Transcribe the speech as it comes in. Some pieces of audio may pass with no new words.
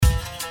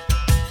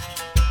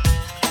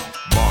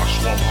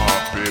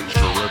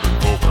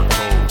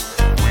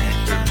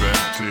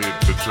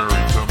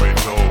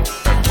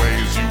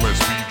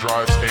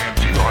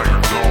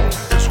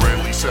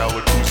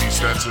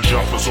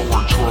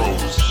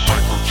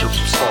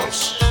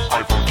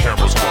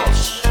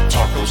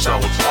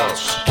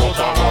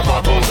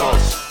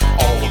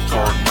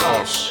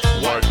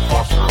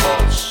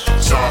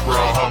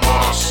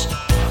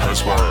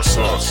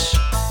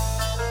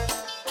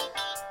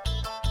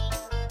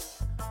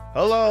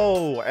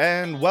Hello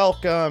and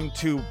welcome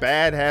to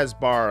Bad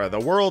Hasbara, the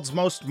world's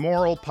most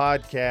moral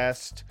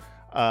podcast.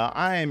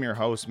 I am your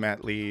host,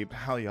 Matt Lieb.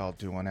 How y'all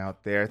doing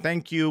out there?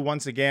 Thank you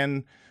once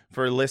again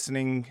for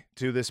listening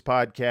to this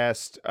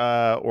podcast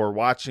or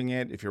watching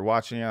it. If you're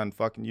watching it on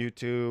fucking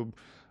YouTube,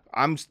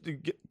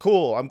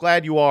 cool. I'm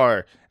glad you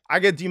are. I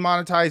get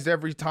demonetized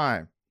every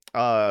time.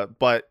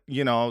 But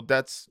you know,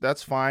 that's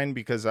fine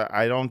because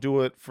I don't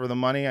do it for the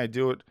money. I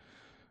do it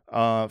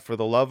for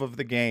the love of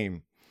the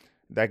game.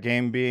 That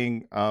game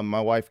being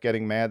my wife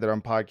getting mad that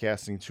I'm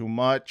podcasting too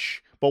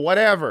much, but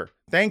whatever.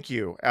 Thank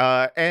you.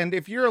 And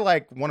if you're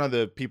like one of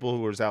the people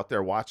who is out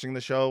there watching the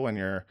show and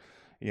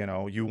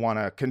you want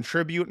to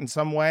contribute in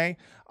some way.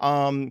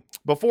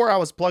 Before I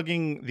was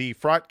plugging the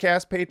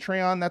Fraudcast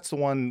Patreon. That's the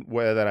one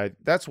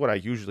that's what I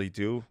usually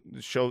do.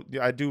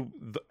 I do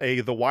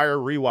the Wire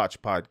Rewatch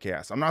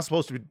podcast. I'm not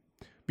supposed to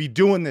be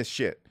doing this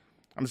shit.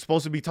 I'm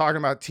supposed to be talking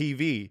about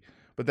TV,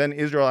 but then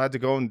Israel had to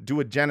go and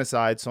do a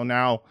genocide. So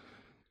now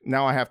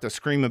I have to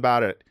scream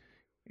about it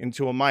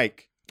into a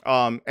mic.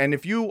 And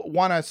if you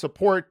want to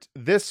support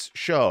this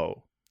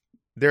show,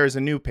 there is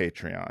a new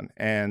Patreon,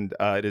 and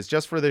it is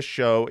just for this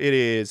show. It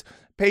is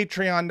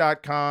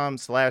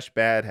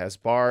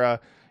patreon.com/badhasbara.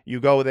 You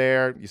go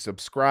there, you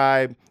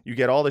subscribe, you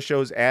get all the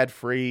shows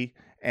ad-free,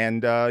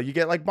 and you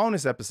get like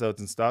bonus episodes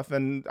and stuff.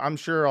 And I'm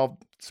sure I'll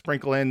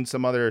sprinkle in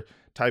some other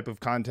type of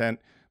content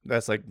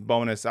that's like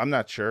bonus. I'm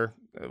not sure,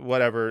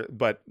 whatever,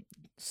 but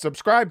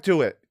subscribe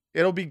to it.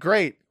 It'll be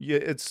great.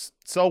 It's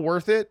so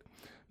worth it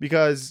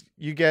because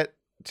you get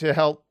to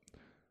help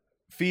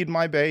feed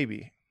my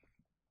baby.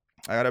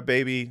 I got a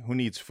baby who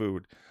needs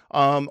food.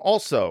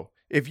 Also,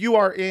 if you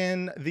are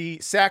in the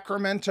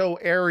Sacramento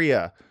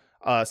area,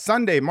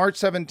 Sunday, March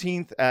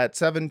 17th at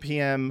 7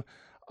 p.m.,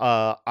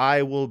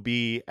 I will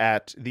be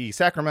at the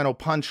Sacramento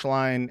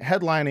Punchline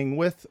headlining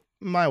with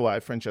my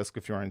wife,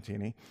 Francesca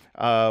Fiorentini.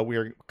 We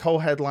are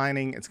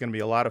co-headlining. It's going to be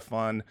a lot of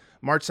fun.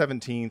 March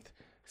 17th,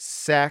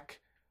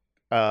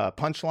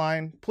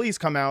 Punchline. Please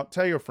come out.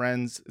 Tell your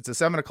friends. It's a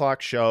 7:00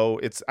 show.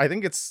 I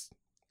think it's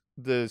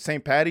the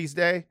St. Patty's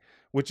Day,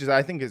 which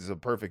I think is a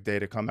perfect day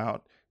to come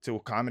out to a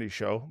comedy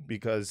show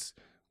because,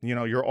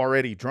 you're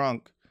already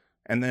drunk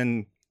and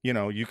then,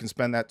 you can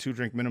spend that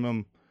 2-drink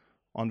minimum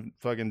on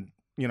fucking,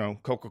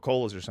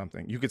 Coca-Colas or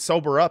something. You could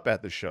sober up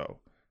at the show.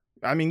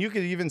 I mean, you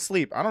could even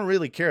sleep. I don't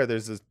really care.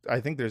 I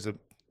think there's a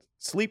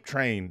sleep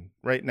train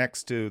right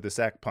next to the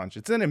Sac Punch.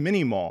 It's in a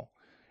mini mall.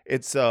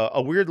 It's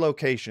a weird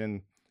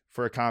location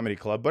for a comedy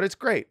club, but it's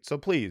great. So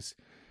please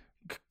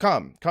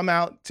come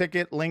out.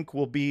 Ticket link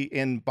will be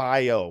in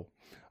bio.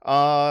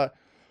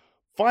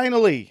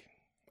 Finally,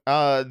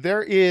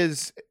 there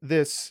is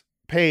this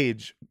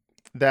page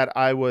that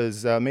I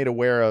was made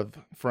aware of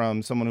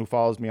from someone who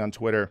follows me on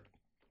Twitter.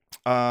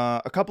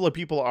 A couple of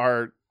people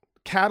are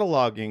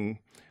cataloging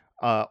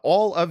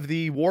all of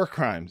the war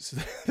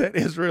crimes that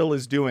Israel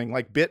is doing,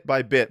 like bit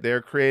by bit.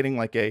 They're creating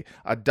like a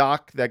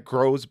doc that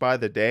grows by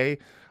the day.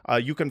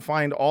 You can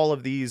find all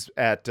of these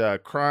at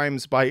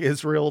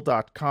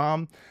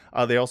crimesbyisrael.com.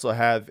 They also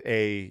have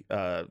a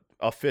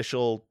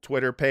official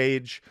Twitter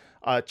page.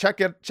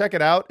 Check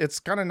it out. It's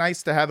kind of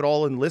nice to have it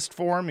all in list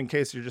form in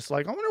case you're just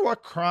like, I wonder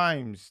what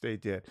crimes they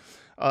did.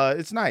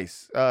 It's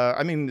nice.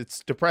 I mean,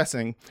 it's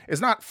depressing.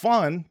 It's not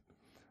fun,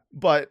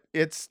 but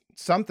it's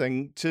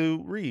something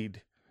to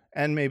read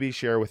and maybe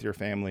share with your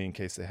family in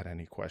case they had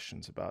any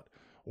questions about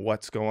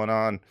what's going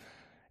on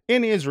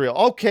in Israel.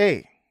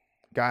 Okay,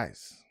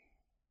 guys.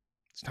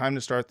 It's time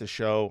to start the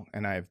show,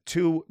 and I have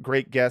two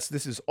great guests.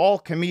 This is all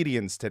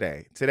comedians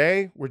today.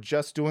 Today, we're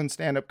just doing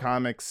stand-up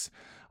comics.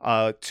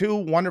 Two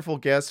wonderful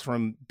guests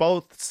from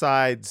both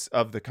sides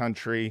of the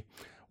country.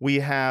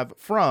 We have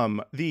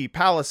from the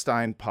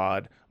Palestine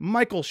pod,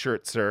 Michael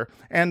Schirtzer,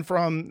 and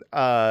from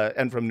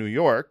New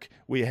York,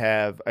 we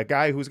have a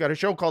guy who's got a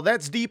show called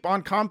That's Deep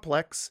on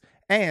Complex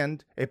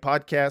and a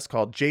podcast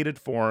called Jaded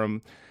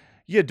Forum,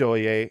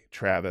 Yedoye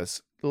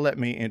Travis. Let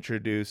me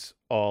introduce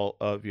all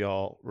of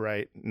y'all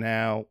right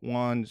now.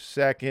 1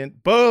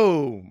 second.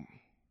 Boom.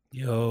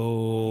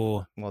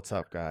 Yo. What's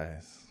up,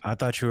 guys? I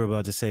thought you were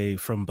about to say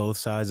from both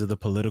sides of the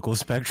political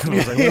spectrum. I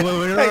was like, wait,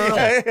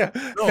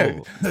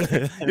 no.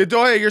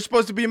 Yedoye, you're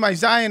supposed to be my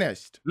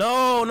Zionist.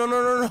 No.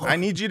 I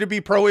need you to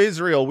be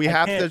pro-Israel. We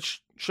have to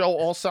show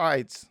all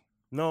sides.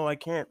 No, I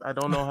can't. I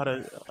don't know how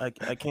to. I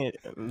can't.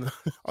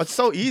 It's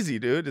so easy,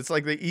 dude. It's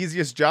like the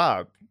easiest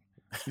job.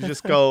 You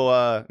just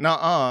go,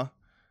 nuh-uh.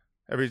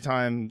 Every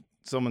time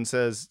someone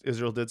says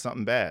Israel did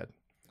something bad,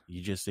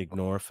 you just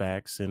ignore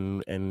facts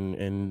and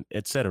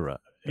etc.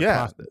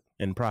 Yeah,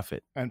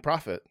 Profit.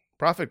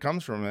 Profit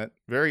comes from it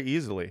very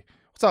easily.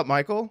 What's up,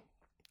 Michael?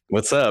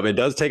 What's up? It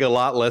does take a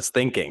lot less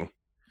thinking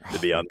to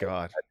be on.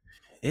 God,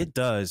 it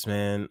does,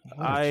 man.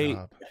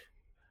 I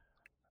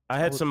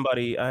had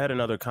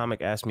another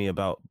comic ask me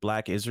about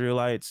Black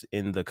Israelites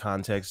in the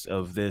context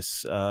of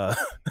this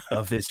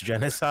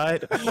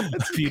genocide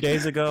a few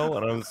days ago,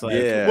 and I was like,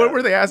 yeah. What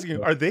were they asking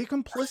you? Are they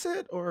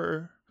complicit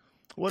or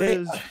what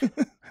is?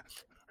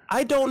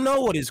 I don't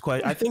know what his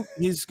question. I think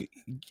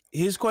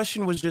his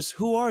question was just,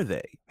 who are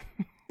they?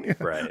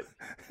 Right.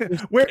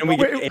 Where And we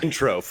get the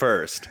intro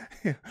first.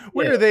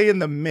 where are they in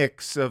the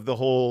mix of the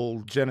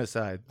whole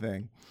genocide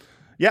thing?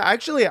 Yeah,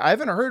 actually, I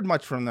haven't heard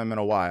much from them in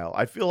a while.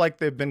 I feel like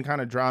they've been kind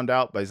of drowned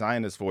out by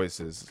Zionist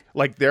voices.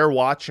 Like they're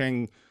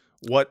watching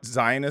what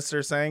Zionists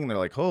are saying. And they're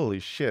like, holy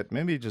shit,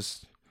 maybe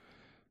let's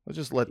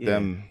just let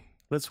them.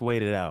 Let's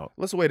wait it out.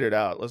 Let's wait it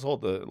out.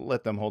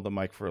 Let them hold the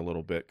mic for a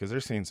little bit because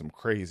they're seeing some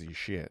crazy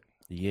shit.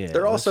 Yeah.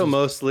 They're also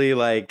mostly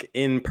like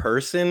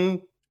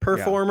in-person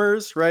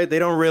performers, right? They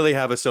don't really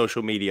have a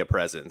social media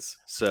presence.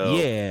 So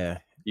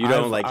you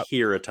don't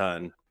hear a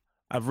ton.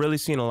 I've really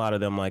seen a lot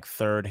of them like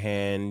third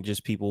hand,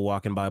 just people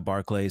walking by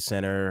Barclays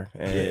Center.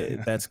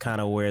 And that's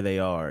kind of where they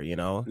are, you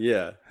know?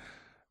 Yeah.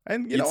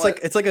 And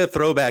it's like a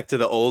throwback to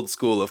the old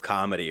school of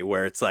comedy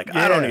where it's like,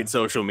 I don't need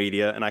social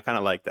media. And I kind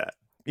of like that.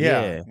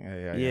 Yeah.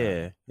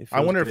 I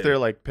wonder if they're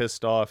like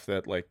pissed off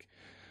that like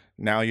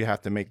now you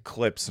have to make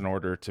clips in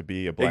order to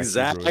be a black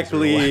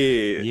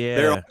exactly. Yeah.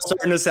 They're all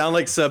starting to sound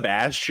like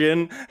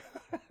Sebastian.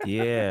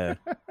 Yeah.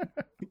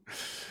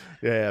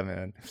 Yeah,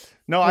 man.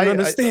 No, I don't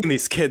understand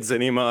these kids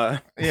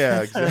anymore.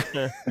 Yeah,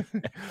 exactly.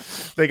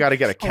 They got to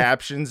get a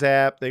captions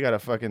app. They got to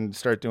fucking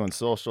start doing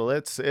social.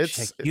 It's.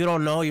 You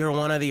don't know you're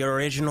one of the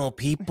original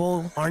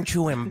people? Aren't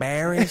you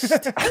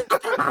embarrassed?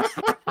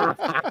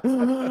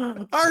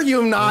 Are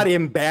you not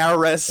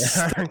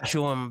embarrassed? Aren't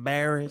you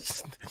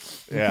embarrassed?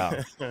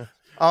 Yeah.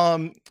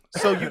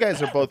 So you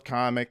guys are both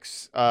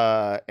comics,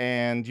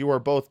 and you are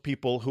both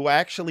people who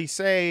actually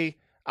say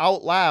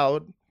out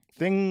loud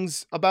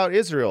things about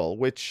Israel,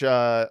 which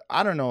I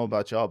don't know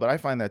about y'all, but I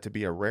find that to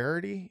be a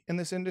rarity in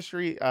this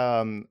industry.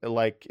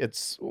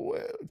 There's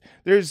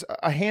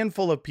a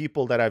handful of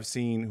people that I've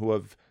seen who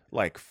have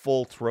like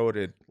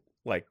full-throated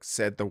like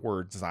said the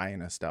word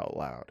Zionist out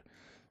loud.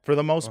 For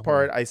the most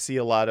part, I see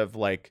a lot of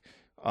like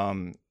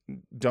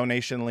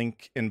donation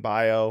link in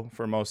bio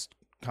for most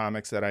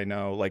comics that I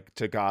know, like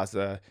to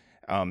Gaza,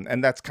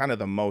 and that's kind of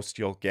the most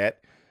you'll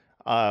get.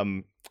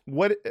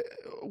 What's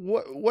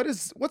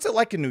it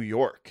like in New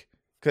York?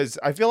 Because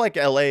I feel like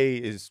LA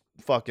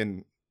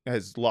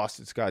has lost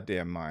its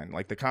goddamn mind.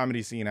 Like the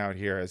comedy scene out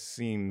here has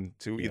seemed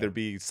to either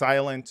be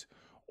silent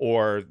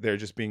or they're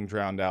just being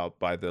drowned out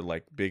by the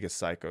like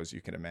biggest psychos you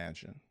can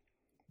imagine.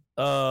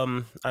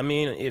 I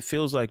mean, it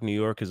feels like New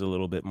York is a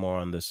little bit more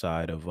on the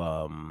side of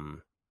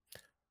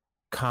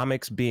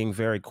comics being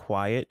very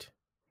quiet.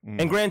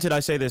 And granted, I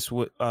say this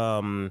with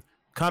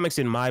comics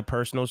in my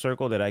personal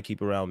circle that I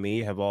keep around me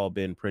have all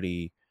been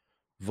pretty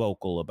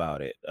vocal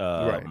about it.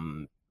 Right.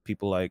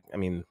 People like, I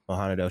mean,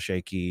 Mohamed El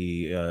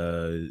Sheikhi,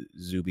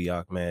 Zubi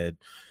Ahmed.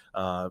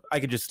 I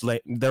could just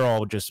they're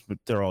all just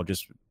brown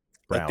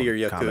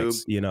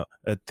comics, you know.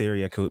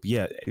 Athir Yaqub.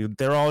 Yeah,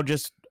 they're all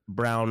just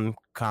brown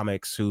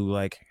comics who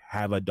like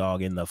have a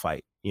dog in the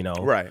fight, you know.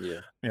 Right.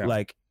 Yeah.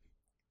 Like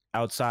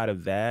outside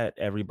of that,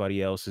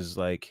 everybody else is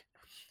like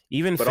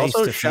even but face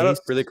also to shout face.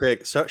 out really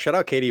quick. Shout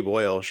out Katie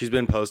Boyle. She's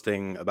been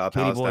posting about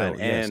Palestine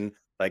and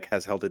like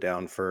has held it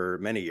down for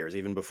many years,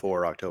 even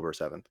before October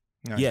 7th.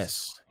 Nice.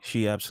 Yes,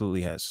 she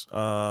absolutely has.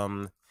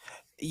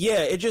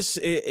 Yeah,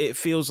 it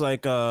feels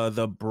like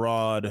the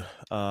broad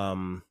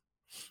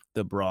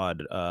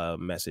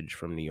message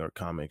from New York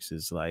comics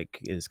is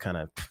kind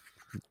of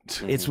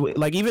it's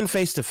like even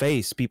face to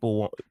face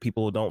people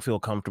don't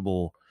feel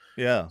comfortable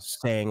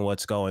saying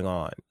what's going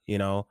on, you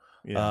know.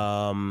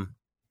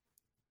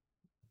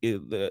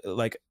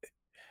 Like,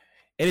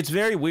 and it's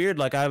very weird.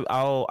 Like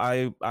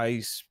I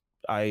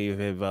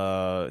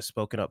have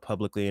spoken up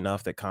publicly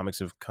enough that comics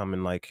have come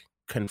and like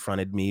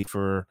confronted me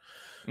for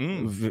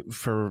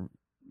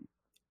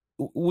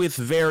with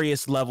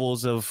various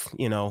levels of,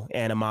 you know,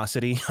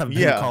 animosity. I've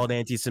been called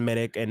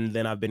anti-Semitic, and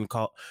then I've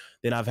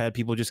had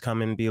people just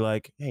come and be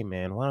like, hey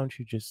man, why don't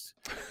you just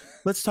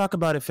let's talk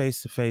about it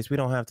face to face. We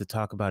don't have to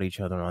talk about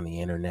each other on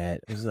the internet.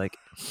 It's like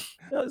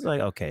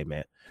okay,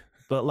 man.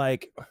 But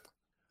like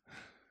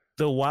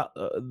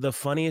the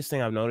funniest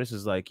thing I've noticed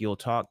is like you'll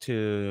talk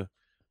to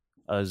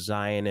a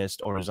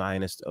Zionist or a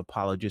Zionist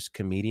apologist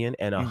comedian,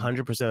 and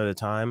 100% of the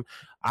time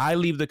I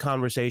leave the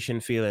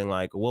conversation feeling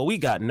like, well, we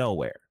got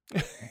nowhere.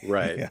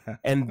 Right.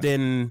 And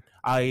then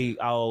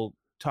I'll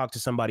talk to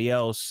somebody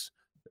else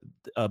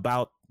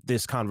about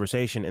this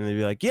conversation, and they'll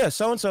be like, yeah,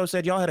 so-and-so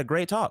said y'all had a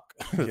great talk.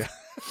 Like,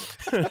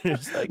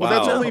 well,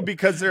 that's only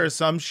because their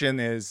assumption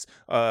is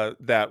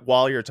that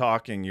while you're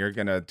talking, you're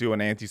going to do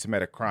an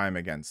anti-Semitic crime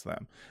against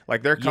them.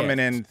 Like they're coming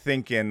in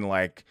thinking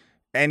like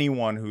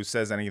anyone who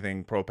says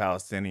anything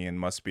pro-Palestinian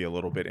must be a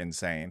little bit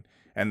insane.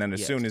 And then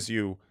as soon as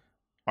you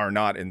are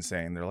not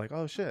insane, they're like,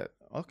 oh shit,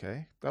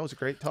 okay, that was a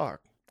great talk.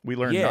 We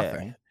learned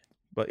nothing.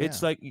 But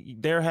it's like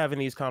they're having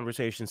these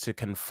conversations to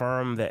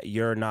confirm that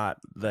you're not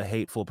the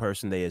hateful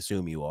person they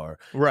assume you are.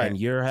 Right. And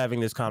you're having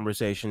this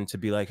conversation to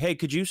be like, hey,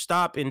 could you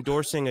stop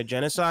endorsing a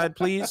genocide,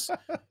 please?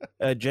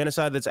 A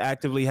genocide that's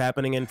actively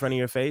happening in front of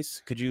your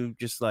face. Could you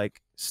just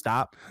like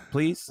stop,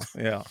 please?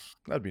 Yeah,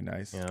 that'd be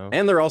nice. You know?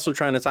 And they're also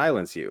trying to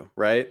silence you,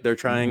 right? They're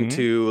trying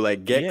to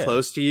like get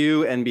close to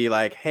you and be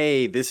like,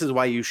 hey, this is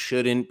why you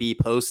shouldn't be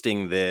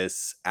posting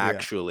this.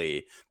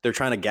 Actually, they're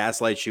trying to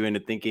gaslight you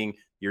into thinking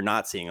you're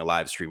not seeing a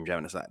live stream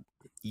genocide.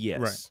 Yes.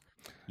 Right.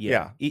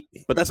 Yeah.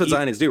 But that's what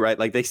Zionists do, right?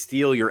 Like they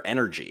steal your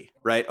energy,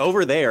 right?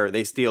 Over there,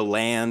 they steal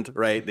land,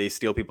 right? They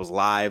steal people's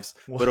lives.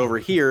 But over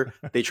here,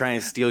 they try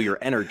and steal your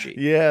energy.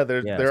 Yeah,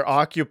 they're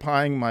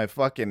occupying my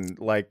fucking,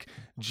 like,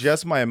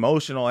 just my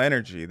emotional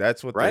energy.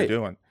 That's what they're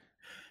doing.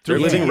 They're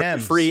living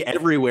rent-free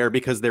everywhere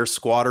because they're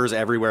squatters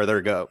everywhere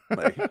they go.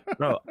 Like,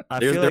 bro,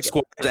 they're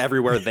squatters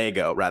everywhere they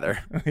go,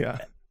 rather. Yeah.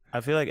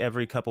 I feel like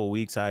every couple of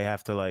weeks I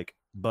have to like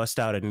bust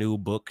out a new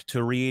book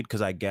to read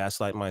because I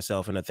gaslight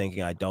myself into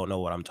thinking I don't know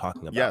what I'm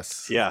talking about.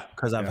 Yes. Yeah.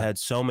 Because I've had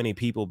so many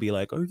people be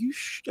like, Are you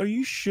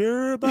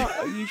sure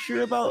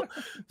about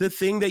the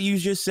thing that you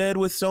just said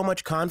with so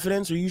much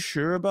confidence? Are you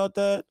sure about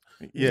that?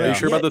 Yeah. Are you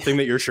sure about the thing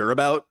that you're sure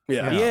about?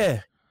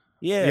 Yeah.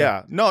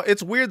 No,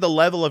 it's weird the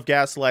level of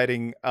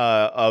gaslighting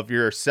of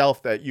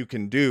yourself that you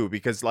can do,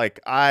 because like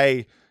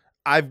I've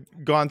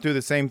gone through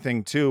the same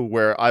thing too,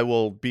 where I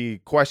will be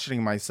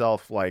questioning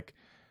myself like,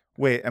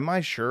 wait, am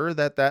I sure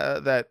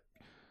that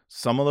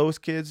some of those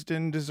kids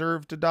didn't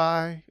deserve to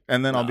die?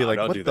 And then I'll be like,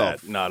 what the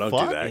fuck? No, don't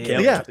do that.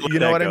 Yeah, you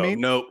know what I mean?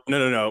 No,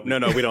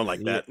 we don't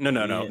like that.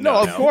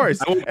 No, of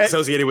course. I won't be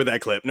associated with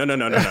that clip. No. No,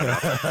 but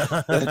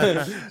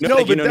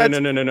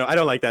I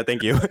don't like that.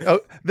 Thank you.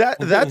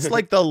 That's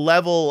like the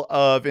level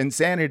of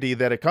insanity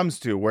that it comes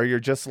to, where you're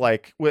just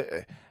like,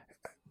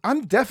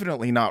 I'm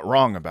definitely not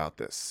wrong about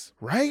this,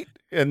 right?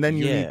 And then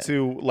you need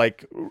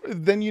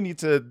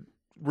to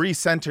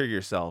recenter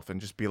yourself and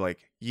just be like,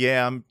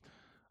 yeah,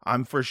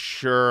 I'm for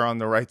sure on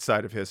the right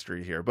side of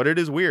history here. But it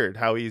is weird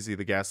how easy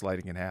the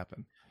gaslighting can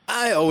happen.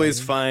 I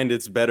always find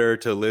it's better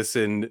to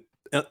listen,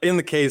 in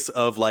the case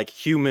of like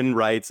human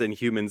rights and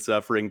human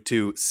suffering,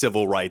 to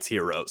civil rights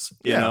heroes,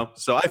 you know?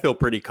 So I feel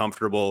pretty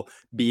comfortable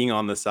being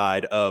on the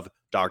side of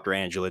Dr.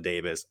 Angela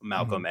Davis,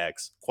 Malcolm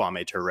X,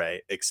 Kwame Ture,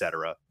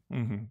 etc.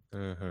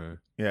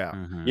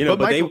 Yeah. You know,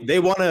 but they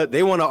want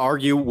to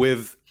argue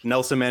with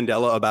Nelson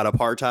Mandela about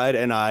apartheid,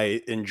 and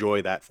I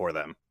enjoy that for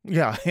them.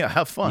 Yeah,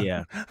 have fun.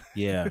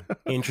 Yeah.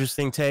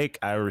 Interesting take.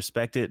 I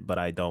respect it, but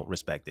I don't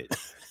respect it.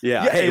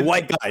 Hey,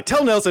 white guy,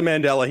 tell Nelson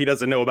Mandela he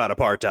doesn't know about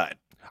apartheid.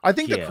 I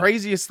think the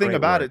craziest thing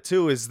about it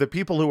too is the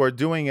people who are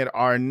doing it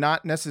are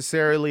not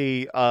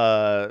necessarily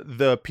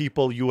the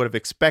people you would have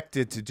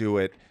expected to do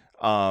it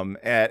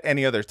at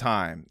any other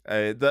time.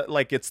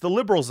 It's the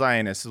liberal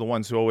Zionists, the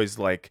ones who always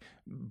like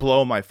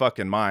blow my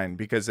fucking mind,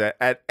 because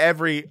at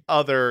every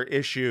other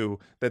issue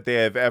that they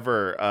have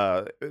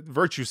ever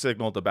virtue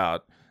signaled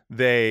about,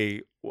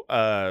 they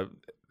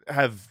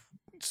have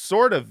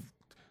sort of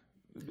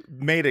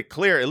made it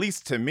clear, at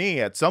least to me,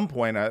 at some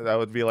point, I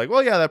would be like,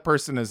 well, yeah, that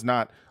person is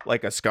not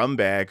like a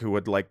scumbag who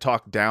would like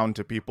talk down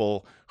to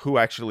people who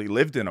actually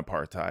lived in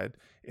apartheid.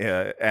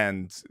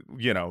 And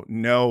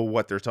know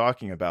what they're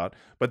talking about.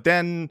 But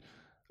then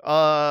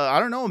I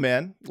don't know,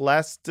 man,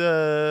 last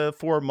 4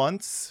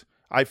 months,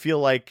 I feel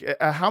like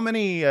how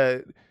many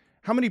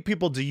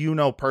people do you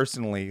know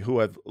personally who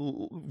have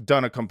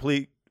done a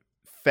complete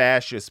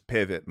fascist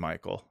pivot,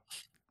 Michael?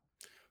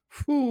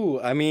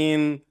 I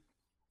mean,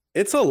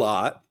 it's a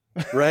lot,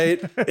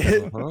 right?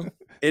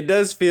 It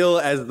does feel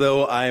as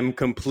though I'm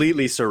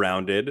completely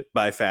surrounded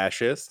by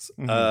fascists.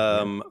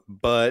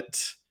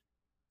 But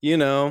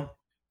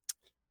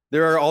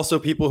there are also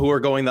people who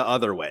are going the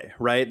other way,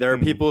 right? There are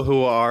people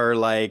who are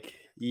like,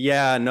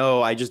 yeah,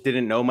 no, I just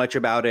didn't know much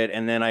about it.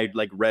 And then I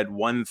like read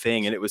one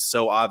thing and it was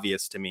so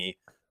obvious to me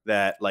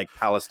that like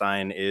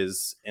Palestine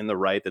is in the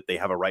right, that they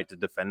have a right to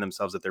defend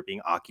themselves, that they're being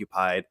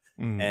occupied.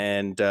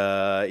 And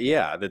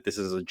that this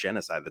is a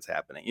genocide that's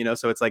happening,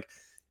 So it's like,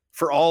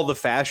 for all the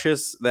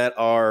fascists that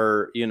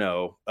are,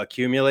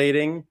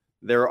 accumulating,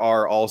 there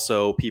are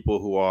also people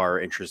who are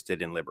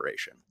interested in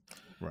liberation.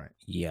 Right.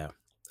 Yeah.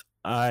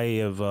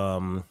 I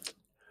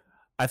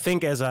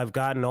think as I've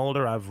gotten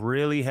older, I've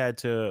really had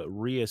to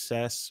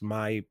reassess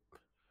my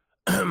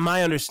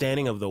my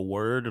understanding of the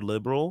word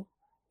liberal.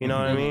 You know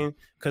what I mean?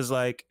 Because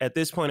like at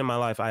this point in my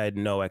life, I had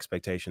no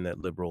expectation that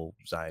liberal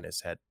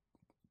Zionists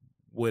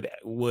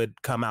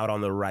would come out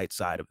on the right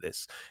side of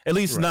this. At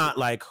least not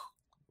like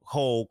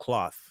whole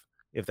cloth,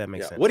 if that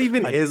makes sense. What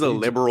even is a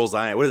liberal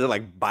Zionist? What is it,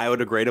 like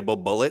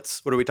biodegradable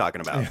bullets? What are we talking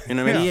about? You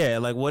know what I mean? Yeah,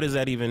 like what does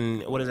that even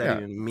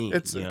mean?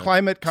 It's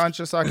climate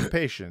conscious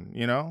occupation,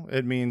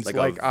 It means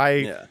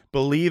I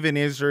believe in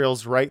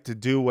Israel's right to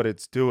do what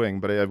it's doing,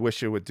 but I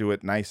wish it would do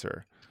it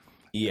nicer.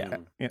 Yeah.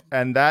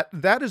 And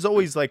that is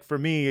always like, for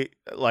me,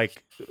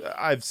 like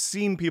I've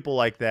seen people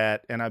like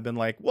that and I've been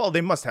like, well,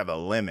 they must have a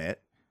limit.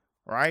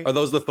 Right? Are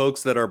those the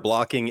folks that are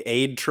blocking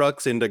aid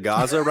trucks into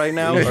Gaza right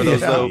now? Are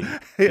those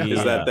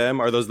is that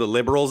them? Are those the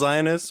liberal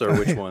Zionists or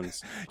which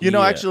ones?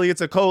 Actually, it's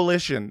a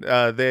coalition.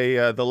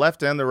 The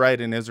left and the right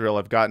in Israel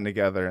have gotten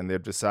together and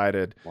they've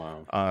decided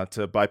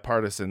to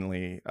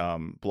bipartisanly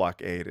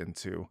block aid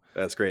into.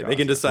 That's great. Gaza. They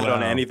can decide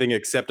on anything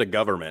except a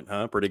government,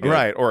 huh? Pretty good.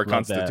 Right, or a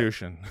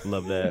constitution.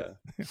 Love that.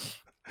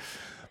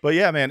 But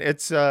yeah, man,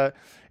 it's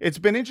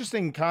been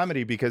interesting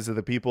comedy because of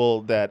the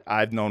people that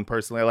I've known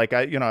personally. Like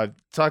I've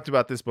talked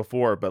about this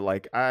before, but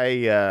like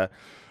I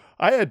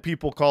I had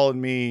people calling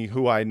me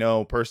who I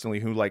know personally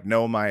who like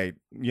know my,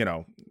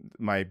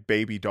 my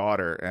baby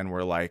daughter, and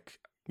were like,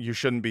 you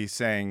shouldn't be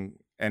saying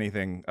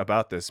anything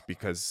about this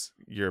because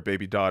your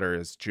baby daughter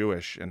is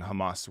Jewish and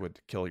Hamas would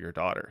kill your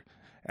daughter.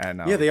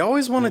 And yeah, they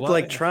always want to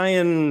like try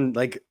and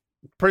like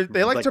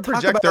they like to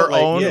project their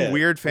own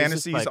weird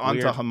fantasies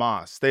onto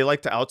Hamas. They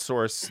like to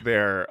outsource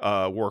their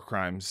war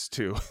crimes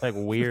to like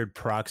weird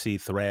proxy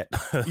threat.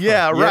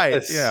 Yeah, right.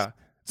 Yes. Yeah.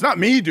 It's not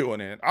me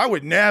doing it. I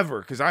would never,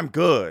 because I'm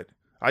good.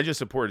 I just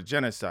supported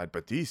genocide,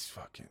 but these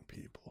fucking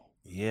people.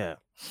 Yeah.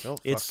 They'll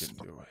fucking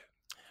do it.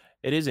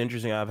 It is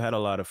interesting. I've had a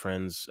lot of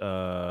friends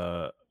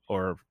or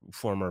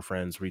former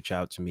friends reach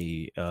out to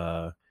me,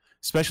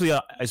 especially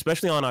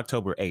on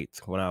October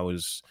 8th, when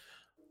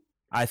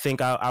I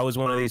think I was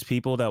one of these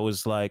people that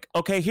was like,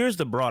 okay, here's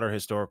the broader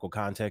historical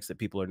context that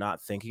people are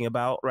not thinking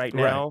about right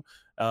now.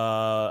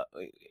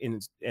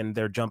 And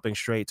they're jumping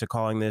straight to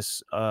calling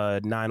this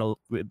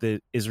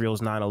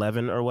Israel's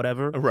 9/11 or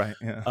whatever. Right.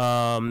 Yeah.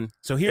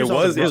 So here's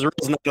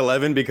Israel's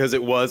 9/11 because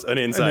it was an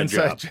inside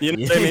job. You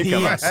know what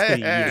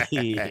I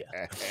mean?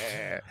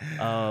 Come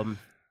on.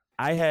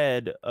 I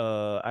had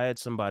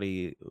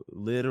somebody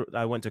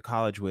I went to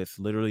college with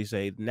literally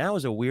say, now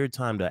is a weird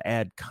time to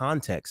add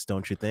context,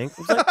 don't you think?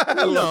 I was like,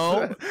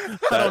 no.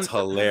 That's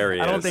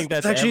hilarious. I don't think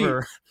that's actually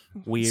ever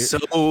weird.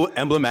 So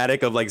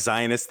emblematic of like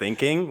Zionist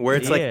thinking, where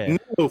it's like,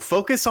 no,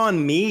 focus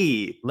on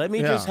me. Let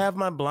me just have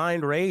my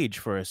blind rage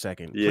for a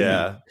second. Please.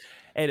 Yeah.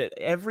 And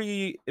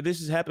this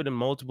has happened in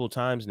multiple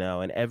times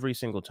now, and every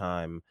single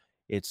time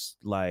it's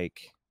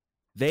like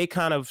they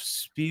kind of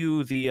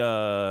spew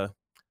the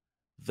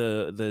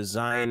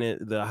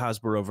Zionist, the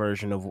Hasbara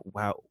version of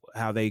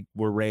how they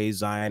were raised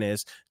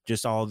Zionist,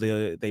 just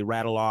they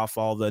rattle off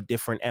all the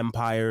different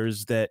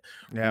empires that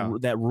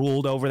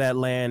ruled over that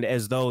land,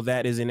 as though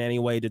that is in any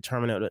way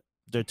determinant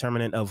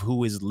of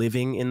who is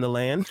living in the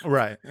land.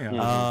 Right.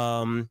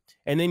 Yeah.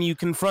 And then you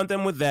confront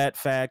them with that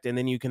fact, and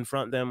then you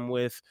confront them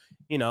with,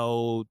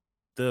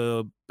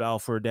 the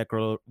Balfour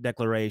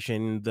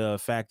Declaration, the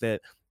fact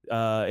that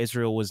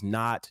Israel was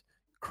not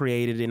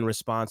created in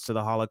response to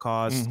the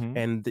Holocaust,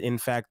 and in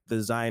fact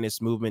the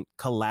Zionist movement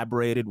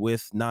collaborated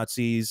with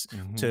Nazis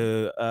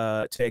to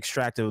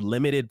extract a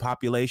limited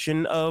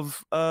population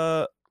of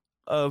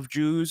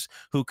Jews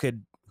who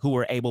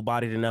were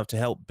able-bodied enough to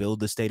help build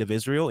the state of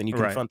Israel, and you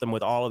confront them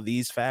with all of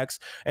these facts,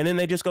 and then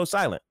they just go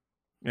silent.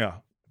 Yeah.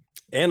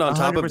 And on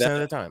top of that, of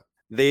the time,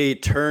 they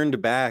turned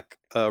back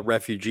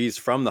refugees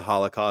from the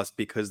Holocaust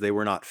because they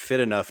were not fit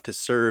enough to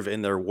serve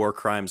in their war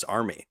crimes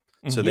army.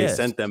 So they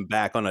sent them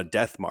back on a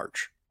death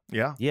march.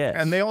 Yeah. Yes.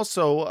 And they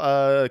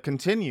also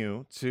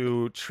continue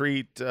to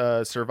treat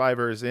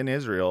survivors in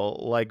Israel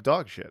like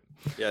dog shit.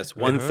 Yes.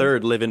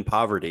 1/3 live in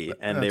poverty,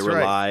 and they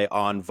rely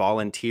on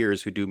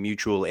volunteers who do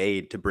mutual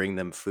aid to bring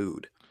them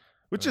food.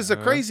 Which is a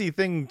crazy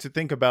thing to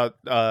think about,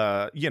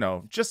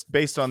 just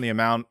based on the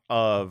amount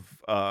of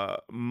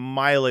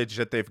mileage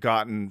that they've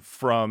gotten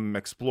from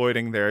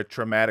exploiting their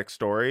traumatic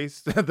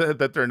stories,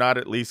 that they're not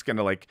at least going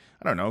to, like,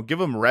 I don't know, give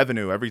them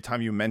revenue every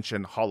time you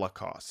mention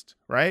Holocaust,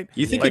 right?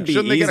 You think like,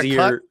 it'd be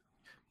easier?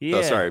 Yeah.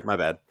 Oh, sorry, my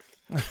bad.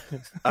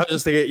 I was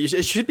just thinking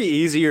it should be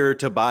easier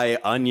to buy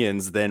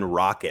onions than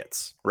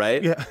rockets,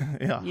 right?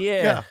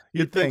 Yeah.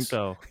 You'd think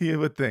so. You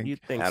would think.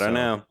 I don't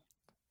know.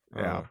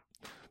 Yeah.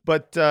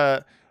 But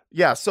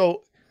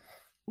so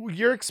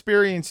your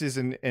experiences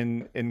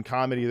in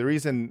comedy, the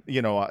reason,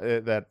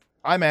 that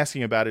I'm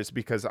asking about it is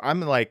because I'm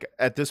like,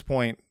 at this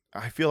point,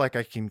 I feel like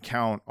I can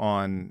count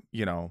on,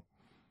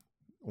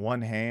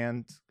 one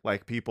hand,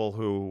 like people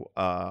who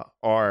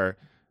are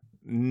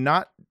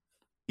neither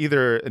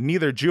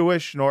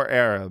Jewish nor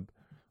Arab,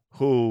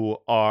 who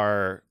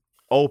are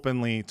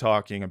openly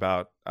talking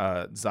about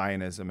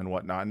Zionism and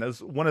whatnot. And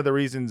that's one of the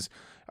reasons,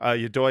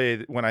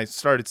 Yedoye, when I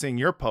started seeing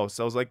your posts,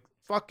 I was like,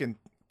 fucking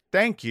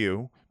thank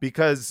you,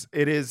 because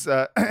it is,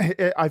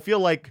 I feel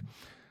like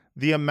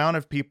the amount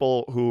of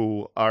people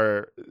who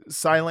are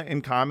silent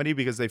in comedy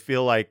because they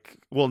feel like,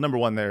 well, number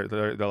one,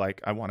 they're like,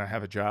 I want to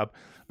have a job.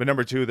 But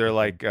number two, they're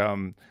like,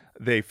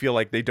 they feel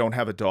like they don't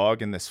have a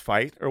dog in this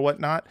fight or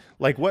whatnot.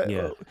 Like what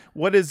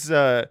has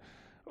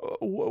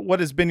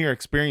been your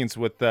experience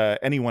with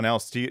anyone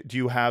else? Do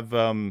you have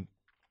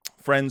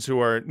friends who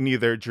are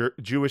neither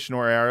Jewish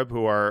nor Arab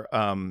who are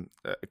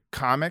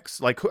comics?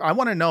 Like, I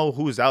want to know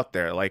who's out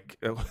there. Like,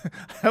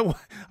 I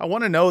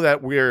want to know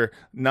that we're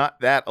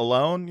not that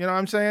alone. You know what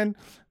I'm saying?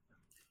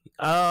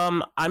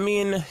 I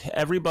mean,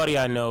 everybody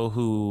I know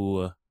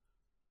who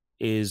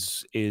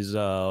is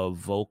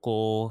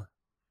vocal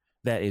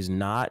that is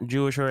not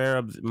Jewish or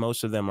Arab,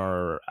 most of them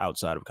are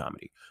outside of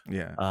comedy.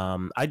 Yeah.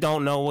 I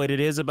don't know what it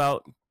is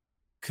about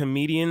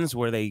comedians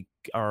where they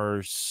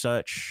are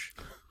such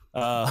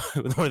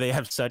where they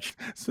have such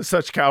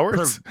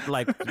cowards.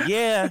 I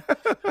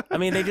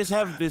mean, they just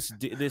have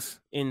this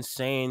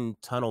insane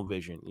tunnel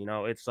vision.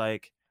 It's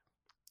like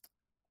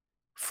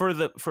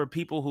for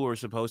people who are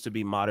supposed to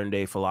be modern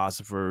day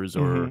philosophers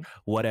or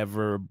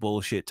whatever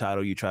bullshit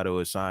title you try to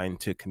assign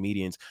to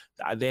comedians,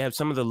 they have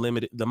some of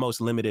the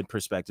most limited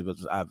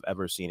perspectives I've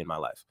ever seen in my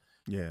life.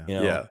 Yeah. You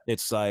know,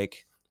 it's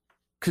like,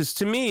 because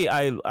to me,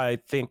 I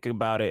think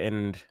about it,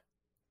 and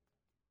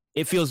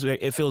it feels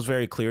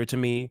very clear to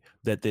me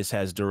that this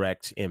has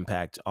direct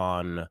impact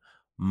on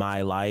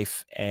my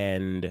life,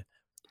 and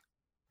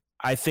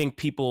I think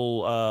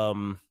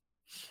people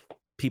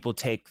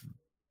take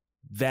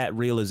that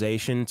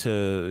realization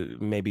to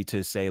maybe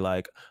to say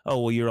like, oh,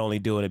 well, you're only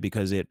doing it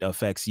because it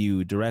affects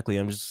you directly.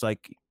 I'm just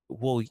like,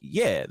 well,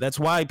 yeah, that's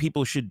why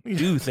people should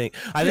do things.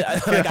 I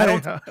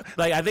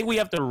think we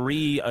have to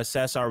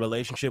reassess our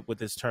relationship with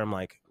this term,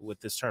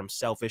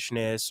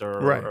 selfishness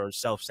or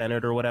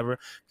self-centered or whatever,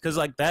 because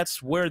like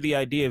that's where the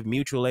idea of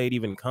mutual aid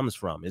even comes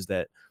from. Is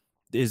that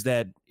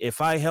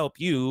if I help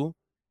you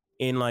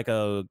in like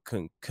a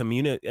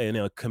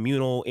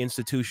communal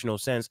institutional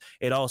sense,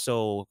 it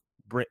also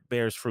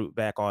bears fruit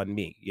back on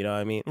me. You know what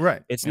I mean?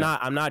 Right. It's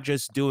not. I'm not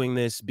just doing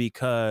this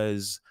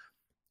because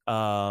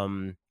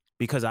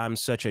I'm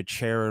such a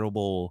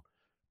charitable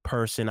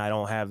person. I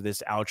don't have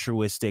this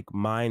altruistic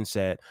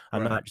mindset.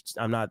 I'm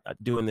not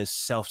doing this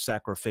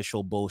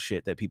self-sacrificial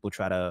bullshit that people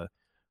try to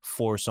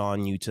force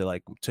on you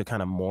to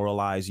kind of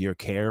moralize your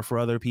care for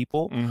other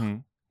people. Mm-hmm.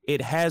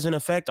 It has an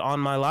effect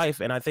on my life,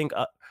 and I think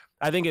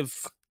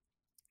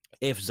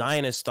if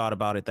Zionists thought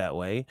about it that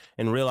way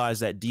and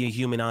realized that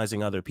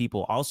dehumanizing other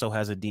people also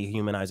has a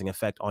dehumanizing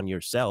effect on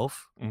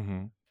yourself,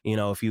 mm-hmm. You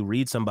know, if you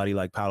read somebody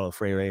like Paulo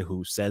Freire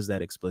who says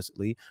that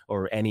explicitly,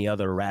 or any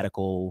other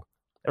radical,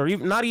 or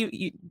even not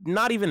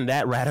even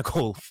that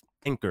radical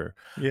thinker,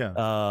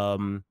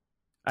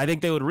 I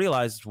think they would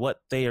realize what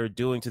they are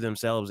doing to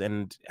themselves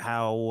and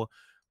how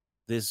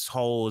this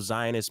whole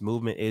Zionist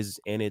movement is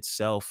in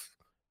itself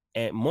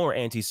more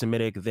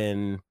anti-Semitic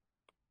than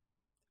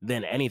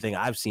anything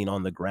I've seen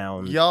on the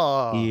ground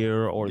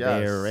here or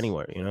there or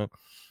anywhere, you know?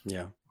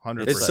 Yeah.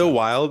 100%. It's so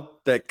wild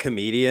that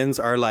comedians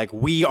are like,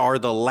 we are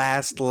the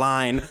last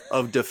line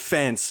of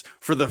defense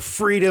for the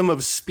freedom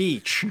of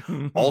speech.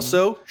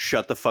 Also,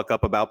 shut the fuck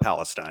up about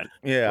Palestine.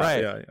 Yeah.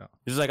 Right. Yeah.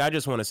 It's like, I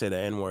just want to say the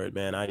N-word,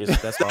 man.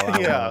 That's all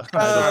I want.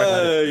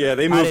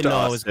 They moved I didn't to know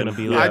Austin. it was going to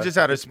be like. I just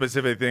had a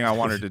specific thing I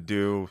wanted to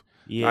do.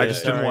 I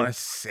just didn't want to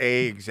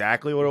say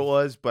exactly what it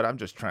was, but I'm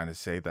just trying to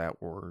say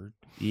that word.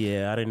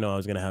 Yeah, I didn't know I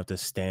was going to have to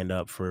stand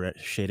up for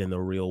shit in the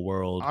real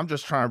world. I'm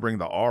just trying to bring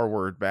the R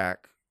word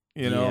back,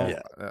 you know?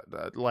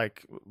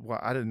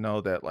 I didn't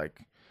know that, like,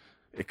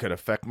 it could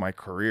affect my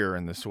career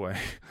in this way.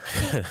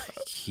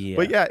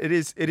 But yeah, it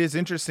is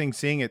interesting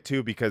seeing it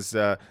too, because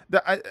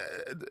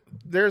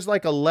there's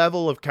like a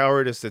level of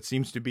cowardice that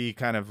seems to be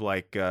kind of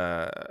like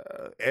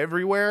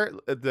everywhere.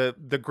 The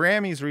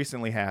Grammys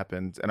recently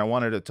happened, and I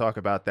wanted to talk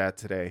about that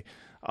today,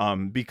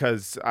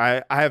 because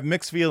I have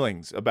mixed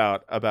feelings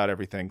about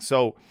everything.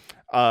 So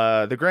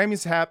the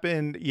Grammys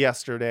happened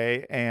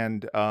yesterday,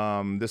 and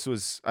this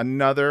was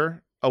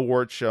another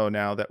award show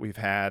now that we've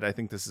had. I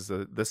think this is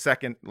the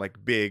second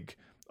like big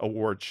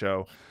award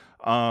show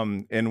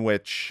in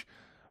which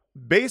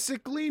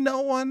basically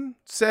no one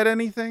said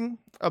anything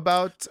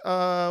about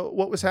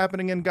what was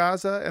happening in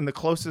Gaza, and the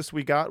closest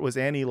we got was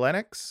Annie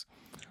Lennox,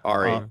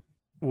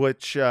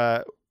 which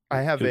I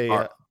have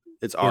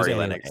it's Ari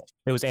Lennox.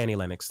 It was Annie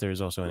Lennox.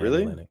 There's also an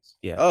Really? Annie Lennox.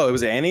 Yeah. Oh, it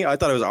was Annie? I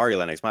thought it was Ari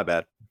Lennox. My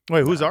bad.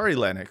 Wait, who's Ari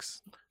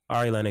Lennox?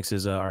 Ari Lennox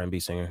is a R&B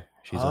singer.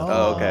 She's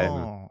okay.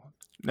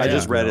 I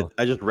just read it.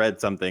 I just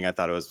read something. I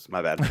thought it was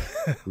my bad.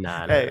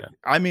 Nah.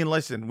 I mean,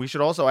 listen, we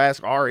should also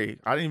ask Ari.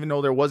 I didn't even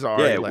know there was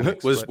Ari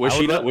Lennox. Was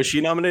she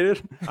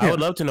nominated? I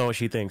would love to know what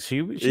she thinks.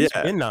 She's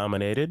been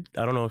nominated.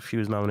 I don't know if she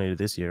was nominated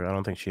this year. I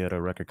don't think she had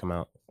a record come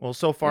out. Well,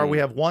 so far we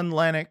have one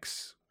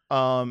Lennox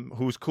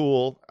who's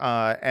cool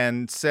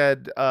and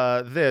said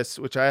this,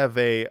 which I have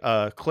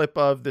a clip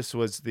of. This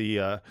was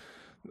the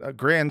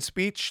grand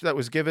speech that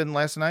was given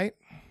last night.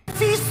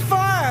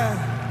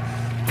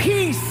 Ceasefire,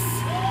 peace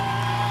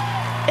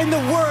in the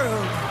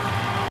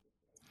world.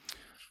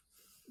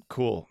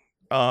 Cool.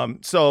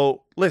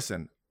 So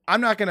listen,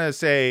 I'm not gonna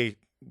say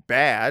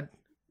bad.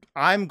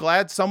 I'm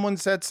glad someone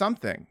said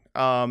something.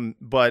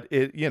 But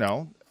it,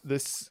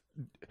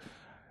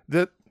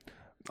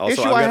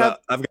 Also,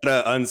 I've got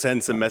to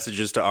unsend some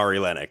messages to Ari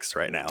Lennox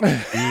right now.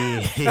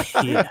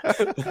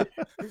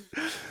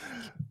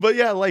 But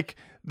yeah, like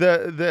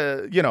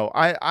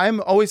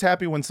I'm always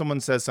happy when someone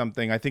says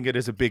something. I think it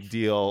is a big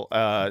deal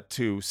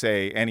to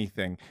say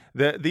anything.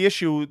 The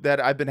issue that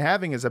I've been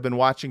having is I've been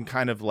watching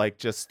kind of like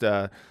just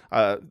I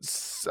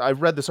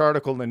read this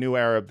article in the New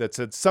Arab that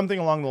said something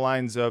along the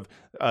lines of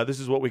this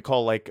is what we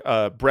call like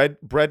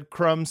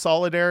breadcrumb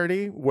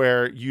solidarity,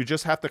 where you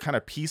just have to kind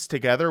of piece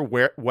together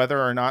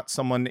whether or not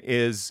someone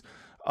is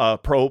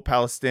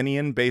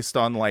pro-Palestinian based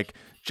on like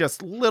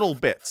just little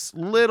bits,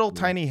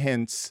 tiny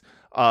hints.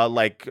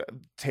 Like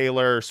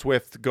Taylor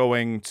Swift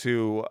going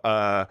to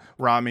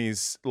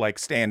Rami's like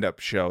stand-up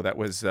show that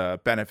was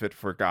benefit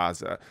for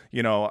Gaza,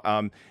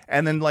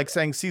 and then like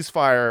saying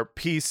ceasefire,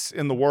 peace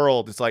in the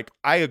world. It's like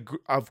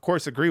of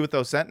course agree with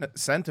those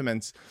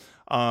sentiments,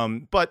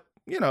 but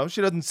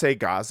she doesn't say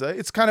Gaza.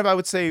 It's kind of, I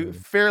would say,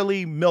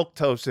 fairly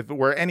milquetoast if it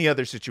were any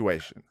other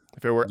situation.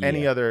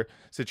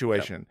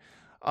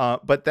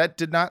 But that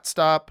did not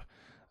stop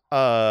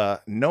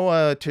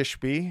Noah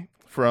Tishby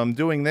from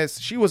doing this.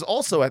 She was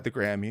also at the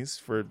Grammys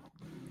for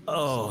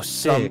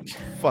some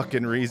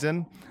fucking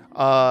reason.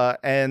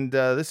 And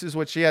this is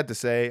what she had to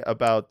say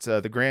about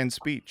the grand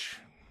speech.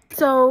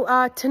 So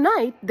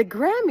tonight, the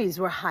Grammys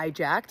were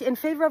hijacked in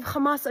favor of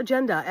Hamas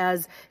agenda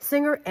as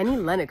singer Annie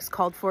Lennox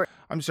called for...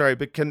 I'm sorry,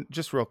 but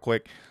just real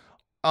quick.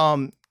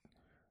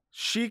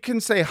 She can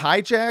say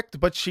hijacked,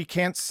 but she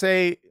can't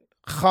say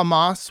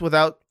Hamas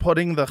without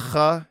putting the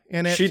ch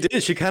in it. She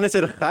did. She kind of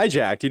said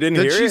hijacked. You didn't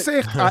hear it? Did she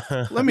say...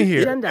 let me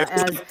hear. Agenda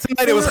as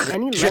singer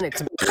Annie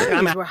Lennox.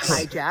 Grammys were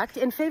hijacked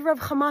in favor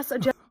of Hamas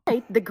agenda.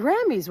 The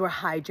Grammys were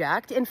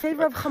hijacked in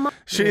favor of Hamas.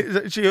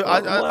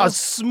 A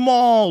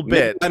small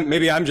bit.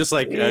 Maybe I'm just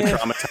like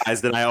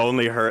traumatized and I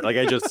only heard, like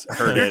I just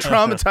heard You're it.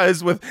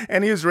 traumatized with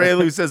any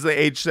Israeli who says the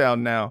H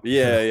sound now.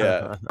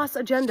 Yeah. Hamas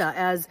agenda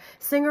as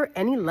singer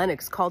Annie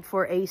Lennox called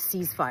for a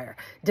ceasefire,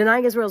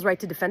 denying Israel's right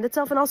to defend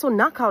itself and also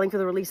not calling for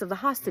the release of the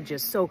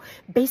hostages. So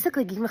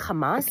basically giving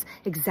Hamas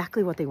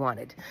exactly what they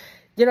wanted.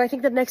 You know, I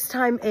think that next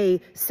time a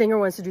singer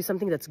wants to do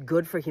something that's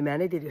good for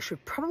humanity, they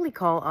should probably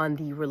call on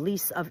the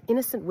release of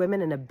innocent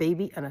women and a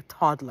baby and a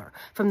toddler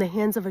from the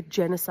hands of a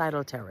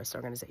genocidal terrorist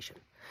organization.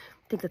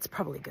 I think that's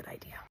probably a good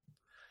idea.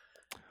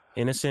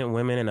 Innocent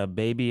women and a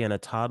baby and a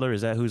toddler.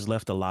 Is that who's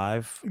left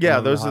alive? Yeah,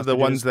 those are the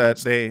ones that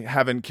they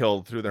haven't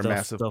killed through their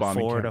massive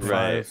bombing 4 to campaign. 5.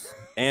 Right.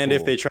 And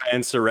if they try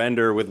and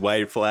surrender with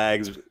white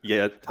flags,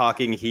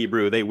 talking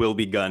Hebrew, they will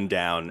be gunned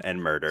down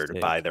and murdered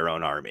by their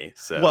own army.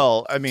 So,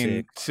 well, I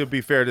mean, to be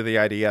fair to the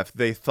IDF,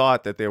 they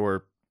thought that they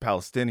were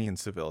Palestinian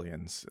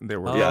civilians. They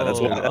were that's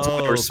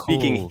why they were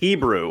speaking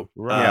Hebrew.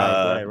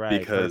 Right.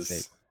 Because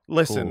perfect.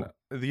 Listen,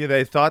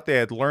 they thought they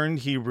had learned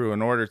Hebrew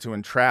in order to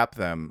entrap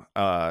them.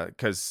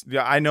 Because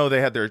I know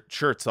they had their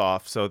shirts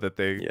off so that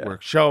they were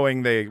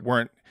showing they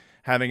weren't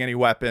having any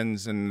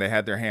weapons, and they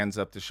had their hands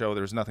up to show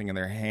there was nothing in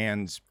their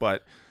hands.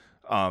 But,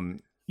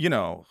 Hamas,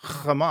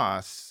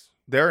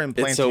 they're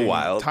implanting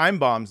time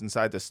bombs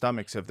inside the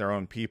stomachs of their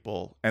own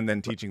people and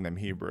then teaching them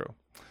Hebrew.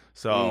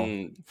 So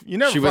you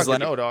never fucking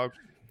know, dog.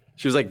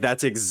 She was like,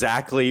 that's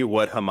exactly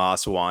what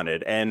Hamas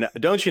wanted. And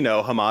don't you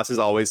know, Hamas is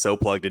always so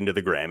plugged into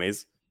the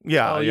Grammys.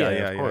 Yeah.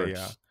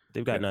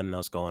 They've got nothing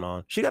else going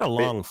on. She got a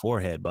long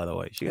forehead, by the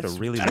way. She got a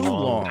really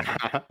long.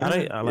 I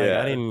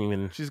didn't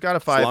even. She's got a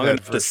 5 long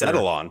enough to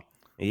settle on.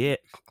 Yeah.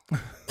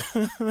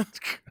 They're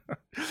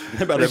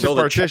about to build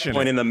a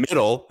checkpoint in the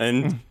middle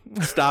and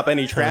stop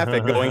any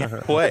traffic going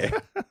away.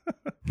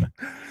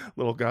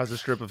 Little Gaza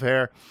strip of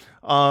hair.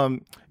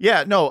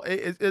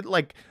 It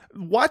like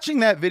watching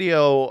that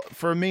video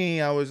for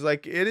me, I was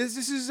like,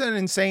 this is an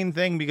insane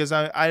thing because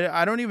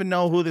I don't even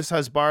know who this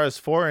Hasbara is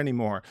for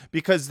anymore,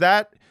 because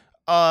that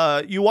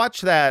you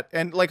watch that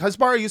and like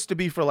Hasbara used to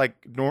be for like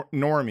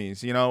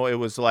normies, it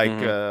was like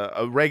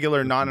a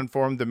regular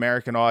non-informed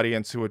American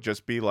audience who would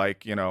just be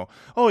like,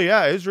 oh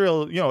yeah,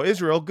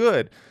 Israel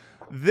good.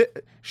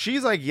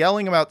 She's like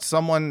yelling about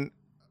someone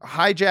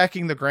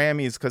hijacking the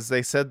Grammys because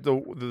they said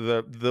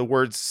the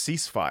words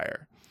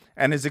ceasefire,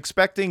 and is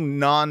expecting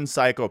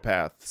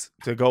non-psychopaths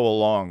to go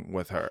along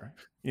with her.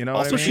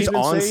 Also, she's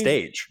on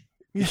stage.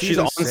 She's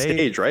on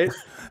stage, right?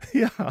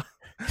 Yeah.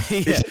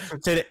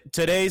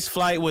 Today's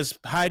flight was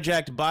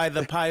hijacked by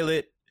the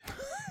pilot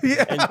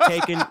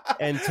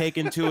and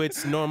taken to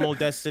its normal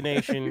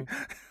destination.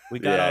 We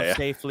got off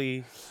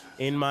safely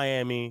in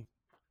Miami.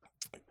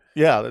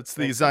 Yeah, that's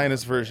the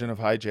Zionist version of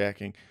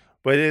hijacking.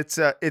 But it's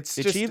did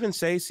she even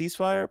say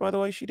ceasefire, by the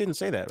way? She didn't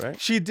say that, right?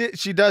 She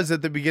does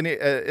at the beginning.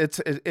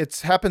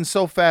 It's happened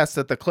so fast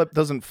that the clip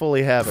doesn't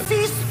fully have it.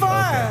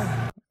 Ceasefire.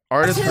 Okay.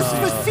 Artist for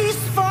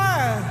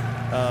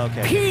ceasefire.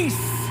 Okay. Peace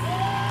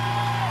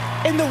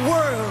in the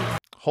world.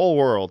 Whole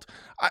world.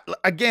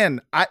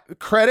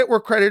 Credit where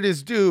credit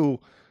is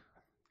due.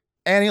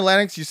 Annie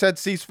Lennox, you said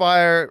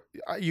ceasefire.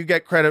 You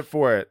get credit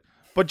for it.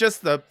 But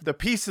just the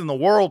peace in the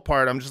world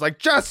part, I'm just like,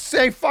 just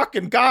say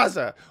fucking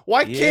Gaza.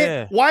 Why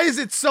is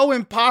it so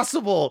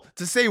impossible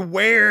to say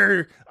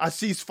where a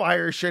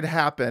ceasefire should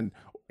happen?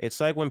 It's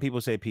like when people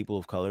say people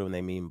of color when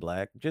they mean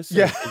black. Just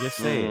say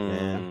it,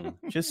 man.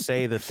 Just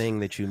say the thing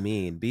that you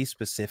mean. Be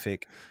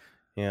specific,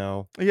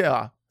 Yeah.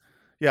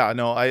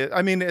 No,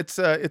 I mean, it's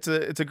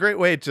a great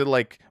way to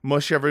like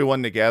mush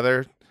everyone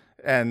together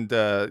and,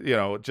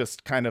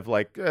 just kind of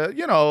like,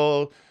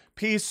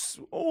 peace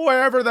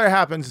wherever there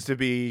happens to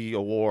be a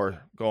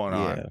war going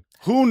on. Yeah.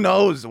 Who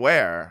knows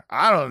where?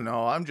 I don't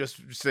know. I'm just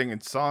singing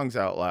songs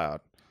out loud.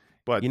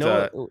 But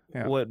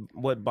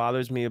what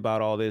bothers me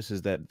about all this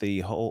is that the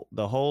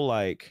whole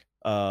like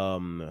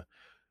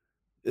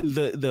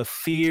the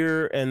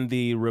fear and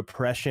the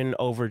repression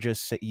over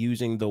just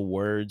using the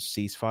word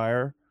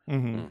ceasefire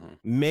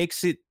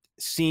makes it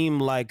seem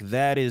like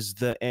that is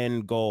the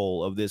end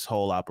goal of this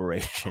whole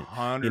operation.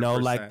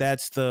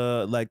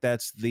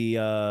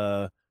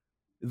 100%.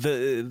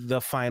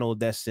 The final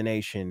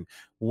destination,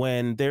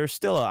 when there's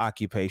still an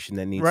occupation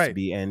that needs to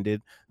be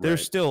ended.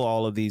 There's still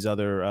all of these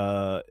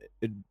other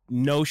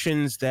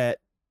notions that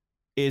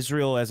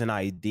Israel as an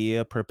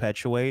idea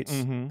perpetuates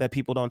that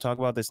people don't talk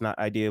about. This not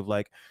idea of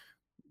like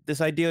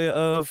this idea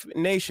of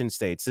nation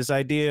states, this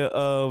idea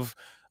of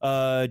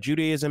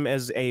Judaism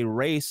as a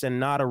race and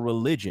not a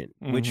religion,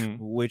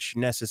 which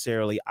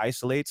necessarily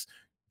isolates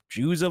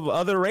Jews of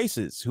other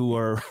races who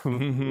are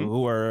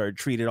who are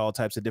treated all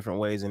types of different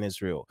ways in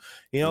Israel.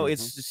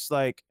 It's just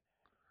like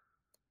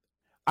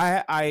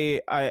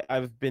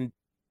I've been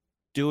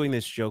doing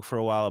this joke for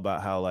a while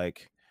about how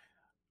like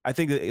I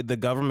think the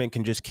government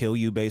can just kill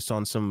you based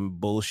on some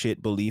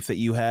bullshit belief that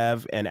you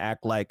have and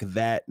act like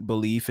that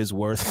belief is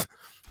worth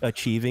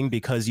achieving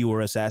because you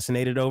were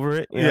assassinated over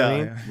it. You know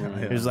what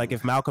I mean? It's like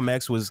if Malcolm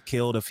X was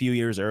killed a few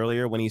years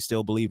earlier when he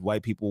still believed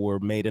white people were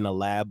made in a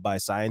lab by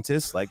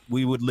scientists, like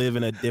we would live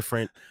in a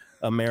different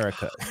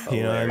America.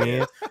 You know what I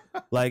mean?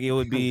 Like it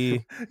would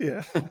be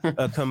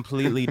a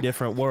completely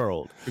different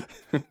world.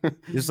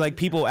 It's like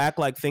people act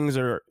like things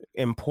are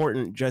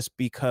important just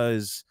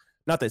because,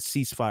 not that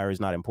ceasefire is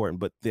not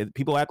important, but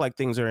people act like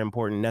things are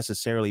important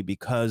necessarily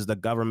because the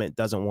government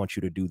doesn't want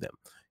you to do them.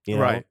 You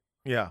know? Right.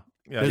 Yeah.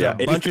 There's a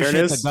bunch of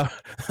shit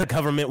the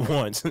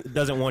government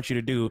doesn't want you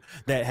to do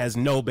that has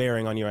no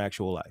bearing on your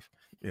actual life.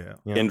 Yeah.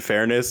 In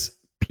fairness,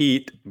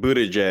 Pete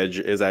Buttigieg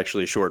is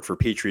actually short for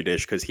Petri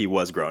dish because he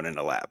was grown in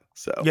a lab.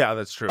 So yeah,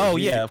 that's true. Oh,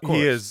 yeah, of course.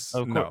 He is.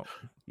 No.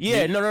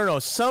 Yeah, no.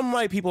 Some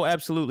white people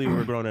absolutely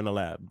were grown in a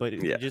lab, but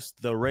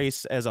just the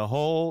race as a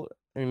whole,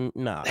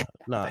 nah.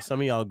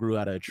 Some of y'all grew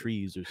out of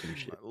trees or some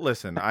shit.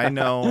 Listen, I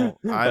know.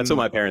 That's what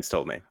my parents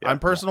told me. I'm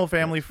personal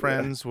family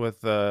friends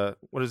with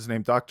what is his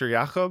name, Dr.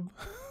 Jacob.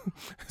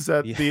 Is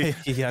that the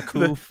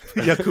Yakub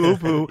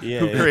who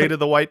created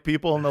the white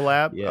people in the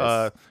lab?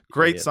 Yes.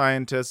 Great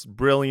scientist,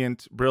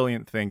 brilliant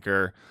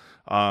thinker.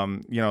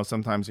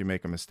 Sometimes you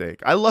make a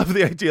mistake. I love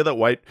the idea that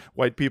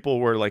white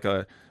people were like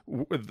the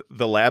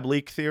lab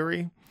leak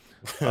theory.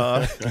 We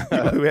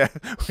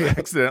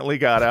accidentally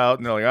got out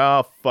and they're like,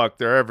 oh fuck,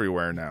 they're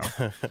everywhere now.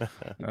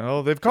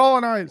 Oh, they've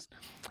colonized.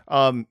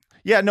 I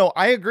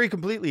agree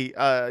completely.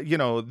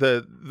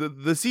 The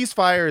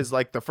ceasefire is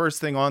like the first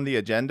thing on the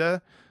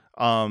agenda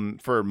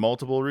for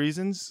multiple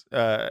reasons,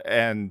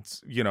 and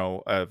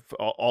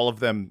all of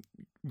them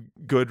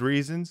good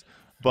reasons.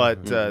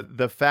 But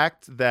the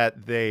fact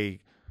that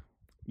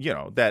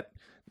that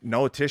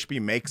Noah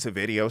Tishby makes a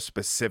video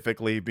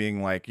specifically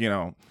being like,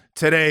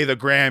 today the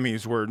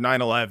Grammys were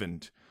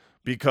 9/11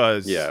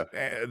 because the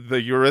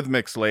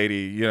Eurythmics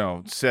lady,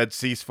 said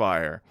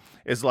ceasefire,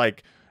 is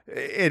like,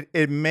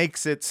 it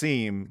makes it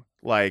seem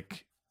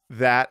like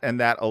that and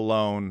that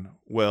alone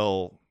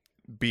will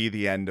be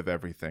the end of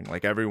everything.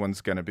 Like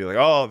everyone's going to be like,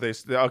 oh,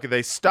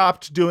 they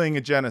stopped doing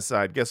a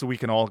genocide. Guess we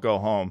can all go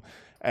home.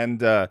 And,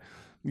 they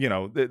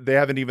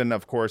haven't even,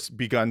 of course,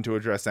 begun to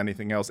address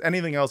anything else.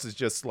 Anything else is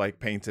just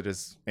like painted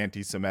as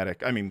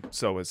anti-Semitic. I mean,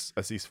 so is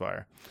a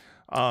ceasefire.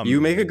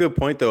 You make a good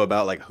point, though,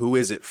 about like, who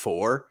is it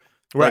for?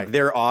 Right. Like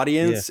their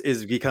audience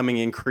is becoming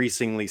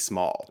increasingly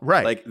small.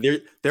 Right. Like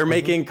they're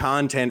making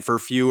content for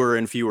fewer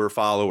and fewer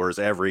followers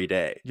every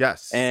day.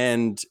 Yes.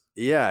 And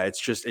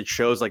it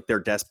shows like their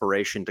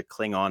desperation to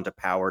cling on to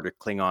power, to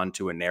cling on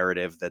to a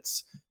narrative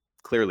that's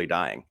clearly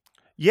dying.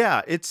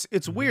 Yeah,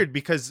 it's weird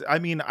because I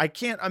mean, I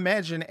can't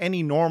imagine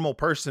any normal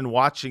person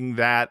watching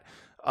that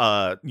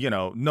Noah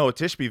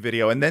Tishby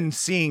video and then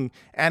seeing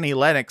Annie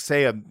Lennox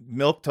say a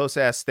milquetoast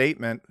ass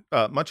statement,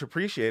 much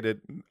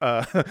appreciated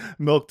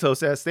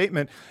milquetoast ass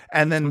statement,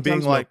 and then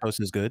being like, toast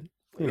is good.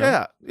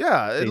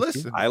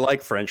 Listen, I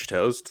like French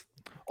toast.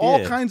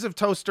 All kinds of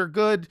toast are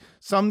good.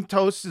 Some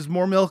toast is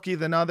more milky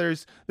than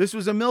others. This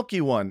was a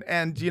milky one,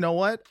 and you know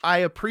what? I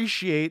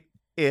appreciate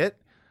it.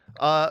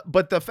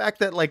 But the fact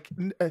that like,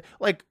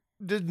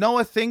 did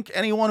Noah think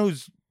anyone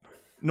who's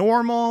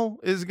normal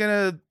is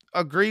gonna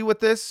agree with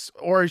this,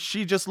 or does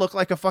she just look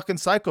like a fucking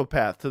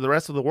psychopath to the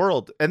rest of the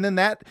world? And then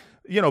that,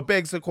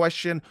 begs the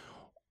question,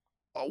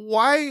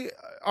 why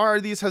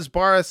are these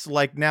Hasbaras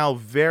like now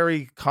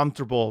very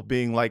comfortable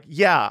being like,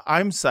 yeah,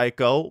 I'm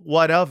psycho,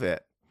 what of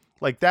it?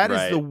 Like that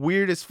is the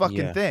weirdest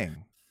fucking thing.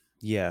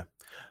 Yeah.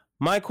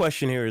 My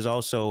question here is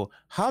also,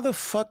 how the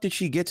fuck did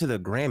she get to the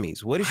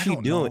Grammys? What is she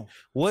doing?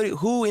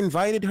 Who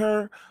invited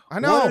her? I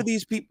know. What are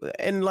these people?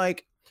 And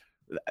like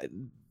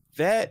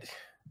that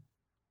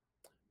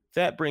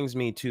brings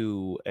me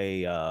to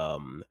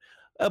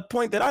a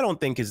point that I don't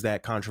think is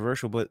that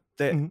controversial, but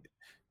that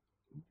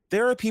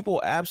there are people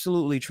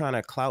absolutely trying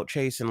to clout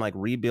chase and like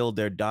rebuild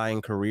their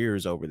dying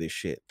careers over this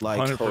shit.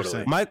 Like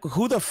 100%.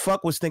 Who the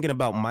fuck was thinking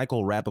about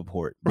Michael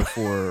Rappaport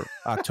before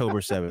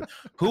October 7th?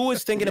 Who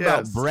was thinking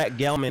about Brett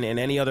Gelman in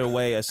any other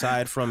way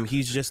aside from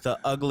he's just the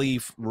ugly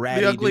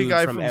ratty dude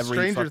guy from every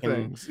Stranger fucking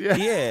Things.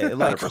 Yeah,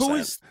 like 100%. who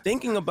is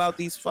thinking about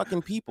these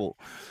fucking people?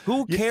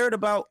 Who cared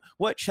about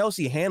what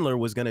Chelsea Handler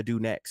was gonna do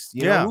next?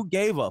 You know, who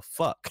gave a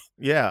fuck?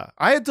 Yeah,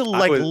 I had to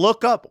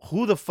look up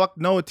who the fuck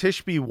Noah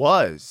Tishby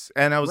was,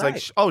 and I was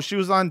like, oh, she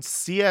was on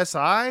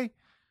CSI.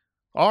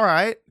 All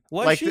right,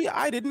 was she?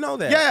 I didn't know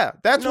that. Yeah,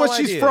 that's No what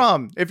she's idea.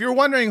 from. If you're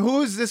wondering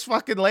who's this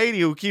fucking lady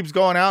who keeps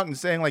going out and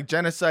saying like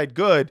genocide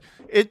good,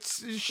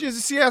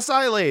 she's a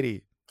CSI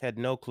lady. Had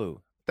no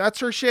clue. That's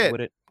her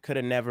shit. Could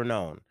have never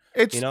known.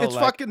 It's like,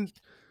 fucking.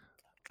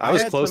 I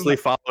was closely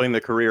following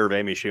the career of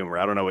Amy Schumer.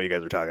 I don't know what you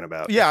guys are talking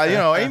about. Yeah,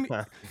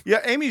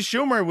 Amy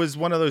Schumer was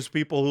one of those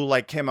people who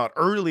like came out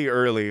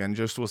early and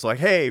just was like,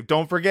 "Hey,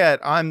 don't forget,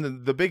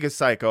 I'm the biggest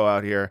psycho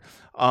out here."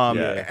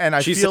 And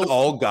I she feel said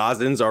all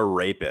Gazans are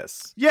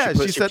rapists. Yeah,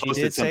 she said she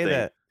did say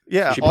that.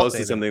 Yeah, she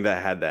posted something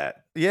that had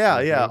that.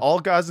 Yeah,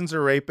 all Gazans are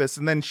rapists,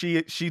 and then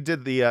she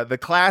did the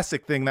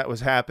classic thing that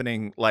was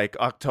happening like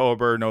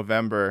October,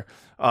 November,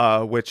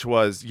 which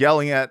was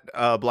yelling at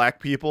black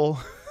people.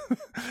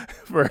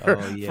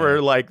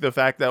 for like the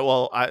fact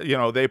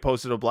that they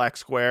posted a black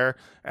square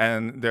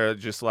and they're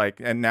just like,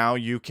 and now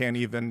you can't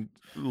even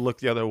look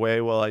the other way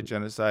while I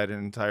genocide an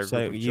entire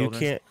group of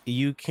children.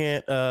 You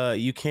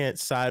can't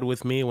side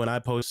with me when I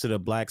posted a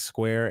black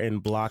square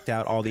and blocked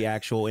out all the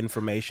actual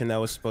information that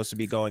was supposed to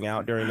be going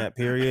out during that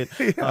period.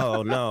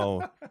 Oh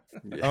no.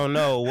 Oh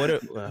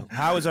no.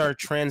 How is our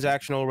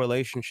transactional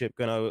relationship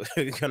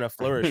gonna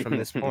flourish from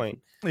this point?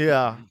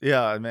 Yeah,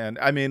 man.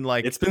 I mean,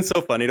 like, it's been so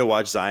funny to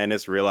watch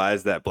Zionists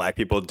realize that black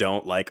people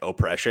don't like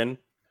oppression.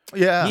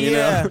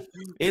 Yeah,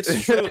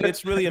 it's true.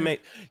 It's really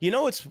amazing.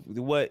 It's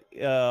what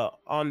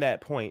on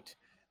that point.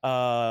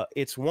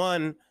 It's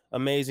one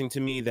amazing to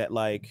me that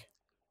like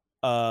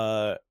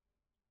that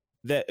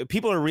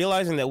people are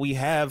realizing that we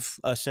have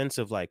a sense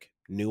of like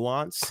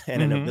nuance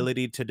and an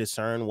ability to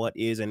discern what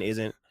is and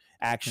isn't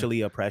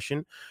actually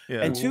oppression.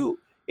 And two,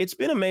 it's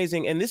been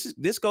amazing, and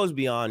this goes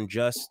beyond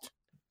just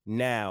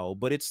now,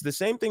 but it's the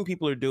same thing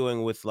people are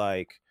doing with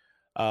like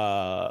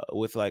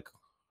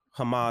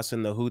Hamas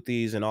and the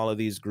Houthis and all of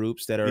these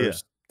groups that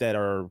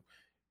are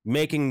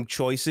making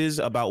choices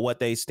about what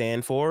they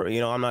stand for.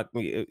 I'm not.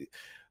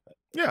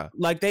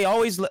 Like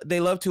they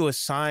love to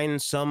assign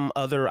some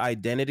other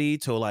identity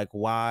to like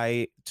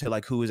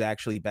who is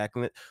actually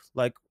backing it.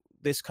 Like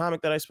this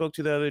comic that I spoke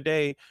to the other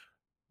day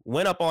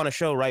went up on a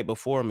show right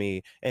before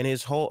me, and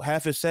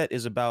half his set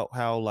is about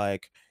how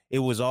like it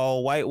was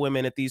all white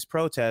women at these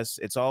protests.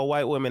 It's all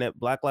white women at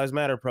Black Lives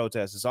Matter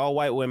protests. It's all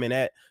white women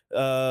at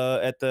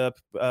the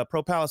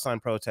pro-Palestine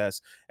protests,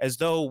 as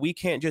though we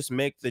can't just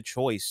make the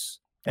choice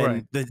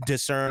and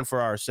discern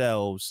for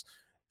ourselves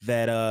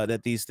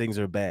that these things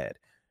are bad.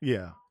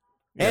 Yeah.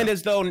 And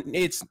as though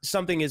it's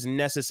something is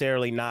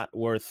necessarily not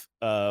worth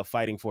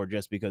fighting for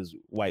just because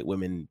white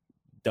women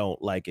don't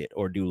like it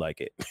or do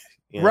like it.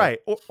 Right.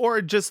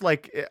 Or just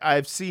like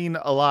I've seen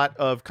a lot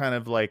of kind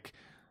of like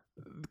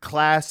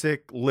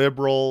classic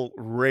liberal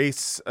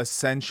race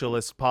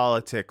essentialist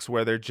politics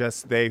where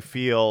they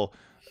feel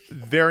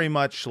very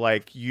much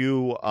like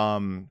you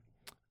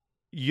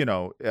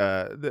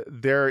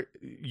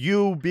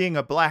being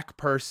a black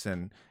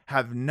person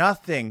have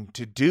nothing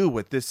to do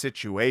with this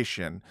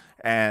situation,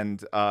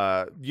 and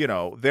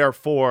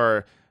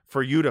therefore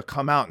for you to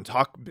come out and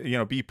talk,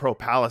 be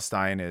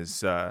pro-Palestine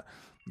it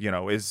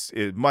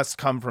must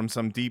come from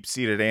some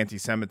deep-seated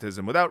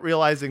anti-Semitism, without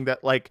realizing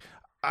that like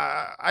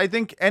I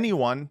think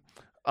anyone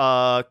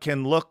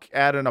can look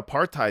at an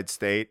apartheid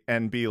state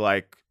and be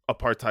like,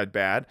 apartheid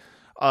bad.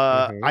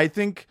 I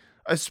think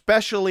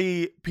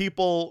especially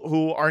people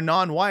who are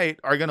non-white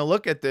are going to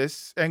look at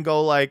this and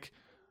go like,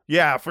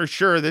 yeah, for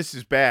sure, this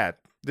is bad.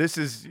 This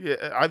is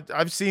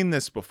I've seen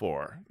this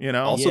before,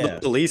 Also, the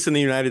police in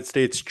the United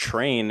States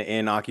train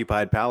in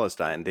occupied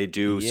Palestine. They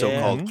do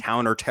so-called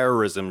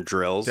counterterrorism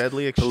drills.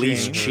 Deadly exchange.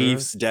 Police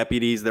chiefs,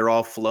 deputies, they're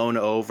all flown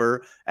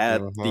over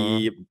at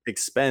the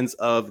expense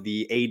of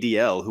the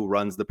ADL who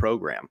runs the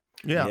program.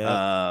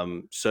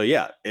 So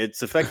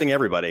it's affecting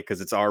everybody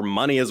because it's our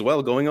money as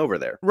well going over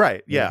there.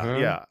 Right.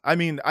 Yeah. I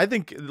mean, I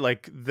think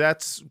like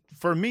that's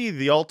for me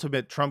the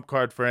ultimate trump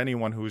card for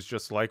anyone who's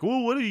just like,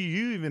 well, what do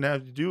you even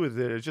have to do with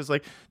it? It's just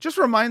like, just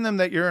remind them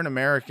that you're an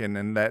American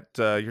and that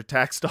your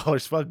tax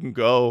dollars fucking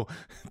go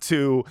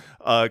to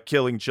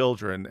killing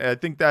children. I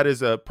think that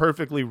is a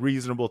perfectly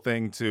reasonable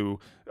thing to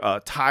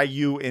tie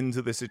you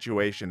into the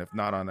situation, if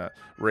not on a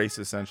race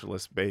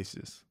essentialist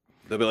basis.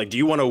 They'll be like, do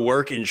you want to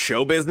work in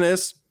show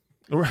business?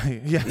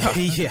 Right. Yeah.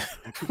 Yeah.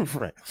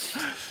 Right.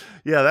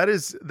 Yeah. That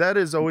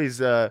is always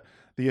the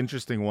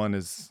interesting one,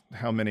 is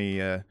how many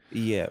threaten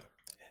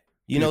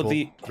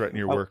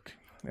your work.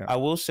 Yeah. I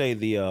will say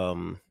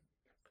the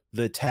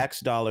tax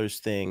dollars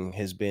thing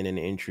has been an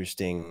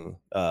interesting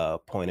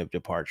point of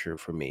departure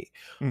for me,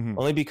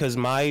 only because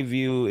my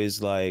view is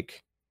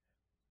like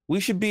we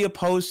should be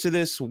opposed to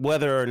this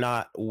whether or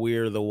not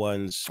we're the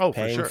ones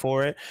paying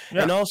for it.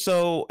 And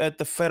also at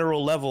the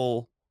federal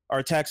level,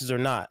 our taxes are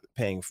not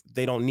paying.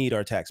 They don't need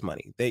our tax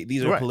money.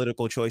 These are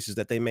political choices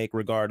that they make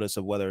regardless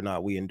of whether or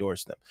not we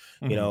endorse them.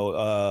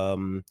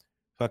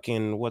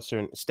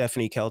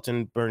 Stephanie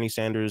Kelton, Bernie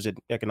Sanders'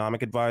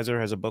 economic advisor,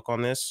 has a book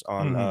on this,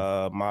 on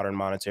modern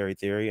monetary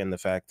theory and the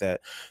fact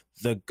that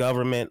the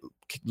government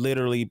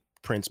literally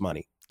prints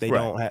money. They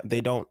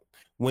don't.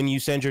 When you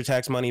send your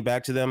tax money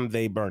back to them,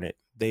 they burn it.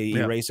 They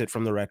erase it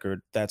from the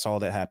record. That's all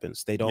that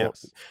happens. They don't.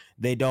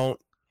 They don't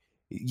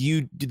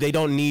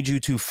need you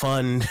to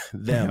fund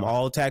them.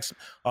 All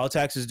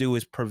taxes do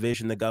is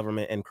provision the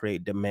government and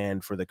create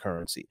demand for the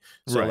currency.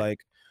 So like,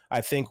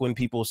 I think when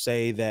people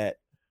say that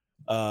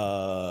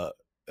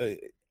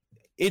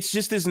it's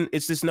just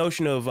this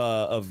notion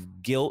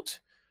of guilt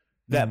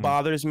that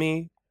bothers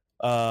me.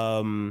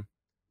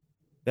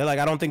 They're like,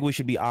 I don't think we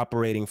should be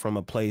operating from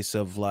a place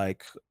of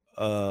like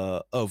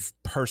of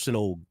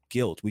personal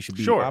guilt. We should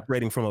be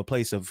operating from a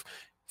place of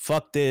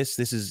fuck this.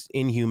 This is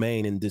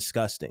inhumane and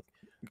disgusting.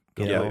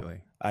 You know?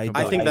 I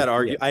think that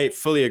I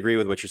fully agree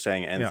with what you're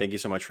saying, and thank you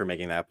so much for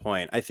making that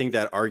point. I think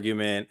that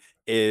argument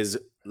is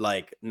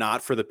like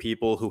not for the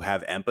people who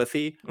have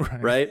empathy,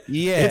 right?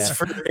 Yeah, it's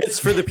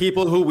for the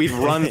people who we've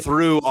run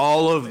through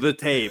all of the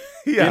tape.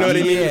 You know what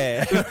I mean?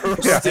 Yeah,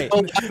 still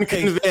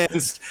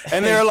unconvinced,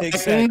 and they're like,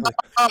 no,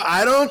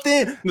 I don't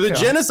think the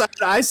genocide.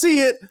 I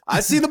see it. I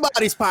see the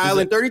bodies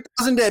piling,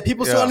 30,000 dead,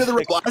 people still under the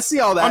rubble. I see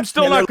all that. I'm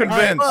still not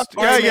convinced.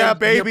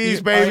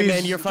 Babies.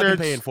 Man, you're fucking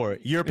paying for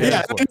it. You're paying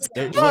for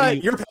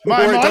it. You're paying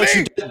for it.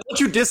 Don't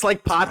you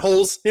dislike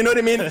potholes? You know what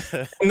I mean?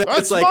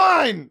 That's like,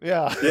 fine.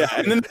 Yeah.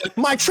 And then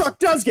my truck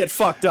does get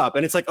fucked up,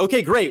 and it's like,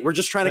 okay, great. We're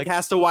just trying to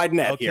cast a wide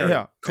net here.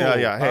 Yeah. Cool.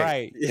 Yeah.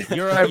 Hey.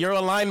 All right. Your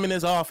alignment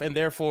is off, and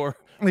therefore.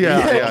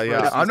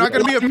 Yeah. I'm not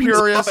going to be a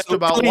purist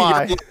about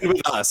why.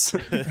 With us.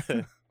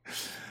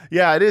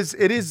 Yeah, it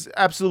is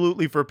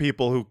absolutely for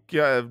people who,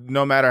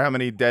 no matter how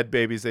many dead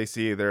babies they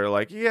see, they're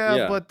like,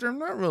 but they're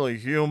not really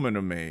human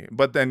to me.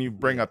 But then you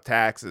bring up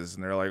taxes,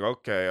 and they're like,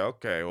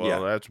 okay,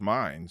 well, that's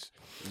mine.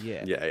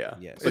 Yeah.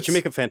 But you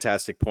make a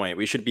fantastic point.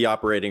 We should be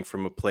operating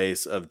from a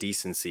place of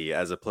decency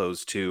as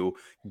opposed to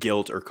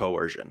guilt or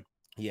coercion.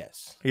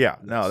 Yes. Yeah.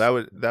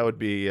 No, that would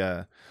be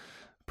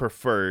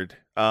preferred.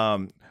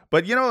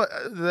 But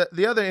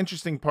the other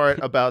interesting part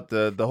about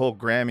the whole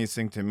Grammys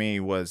thing to me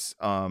was,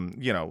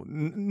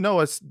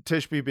 Noah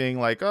Tishby being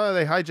like, oh,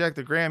 they hijacked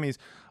the Grammys.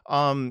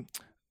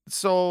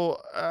 So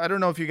I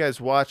don't know if you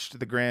guys watched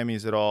the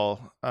Grammys at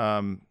all.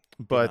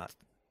 But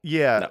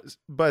the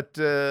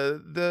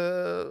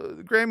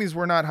Grammys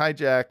were not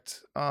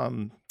hijacked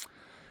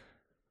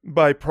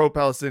by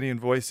pro-Palestinian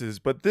voices,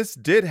 but this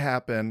did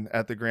happen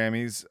at the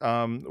Grammys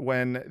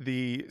when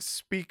the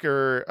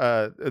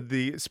speaker,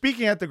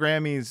 speaking at the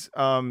Grammys,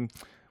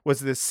 was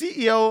the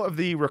CEO of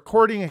the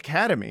Recording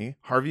Academy,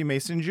 Harvey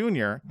Mason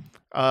Jr.,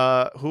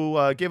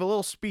 who gave a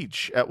little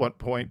speech at one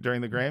point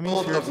during the Grammys.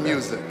 World of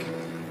music.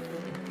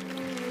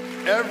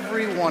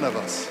 Every one of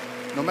us,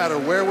 no matter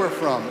where we're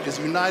from, is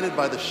united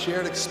by the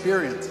shared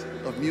experience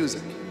of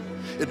music.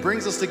 It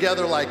brings us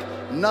together like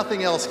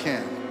nothing else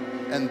can.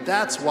 And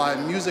that's why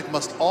music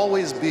must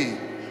always be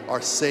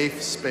our safe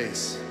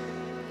space.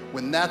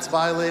 When that's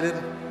violated,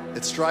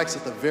 it strikes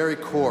at the very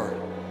core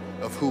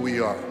of who we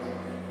are.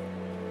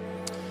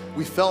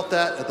 We felt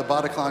that at the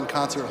Bataclan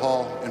Concert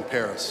Hall in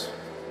Paris.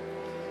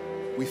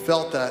 We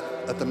felt that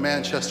at the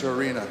Manchester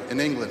Arena in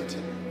England.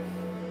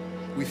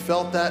 We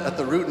felt that at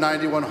the Route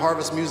 91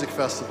 Harvest Music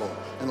Festival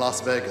in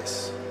Las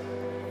Vegas.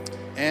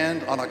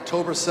 And on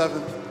October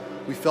 7th,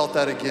 we felt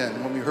that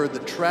again when we heard the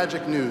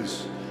tragic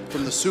news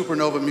from the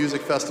Supernova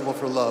Music Festival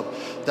for Love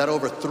that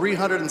over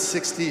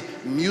 360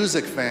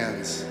 music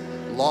fans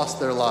lost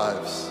their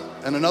lives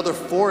and another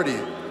 40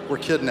 were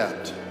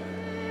kidnapped.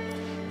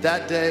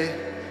 That day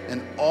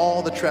and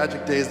all the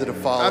tragic days that have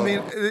followed. I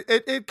mean,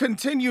 it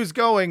continues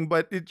going,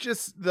 but it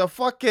just the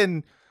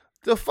fucking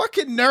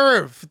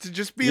nerve to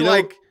just be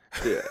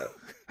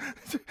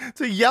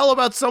to yell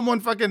about someone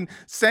fucking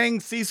saying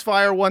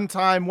ceasefire one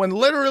time when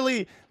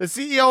literally the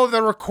CEO of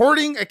the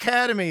Recording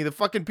Academy, the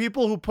fucking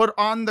people who put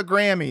on the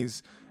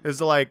Grammys, is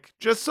like,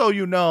 just so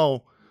you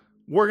know,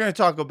 we're going to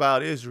talk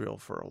about Israel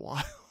for a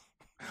while.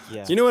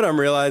 Yeah. You know what I'm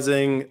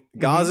realizing?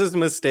 Gaza's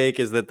mistake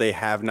is that they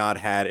have not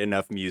had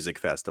enough music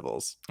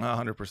festivals.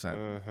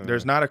 100%.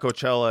 There's not a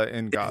Coachella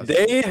in Gaza. If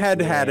they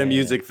had had a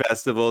music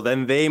festival,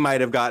 then they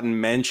might have gotten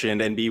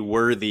mentioned and be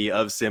worthy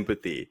of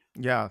sympathy.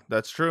 Yeah,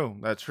 that's true.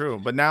 That's true.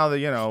 But now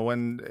that,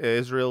 when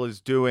Israel is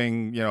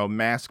doing,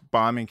 mass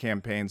bombing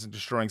campaigns and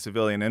destroying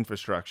civilian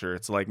infrastructure,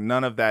 it's like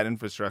none of that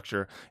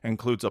infrastructure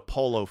includes a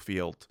polo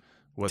field.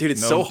 Dude,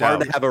 it's so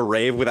hard to have a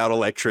rave without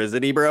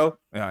electricity, bro.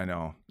 Yeah, I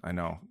know.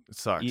 It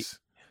sucks.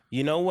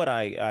 You know what?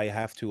 I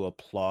have to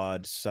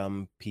applaud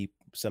some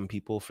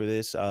people for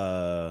this.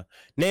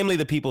 Namely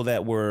the people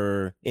that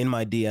were in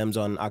my DMs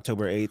on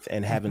October 8th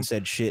and haven't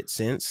said shit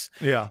since.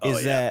 Yeah.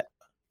 That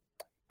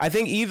I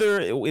think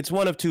either it's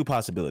one of two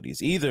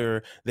possibilities.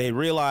 Either they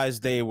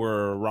realized they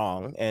were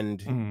wrong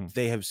and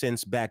they have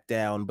since backed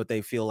down, but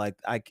they feel like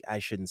I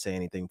shouldn't say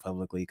anything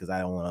publicly because I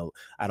don't want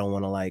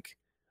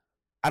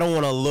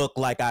to look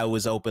like I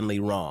was openly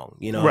wrong.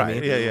 You know what I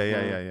mean?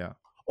 Yeah.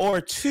 Or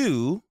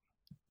two,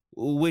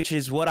 which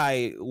is what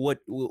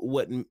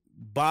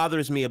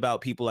bothers me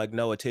about people like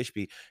Noah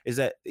Tishby, is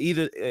that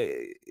either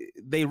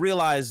they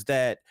realize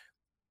that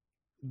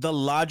the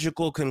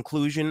logical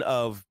conclusion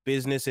of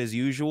business as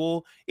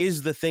usual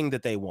is the thing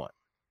that they want.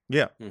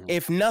 Yeah.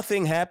 If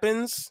nothing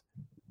happens,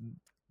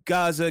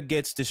 Gaza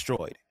gets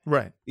destroyed.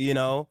 Right.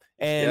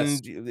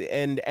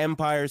 And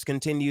empires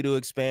continue to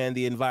expand,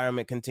 the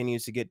environment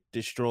continues to get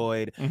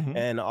destroyed,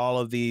 and all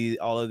of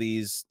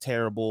these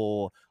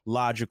terrible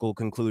logical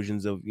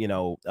conclusions of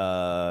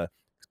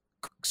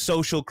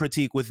social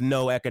critique with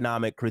no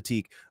economic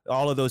critique,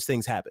 all of those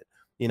things happen.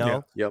 you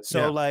know? Yep.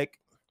 So like,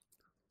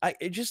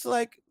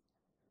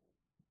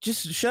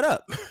 just shut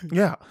up.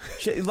 Yeah.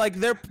 Like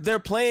they're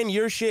playing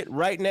your shit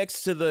right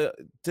next to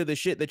the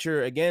shit that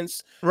you're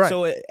against. Right.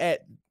 So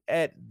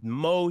at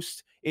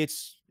most it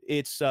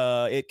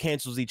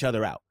cancels each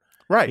other out.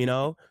 Right. You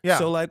know? Yeah.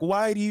 So like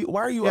why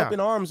are you up in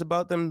arms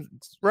about them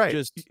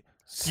just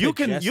you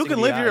can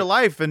live your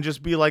life and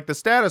just be like, the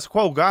status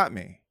quo got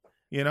me.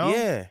 You know?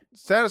 Yeah.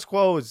 Status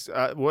quo is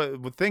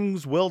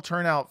things will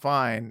turn out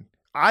fine.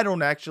 I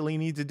don't actually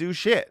need to do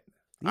shit.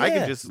 I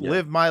can just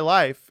live my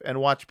life and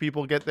watch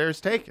people get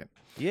theirs taken.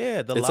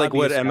 Yeah, it's like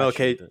what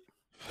MLK.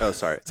 Oh,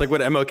 sorry. It's like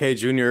what MLK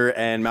Jr.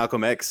 and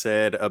Malcolm X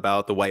said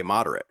about the white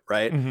moderate,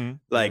 right? Mm-hmm.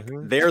 Like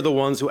they're the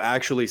ones who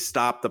actually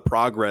stop the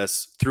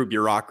progress through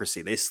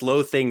bureaucracy. They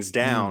slow things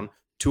down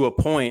to a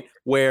point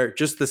where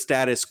just the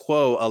status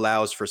quo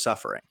allows for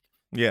suffering.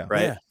 Yeah.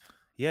 Right. Yeah.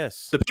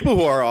 Yes. The people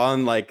who are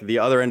on like the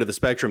other end of the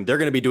spectrum, they're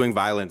going to be doing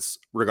violence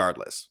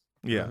regardless.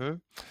 Yeah. Mm-hmm.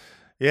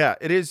 Yeah,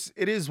 it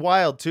is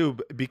wild too,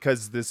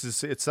 because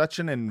it's such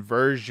an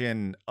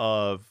inversion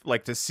of,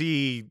 like, to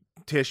see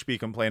Tishby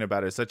complain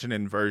about it is such an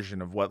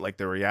inversion of what like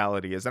the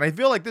reality is. And I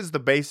feel like this is the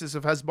basis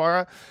of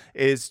Hasbara,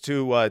 is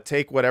to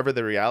take whatever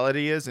the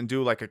reality is and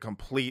do like a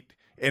complete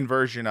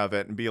inversion of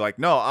it and be like,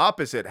 no,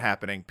 opposite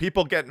happening.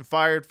 People getting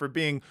fired for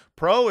being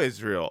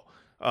pro-Israel.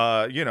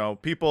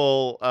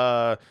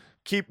 People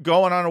keep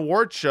going on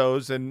award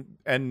shows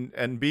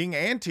and being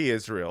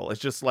anti-Israel. It's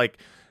just like,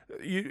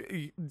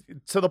 you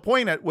to the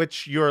point at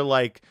which you're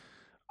like,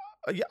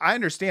 I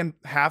understand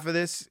half of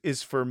this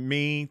is for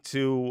me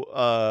to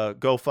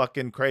go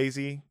fucking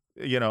crazy,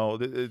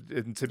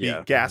 and to be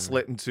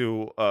gaslit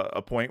into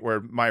a point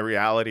where my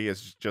reality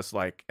is just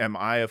like, am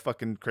I a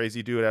fucking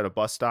crazy dude at a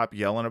bus stop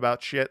yelling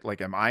about shit?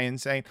 Like, am I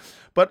insane?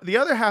 But the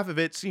other half of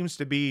it seems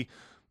to be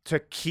to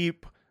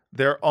keep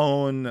their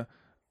own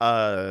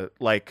in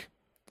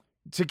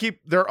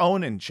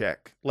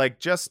check, like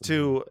just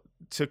to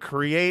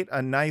create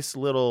a nice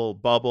little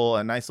bubble,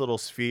 a nice little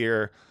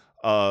sphere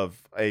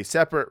of a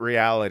separate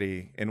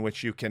reality in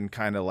which you can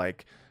kind of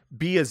like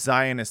be a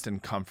Zionist in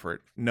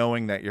comfort,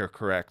 knowing that you're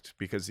correct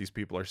because these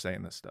people are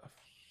saying this stuff.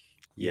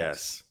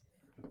 Yes.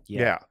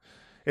 Yeah.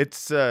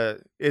 It's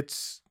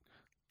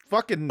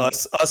fucking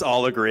us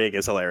all agreeing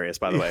is hilarious,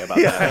 by the way, about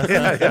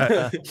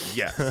that.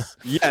 Yes.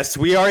 Yes,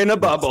 we are in a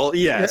bubble.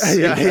 Yes.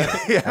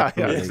 Yeah,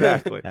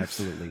 exactly.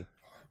 Absolutely.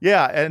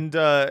 Yeah, and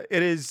it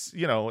is,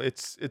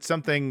 it's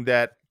something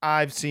that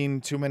I've seen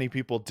too many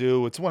people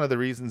do. It's one of the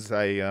reasons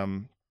I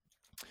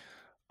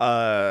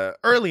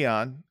early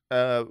on,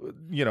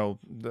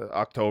 the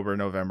October,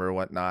 November,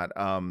 whatnot,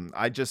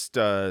 I just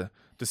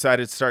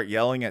decided to start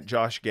yelling at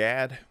Josh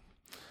Gad.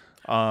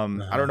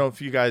 I don't know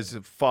if you guys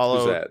follow.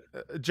 Who's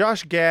that?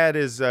 Josh Gad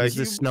is he's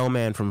the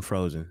snowman from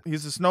Frozen.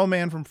 He's a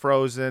snowman from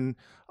Frozen.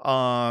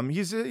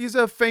 He's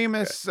a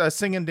famous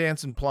sing and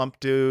dance and plump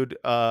dude.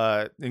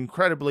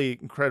 Incredibly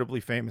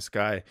famous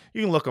guy.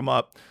 You can look him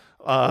up.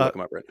 Look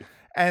him up, right?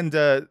 And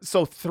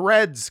so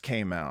Threads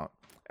came out.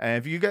 And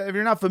if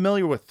you're not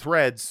familiar with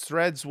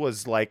Threads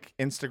was like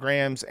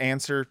Instagram's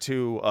answer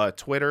to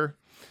Twitter.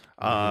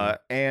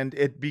 And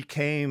it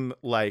became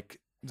like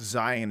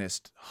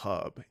Zionist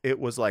hub. It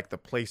was like the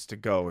place to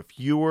go. If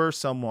you were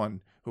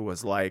someone who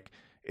was like,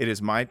 it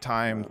is my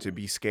time to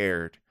be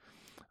scared.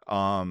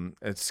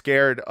 It's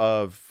scared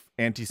of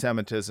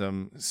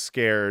anti-Semitism,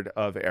 scared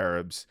of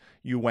Arabs,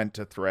 you went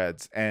to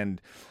Threads.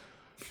 And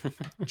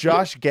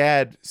Josh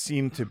Gad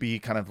seemed to be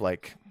kind of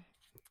like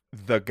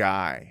the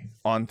guy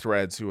on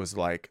Threads who was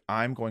like,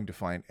 I'm going to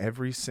find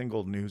every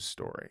single news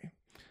story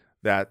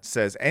that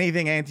says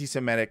anything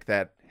anti-Semitic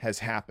that has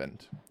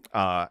happened.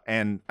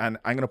 And I'm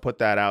going to put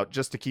that out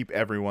just to keep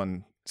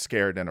everyone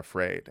scared and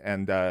afraid.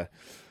 And I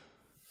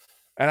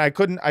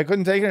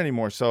couldn't take it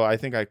anymore. So I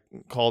think I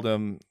called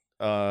him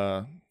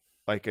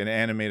like an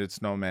animated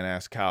snowman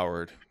ass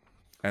coward.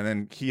 And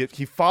then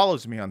he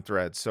follows me on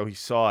Threads, so he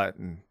saw it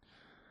and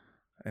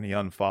he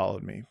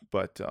unfollowed me.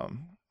 But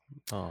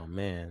oh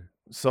man.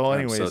 So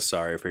anyways, I'm so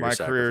sorry for your my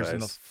sacrifice. career's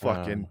in the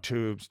fucking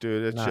tubes,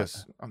 dude.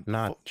 It's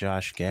not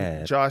Josh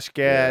Gad. Josh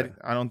Gad.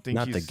 Yeah. I don't think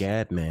not the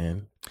Gad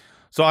man.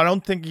 So I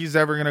don't think he's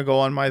ever gonna go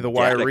on my The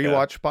Wire Gattaca.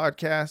 Rewatch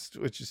podcast,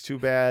 which is too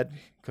bad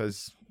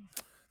because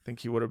I think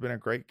he would have been a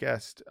great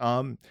guest.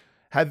 Have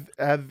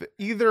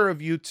either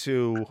of you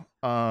two?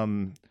 I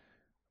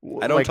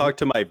don't talk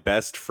to my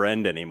best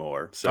friend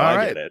anymore, so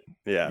I get it.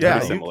 Yeah,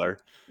 very similar.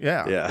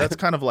 Yeah, that's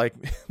kind of like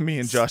me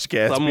and Josh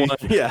Gadsby.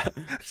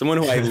 Someone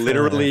who I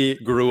literally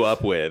grew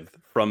up with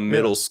from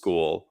middle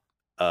school.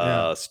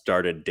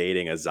 Started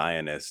dating a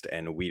Zionist,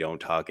 and we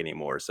don't talk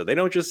anymore. So they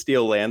don't just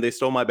steal land; they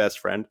stole my best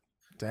friend.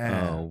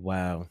 Damn. Oh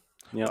wow.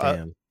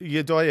 Damn.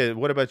 Yedoye,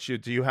 what about you?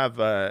 Do you have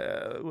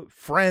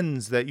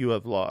friends that you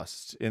have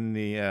lost in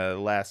the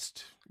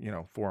last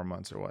 4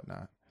 months or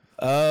whatnot?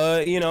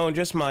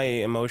 Just my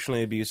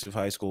emotionally abusive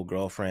high school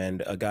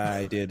girlfriend, a guy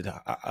I did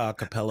a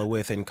cappella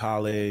with in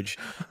college,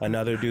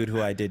 another dude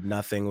who I did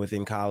nothing with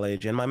in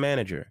college, and my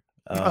manager.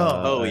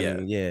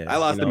 Yeah, I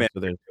lost the man.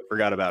 So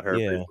Forgot about her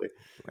briefly.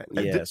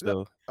 Yeah,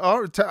 so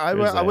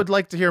I would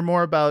like to hear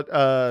more about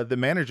the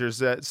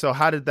managers. So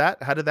how did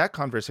that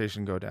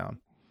conversation go down?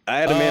 I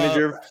had a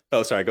manager.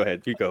 Oh, sorry. Go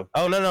ahead. You go.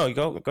 Oh no,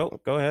 go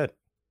ahead.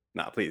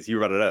 Nah, please. You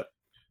brought it up.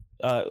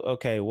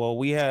 Okay. Well,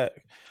 we had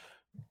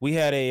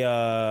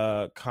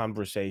a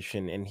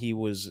conversation, and he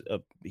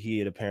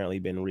had apparently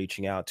been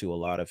reaching out to a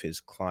lot of his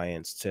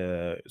clients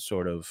to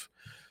sort of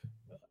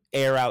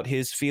air out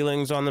his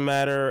feelings on the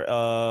matter.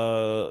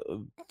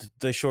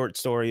 The short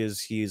story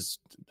is he's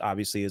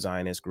obviously a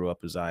Zionist, grew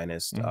up a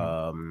Zionist,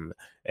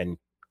 and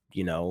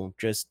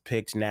just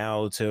picked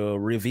now to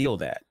reveal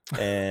that.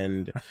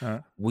 And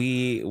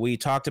we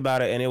talked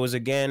about it, and it was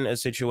again a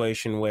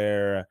situation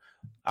where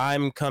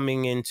I'm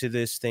coming into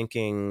this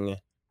thinking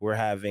we're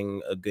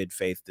having a good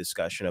faith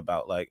discussion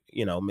about, like,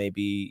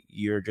 maybe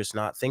you're just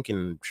not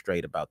thinking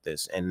straight about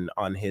this. And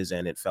on his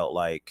end, it felt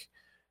like,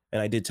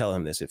 and I did tell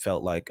him this, it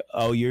felt like,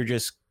 oh, you're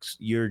just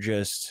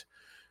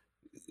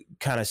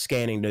kind of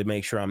scanning to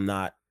make sure I'm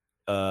not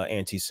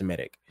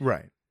anti-Semitic.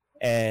 Right.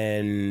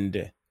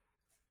 And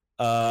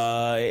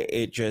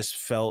it just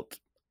felt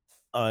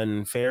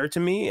unfair to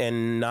me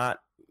and not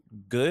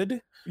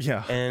good.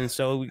 Yeah. And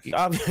so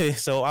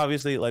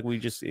obviously, like,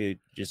 it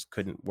just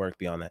couldn't work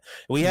beyond that.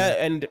 We had,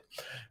 and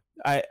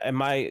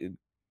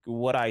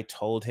what I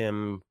told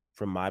him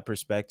from my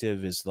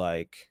perspective is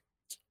like,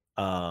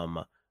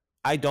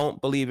 I don't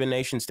believe in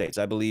nation states.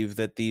 I believe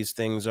that these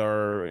things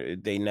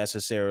they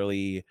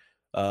necessarily,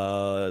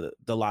 the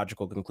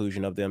logical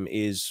conclusion of them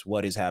is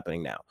what is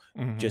happening now.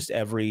 Just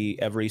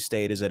every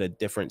state is at a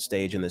different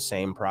stage in the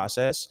same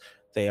process.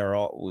 They are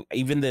all,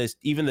 even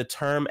the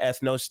term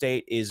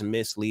ethno-state is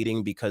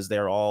misleading because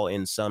they're all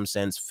in some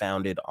sense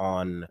founded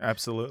on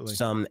absolutely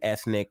some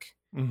ethnic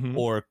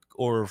or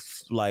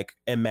like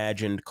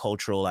imagined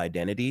cultural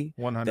identity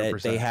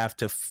 100%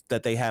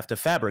 that they have to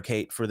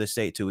fabricate for the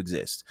state to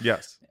exist.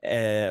 Yes.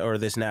 Or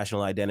this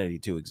national identity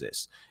to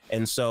exist.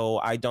 And so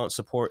I don't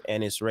support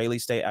an Israeli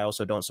state. I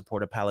also don't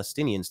support a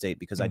Palestinian state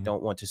because I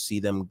don't want to see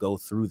them go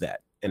through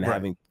that and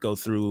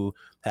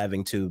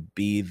having to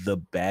be the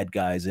bad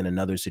guys in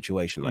another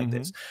situation like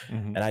this.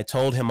 And I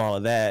told him all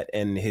of that,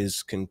 and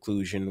his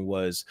conclusion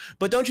was,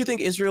 but don't you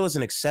think Israel is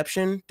an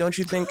exception? Don't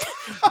you think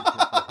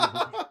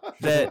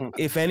that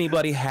if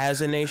anybody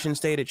has a nation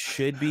state, it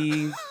should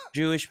be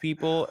Jewish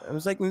people? I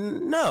was like,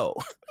 no,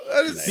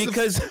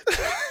 because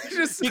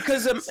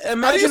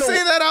imagine, how do you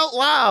say that out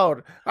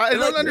loud? I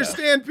don't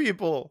understand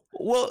people.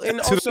 Well, and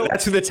also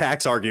that's who the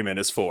tax argument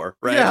is for,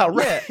 right? Yeah,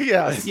 right.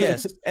 Yeah.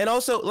 Yes. And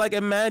also, like,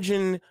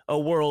 imagine a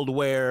world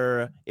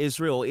where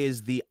Israel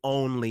is the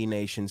only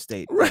nation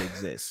state that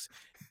exists.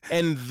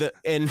 And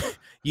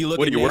you look.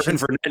 What are you working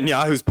for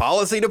Netanyahu's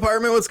policy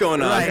department? What's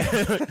going on?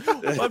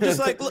 Right.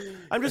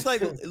 I'm just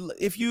like,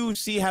 if you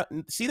see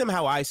them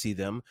how I see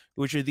them,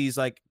 which are these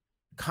like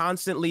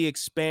constantly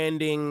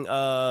expanding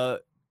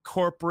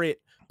corporate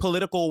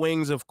political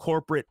wings of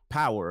corporate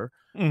power.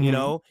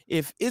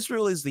 If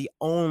Israel is the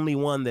only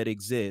one that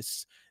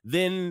exists,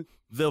 then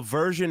the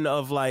version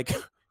of like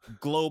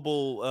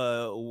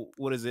global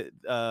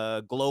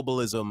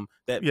globalism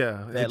that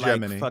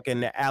like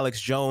fucking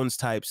Alex Jones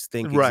types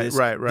think exists,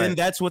 right, then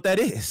that's what that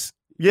is.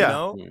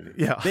 Yeah.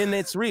 Then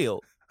it's real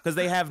because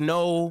they have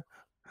no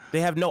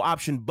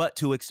option but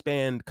to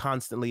expand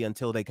constantly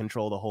until they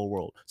control the whole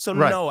world. So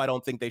no, I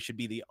don't think they should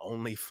be the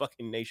only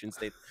fucking nation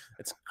state.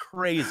 It's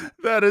crazy.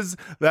 That is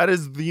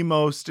the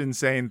most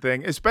insane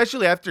thing,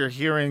 especially after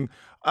hearing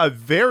a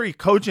very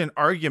cogent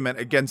argument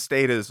against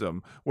statism,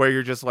 where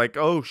you're just like,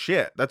 oh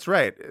shit, that's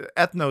right.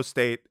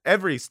 Ethno-state,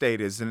 every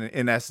state is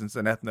in essence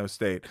an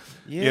ethno-state,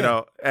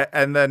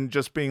 and then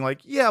just being like,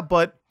 yeah,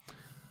 but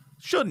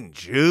shouldn't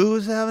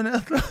Jews have an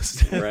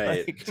ethno-state?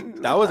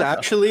 Right. That was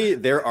actually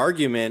their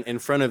argument in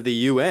front of the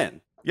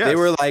UN. Yes. They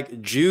were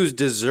like, Jews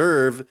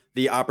deserve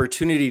the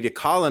opportunity to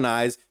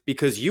colonize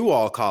because you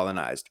all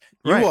colonized.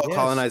 You all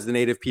colonized the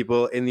native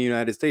people in the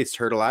United States,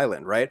 Turtle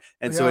Island, right?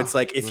 And so it's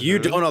like, if you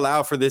don't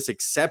allow for this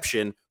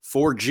exception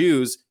for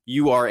Jews,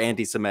 you are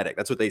anti-Semitic.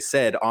 That's what they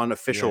said on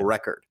official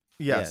record.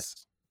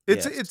 Yes.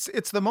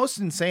 It's the most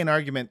insane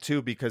argument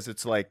too, because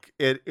it's like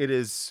it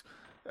is,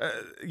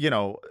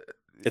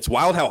 it's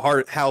wild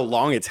how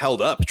long it's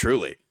held up,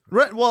 truly.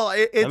 Right. Well,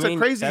 it's a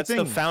crazy that's thing.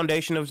 That's the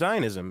foundation of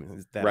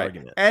Zionism, that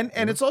argument. And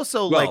it's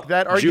also like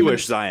that argument.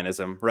 Jewish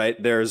Zionism,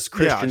 right? There's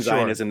Christian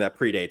Zionism that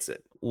predates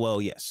it.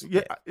 Well, yes.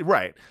 Yeah.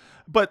 Right.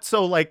 But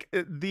so like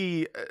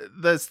the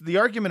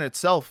argument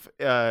itself,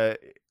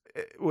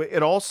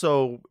 it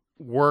also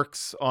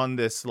works on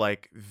this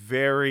like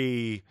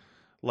very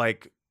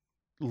like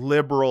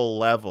liberal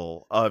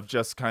level of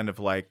just kind of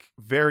like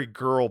very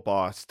girl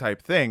boss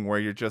type thing, where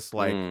you're just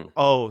like,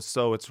 oh,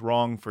 so it's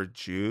wrong for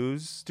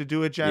Jews to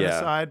do a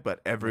genocide, but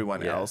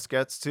everyone else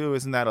gets to?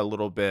 Isn't that a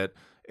little bit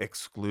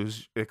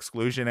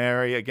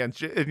exclusionary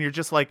against you? And you're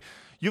just like,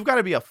 you've got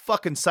to be a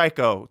fucking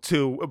psycho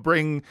to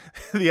bring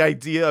the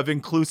idea of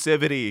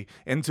inclusivity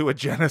into a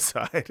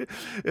genocide.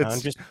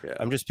 I'm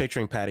just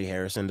picturing Patty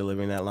Harrison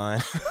delivering that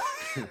line.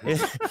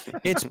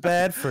 It's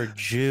bad for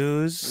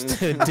Jews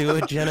to do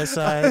a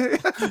genocide.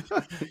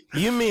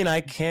 You mean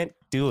I can't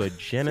do a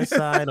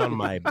genocide on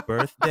my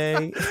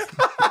birthday?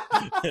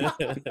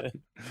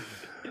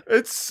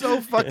 It's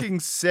so fucking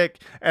sick.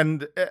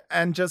 And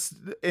just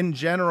in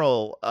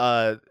general,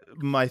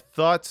 my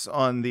thoughts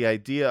on the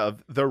idea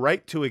of the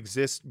right to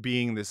exist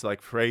being this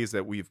like phrase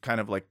that we've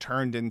kind of like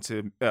turned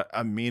into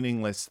a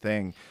meaningless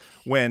thing,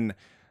 when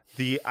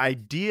the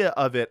idea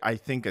of it, I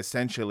think,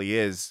 essentially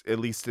is, at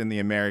least in the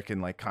American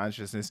like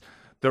consciousness,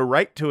 the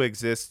right to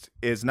exist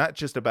is not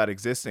just about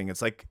existing.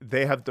 It's like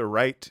they have the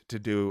right to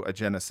do a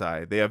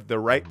genocide. They have the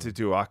right to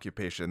do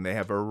occupation. They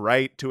have a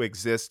right to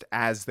exist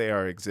as they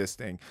are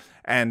existing.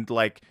 And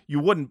like, you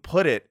wouldn't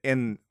put it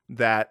in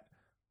that,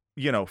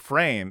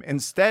 frame.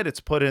 Instead,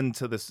 it's put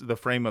into the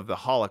frame of the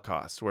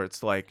Holocaust, where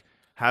it's like,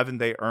 haven't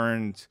they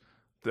earned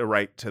the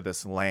right to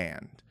this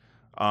land?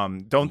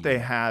 Don't they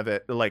have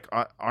it? Like,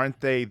 aren't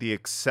they the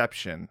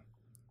exception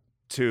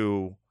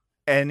to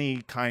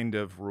any kind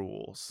of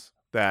rules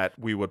that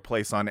we would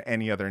place on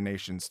any other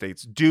nation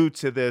states due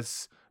to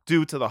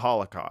the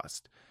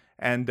Holocaust?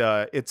 And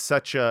it's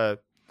such a,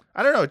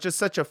 I don't know, it's just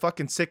such a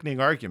fucking sickening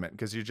argument,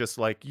 because you're just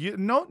like, you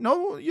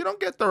don't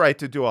get the right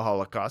to do a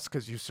Holocaust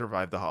because you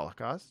survived the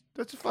Holocaust.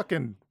 That's a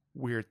fucking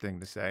weird thing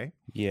to say.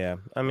 Yeah,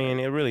 I mean,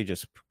 it really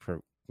just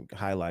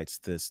highlights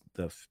the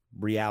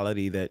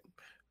reality that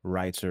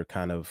rights are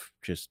kind of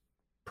just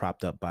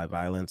propped up by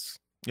violence.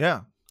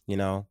 Yeah.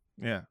 Yeah.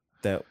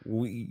 That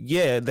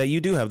that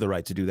you do have the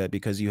right to do that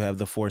because you have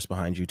the force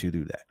behind you to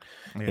do that.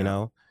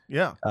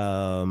 Yeah.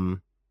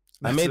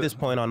 I made this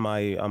point on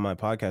my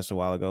podcast a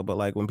while ago, but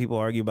like, when people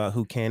argue about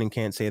who can and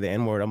can't say the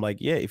N-word, I'm like,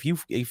 yeah, if you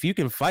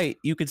can fight,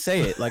 you could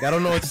say it. Like, I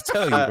don't know what to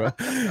tell you, bro.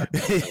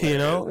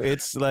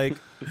 It's like,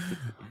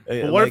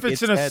 what if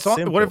it's in a song?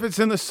 Simple. What if it's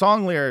in the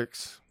song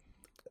lyrics?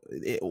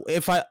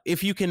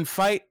 If you can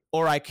fight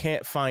or I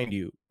can't find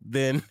you,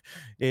 then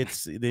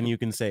you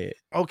can say it.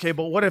 Okay,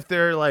 but what if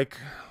they're like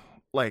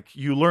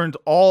you learned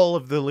all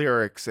of the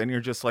lyrics and you're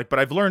just like, but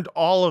I've learned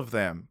all of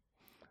them,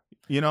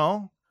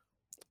 Then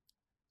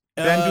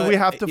do we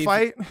have to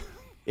fight?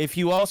 If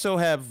you also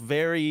have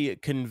very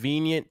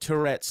convenient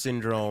Tourette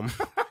syndrome,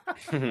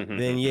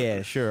 then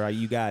yeah, sure,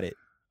 you got it.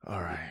 All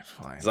right,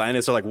 fine.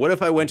 Zionists are like, what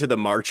if I went to the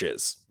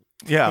marches?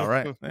 Yeah,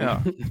 right.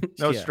 Yeah.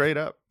 No, Yeah. Straight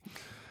up.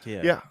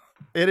 Yeah.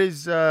 It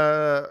is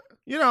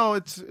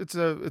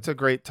it's a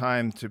great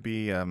time to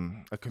be a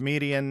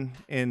comedian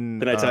in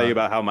Can I tell you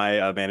about how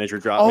my manager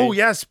dropped me? Oh,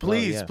 yes,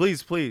 please,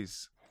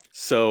 please.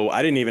 So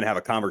I didn't even have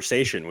a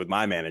conversation with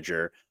my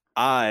manager.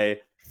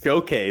 I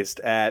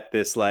showcased at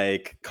this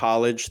like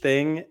college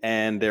thing,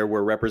 and there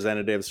were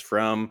representatives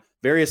from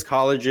various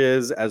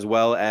colleges as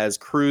well as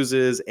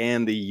cruises,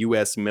 and the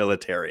U.S.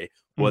 military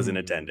was in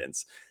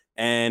attendance.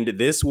 And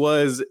this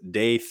was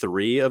day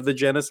 3 of the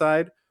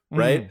genocide,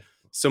 right?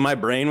 So my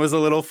brain was a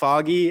little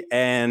foggy,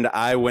 and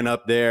I went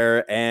up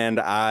there and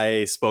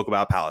I spoke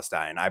about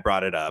Palestine. I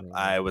brought it up.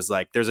 I was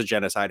like, there's a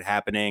genocide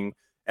happening.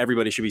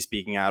 Everybody should be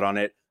speaking out on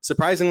it.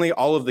 Surprisingly,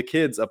 all of the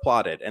kids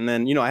applauded. And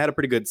then, I had a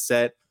pretty good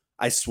set.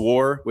 I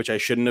swore, which I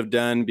shouldn't have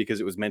done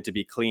because it was meant to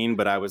be clean,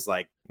 but I was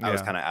like, I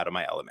was kind of out of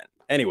my element.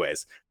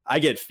 Anyways, I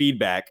get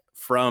feedback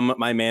from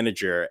my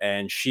manager,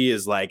 and she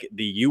is like,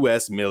 the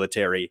U.S.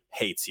 military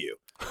hates you.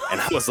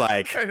 And I was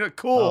like,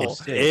 cool.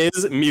 It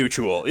is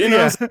mutual, you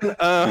know?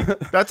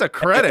 That's a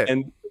credit.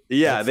 And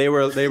they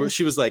were,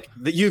 she was like,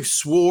 you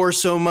swore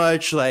so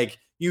much, like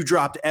you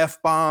dropped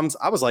F-bombs.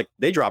 I was like,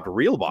 they dropped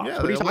real bombs. Yeah,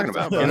 what are you talking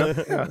about?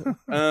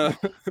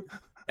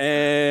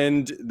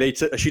 And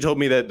she told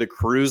me that the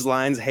cruise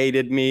lines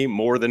hated me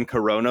more than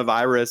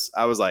coronavirus.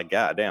 I was like,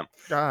 God damn.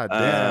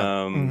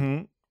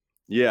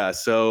 Yeah,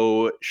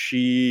 so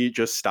she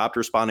just stopped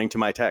responding to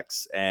my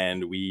texts,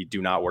 and we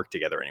do not work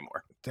together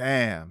anymore.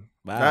 Damn.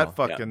 Wow. That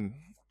fucking,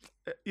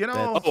 also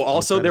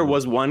incredible. There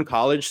was one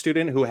college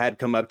student who had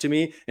come up to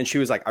me, and she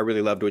was like, I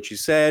really loved what you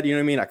said. You know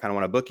what I mean? I kind of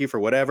want to book you for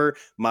whatever.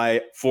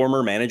 My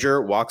former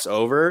manager walks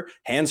over,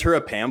 hands her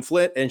a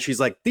pamphlet, and she's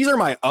like, these are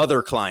my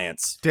other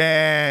clients.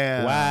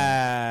 Damn.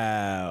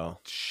 Wow.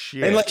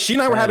 Shit. And like, she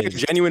and I were having a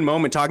genuine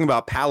moment talking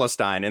about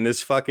Palestine and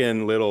this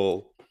fucking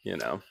little,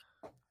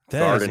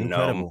 garden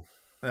gnome.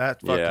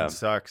 That fucking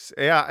sucks.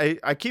 Yeah,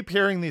 I keep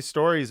hearing these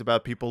stories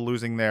about people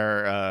losing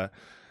their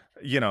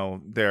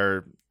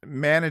their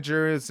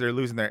managers, they're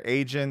losing their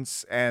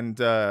agents, and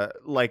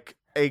like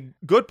a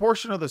good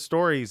portion of the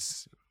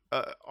stories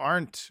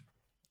aren't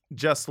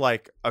just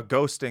like a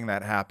ghosting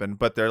that happened,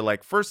 but they're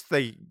like, first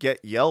they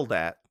get yelled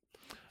at.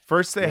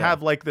 First they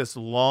have like this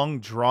long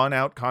drawn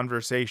out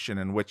conversation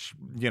in which,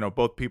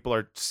 both people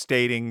are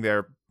stating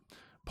their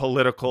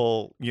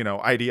political,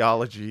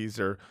 ideologies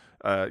or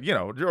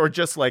or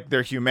just like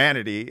their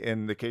humanity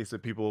in the case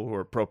of people who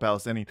are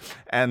pro-Palestinian,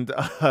 and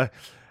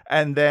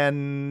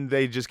then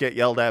they just get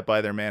yelled at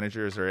by their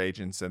managers or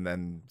agents, and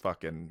then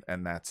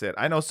and that's it.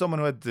 I know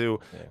someone who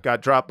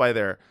got dropped by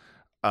their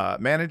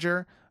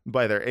manager,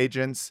 by their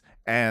agents,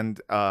 and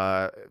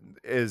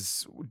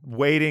is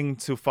waiting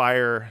to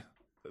fire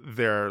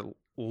their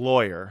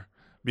lawyer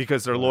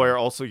because their lawyer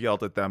also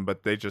yelled at them,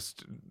 but they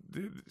just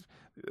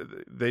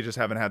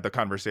haven't had the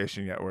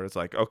conversation yet where it's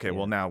like, okay,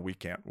 well, now we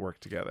can't work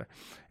together.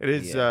 It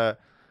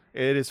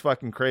is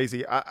fucking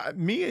crazy.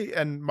 Me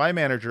and my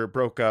manager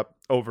broke up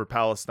over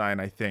Palestine,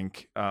 I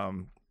think, a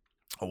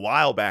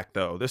while back,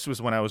 though. This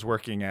was when I was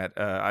working at,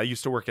 I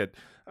used to work at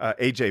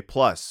AJ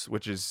Plus,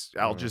 which is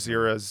Al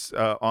Jazeera's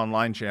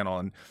online channel.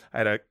 And I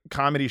had a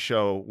comedy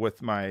show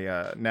with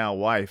my now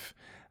wife.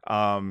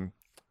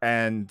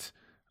 And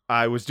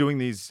I was doing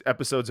these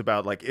episodes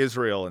about like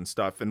Israel and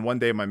stuff. And one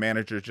day my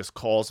manager just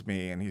calls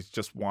me and he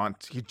just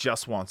wants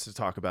to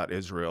talk about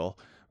Israel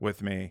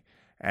with me.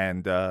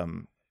 And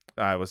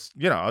I was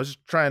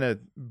trying to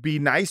be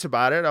nice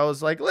about it. I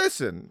was like,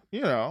 listen,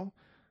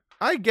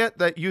 I get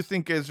that you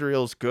think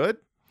Israel's good,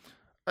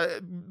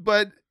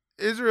 but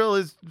Israel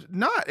is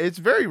not. It's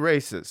very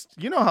racist.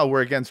 You know how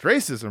we're against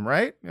racism,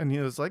 right? And he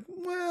was like,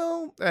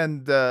 well,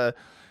 and the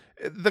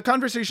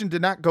conversation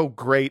did not go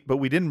great, but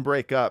we didn't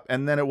break up.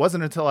 And then it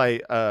wasn't until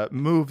I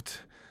moved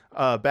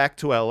back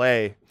to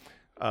LA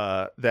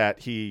that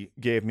he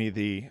gave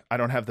me I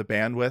don't have the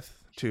bandwidth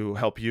to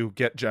help you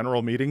get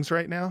general meetings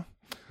right now.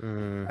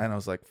 And I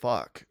was like,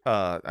 fuck,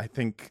 I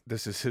think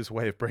this is his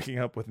way of breaking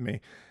up with me.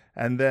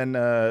 And then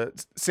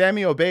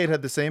Sammy Obeid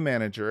had the same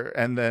manager.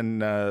 And then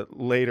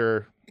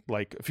later,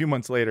 like a few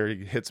months later,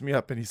 he hits me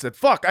up and he said,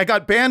 fuck, I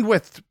got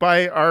bandwidth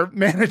by our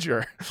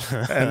manager.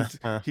 And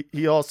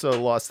he also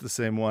lost the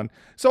same one.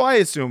 So I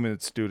assume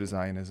it's due to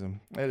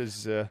Zionism. It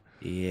is.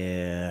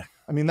 Yeah.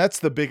 I mean, that's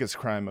the biggest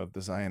crime of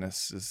the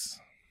Zionists, is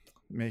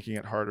making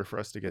it harder for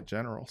us to get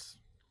generals.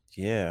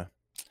 Yeah.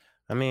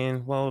 I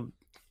mean, well,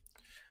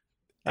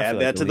 add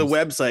that to the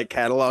website,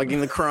 cataloging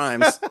the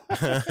crimes.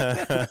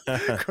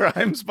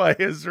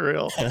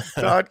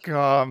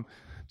 Crimesbyisrael.com.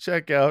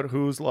 Check out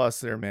who's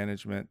lost their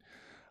management.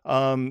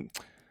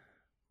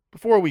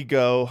 Before we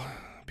go,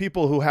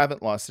 people who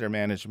haven't lost their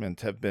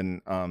management have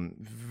been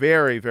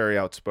very, very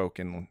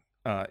outspoken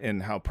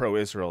in how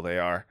pro-Israel they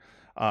are.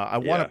 I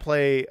want to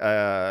play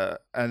a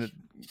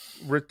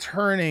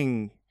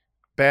returning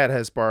Bad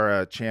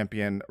Hasbara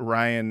champion,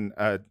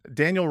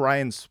 Daniel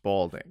Ryan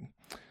Spalding.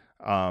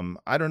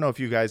 I don't know if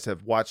you guys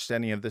have watched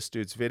any of this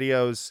dude's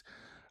videos.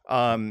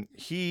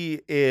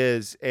 He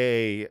is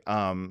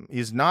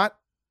he's not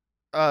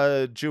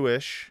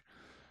Jewish.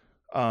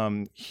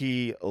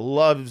 He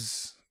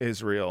loves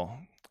Israel,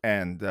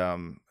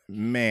 and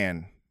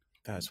man,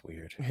 that's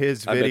weird.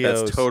 His I videos, bet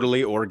that's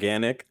totally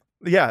organic.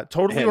 Yeah,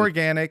 totally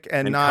organic,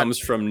 and not comes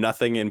from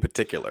nothing in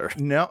particular.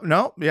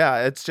 No,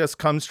 yeah, it's just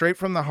comes straight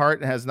from the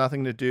heart and has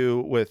nothing to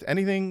do with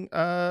anything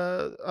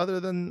other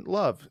than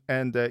love.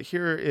 And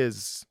here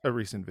is a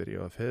recent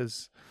video of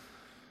his.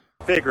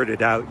 Figured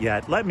it out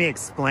yet. Let me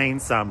explain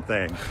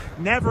something.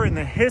 Never in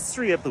the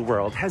history of the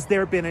world has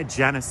there been a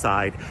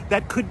genocide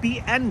that could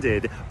be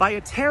ended by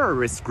a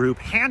terrorist group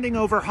handing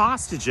over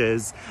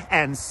hostages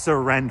and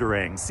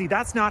surrendering. See,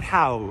 that's not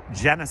how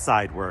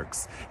genocide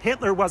works.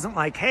 Hitler wasn't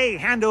like, hey,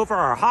 hand over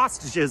our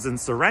hostages and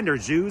surrender,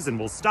 Jews, and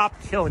we'll stop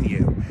killing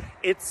you.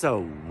 It's a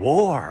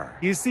war.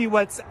 You see,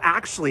 what's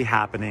actually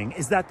happening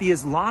is that the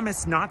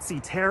Islamist Nazi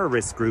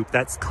terrorist group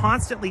that's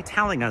constantly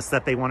telling us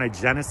that they want to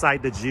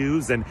genocide the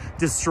Jews and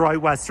destroy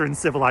Western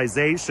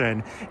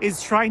civilization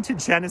is trying to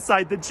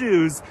genocide the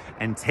Jews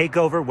and take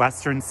over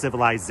Western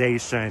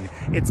civilization.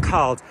 It's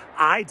called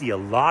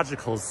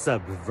ideological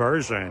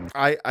subversion.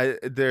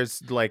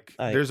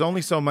 There's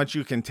only so much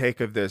you can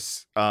take of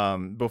this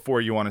before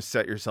you want to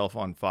set yourself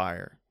on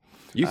fire.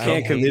 You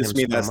can't convince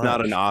me that's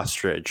not an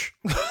ostrich.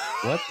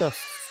 What the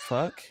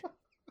fuck?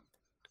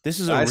 This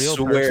is a real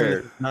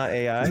person, not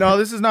AI? No,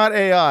 this is not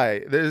AI.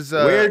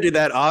 Where did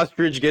that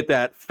ostrich get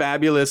that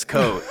fabulous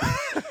coat?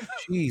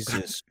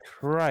 Jesus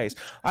Christ.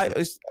 I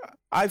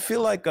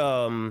feel like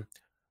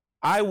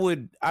I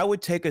would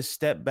take a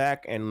step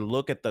back and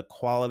look at the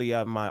quality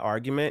of my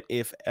argument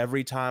if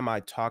every time I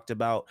talked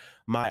about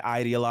my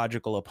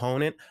ideological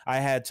opponent,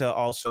 I had to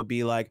also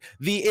be like,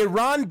 the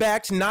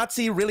Iran-backed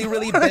Nazi, really,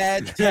 really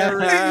bad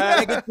terrorist,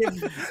 negative,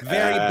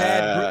 very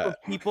bad group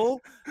of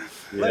people.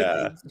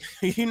 Yeah.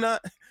 Like, you're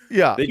not...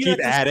 Yeah, they keep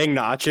adding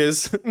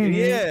notches.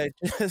 Yeah,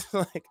 just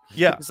like,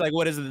 yeah, it's like,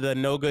 what is it? The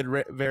no good,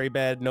 very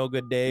bad, no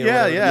good day.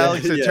 Yeah.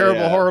 Like a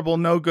terrible, horrible,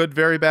 no good,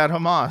 very bad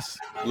Hamas.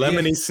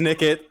 Lemony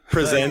Snicket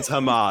presents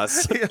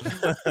Hamas.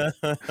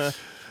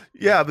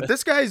 Yeah, but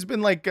this guy's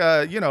been like,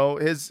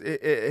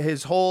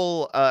 his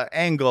whole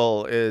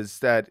angle is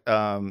that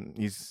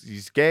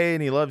he's gay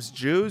and he loves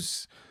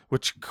Jews,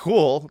 which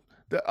cool.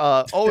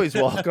 Always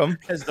welcome.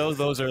 As though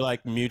those are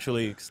like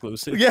mutually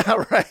exclusive.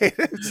 Yeah, right.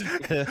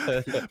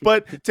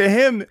 But to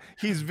him,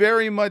 he's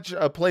very much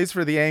a place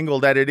for the angle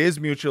that it is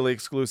mutually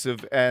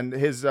exclusive, and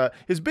his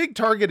big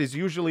target is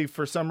usually,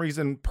 for some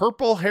reason,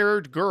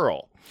 purple-haired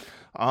girl.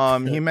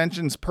 He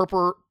mentions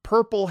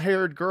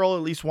purple-haired girl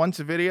at least once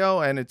a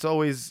video, and it's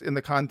always in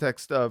the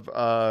context of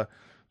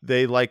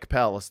they like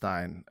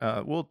Palestine.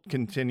 We'll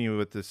continue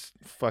with this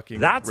fucking.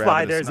 That's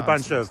why ravenous there's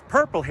nonsense. a bunch of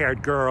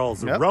purple-haired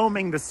girls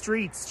roaming the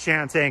streets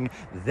chanting,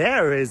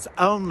 "There is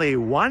only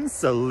one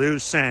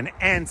solution,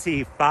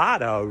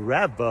 Antifada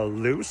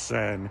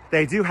revolution."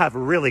 They do have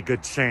really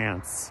good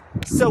chants.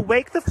 So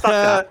wake the fuck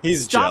up.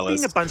 He's Stop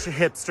jealous. being a bunch of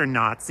hipster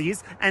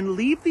Nazis and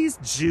leave these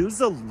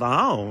Jews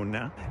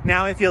alone.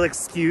 Now, if you'll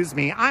excuse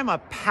me, I'm a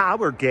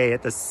power gay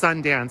at the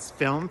Sundance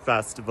Film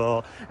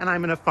Festival, and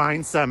I'm gonna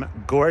find some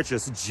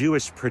gorgeous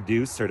Jewish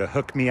producer to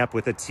hook me up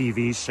with a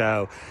TV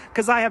show.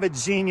 Because I have a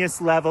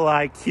genius-level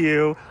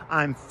IQ,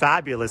 I'm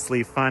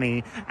fabulously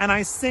funny, and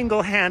I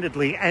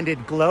single-handedly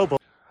ended global...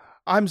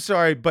 I'm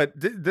sorry, but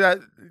that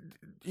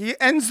he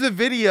ends the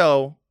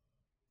video.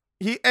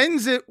 He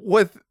ends it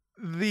with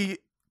the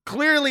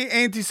clearly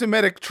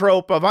anti-Semitic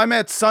trope of I'm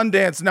at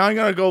Sundance, now I'm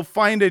gonna go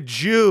find a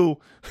Jew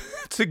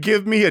to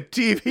give me a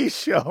TV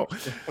show.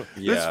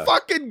 This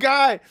fucking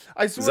guy,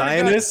 I swear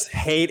Zionists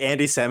hate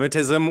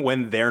anti-Semitism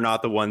when they're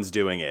not the ones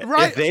doing it.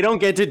 Right. If they don't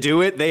get to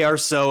do it, they are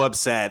so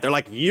upset. They're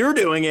like, you're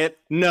doing it.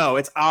 No,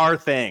 it's our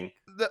thing.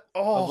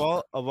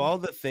 Of all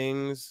the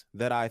things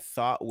that I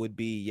thought would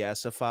be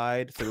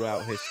Yassocide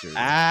throughout history,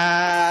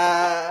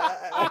 I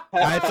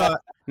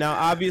thought. Now,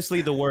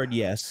 obviously, the word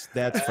yes,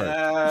 that's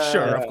first.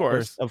 Sure,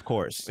 Of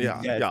course.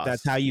 Yeah,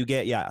 That's how you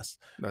get yes.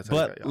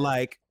 But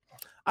like,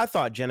 I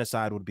thought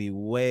genocide would be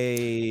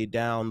way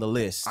down the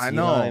list. I you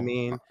know. what I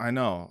mean, I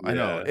know. I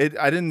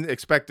didn't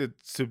expect it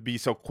to be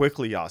so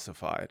quickly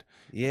Yassified.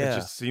 Yeah. It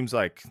just seems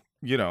like,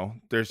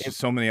 there's just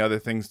so many other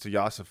things to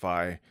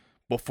Yassify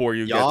before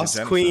you get to Yas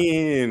genocide.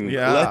 Queen.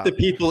 Yeah. Let the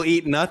people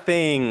eat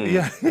nothing.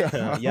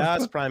 Yeah.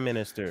 Yes, Prime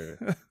Minister.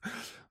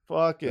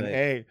 Fucking Right.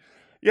 A.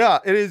 Yeah,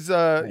 it is.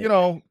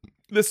 The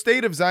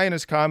state of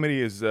Zionist comedy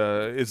is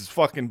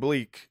fucking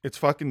bleak. It's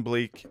fucking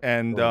bleak,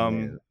 and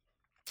but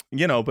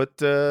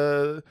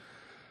the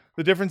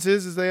difference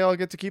is they all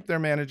get to keep their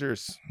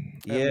managers.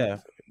 And Yeah,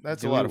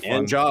 that's a lot of fun.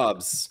 And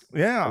jobs.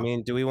 Yeah, I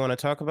mean, do we want to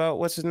talk about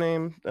what's his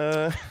name?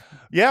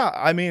 yeah.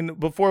 I mean,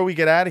 before we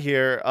get out of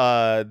here,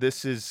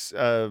 this is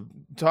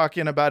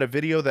talking about a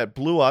video that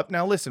blew up.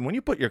 Now, listen, when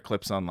you put your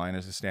clips online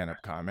as a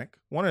stand-up comic,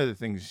 one of the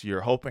things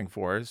you're hoping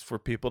for is for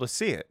people to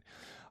see it.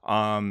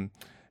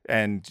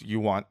 And you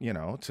want,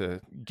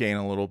 to gain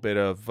a little bit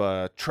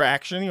of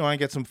traction. You want to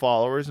get some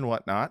followers and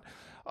whatnot.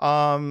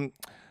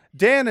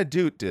 Dan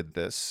Adut did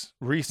this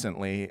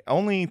recently,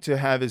 only to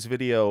have his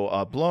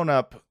video blown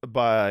up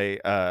by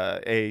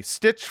a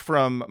stitch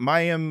from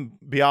Mayim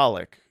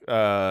Bialik.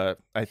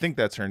 I think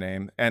that's her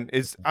name. And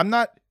is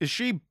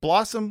she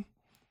Blossom?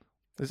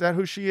 Is that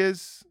who she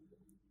is?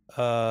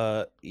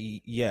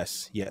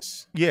 Yes.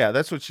 Yeah,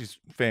 that's what she's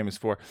famous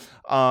for.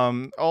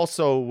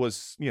 Also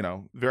was,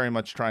 very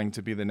much trying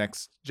to be the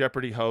next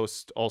Jeopardy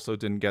host. Also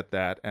didn't get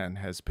that and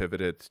has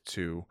pivoted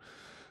to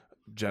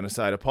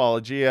genocide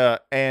apologia.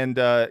 And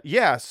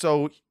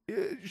so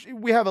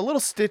we have a little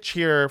stitch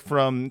here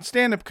from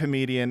stand-up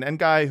comedian and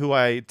guy who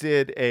I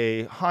did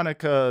a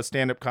Hanukkah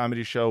stand-up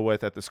comedy show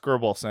with at the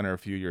Skirball Center a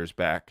few years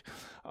back,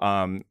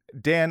 Dan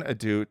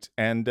Adut.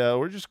 And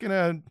we're just going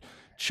to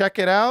check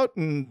it out.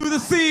 And To the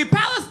sea,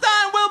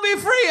 Palestine will be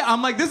free.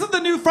 I'm like, this is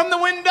the new From the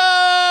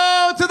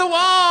Window to the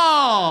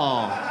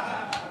Wall.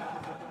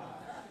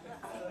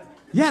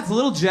 Yeah, it's a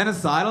little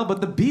genocidal,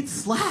 but the beat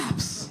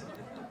slaps.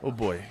 oh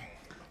boy.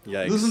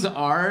 Yikes. Listen to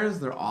ours,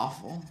 they're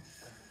awful.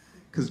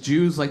 Because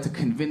Jews like to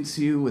convince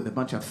you with a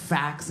bunch of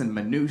facts and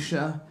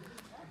minutia,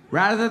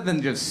 rather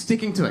than just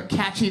sticking to a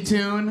catchy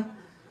tune,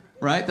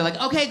 right? They're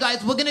like, okay,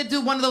 guys, we're gonna do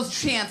one of those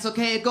chants,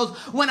 okay? It goes,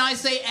 when I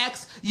say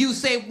X, you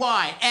say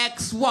Y.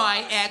 X,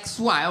 Y, X,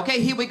 Y.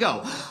 Okay, here we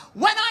go.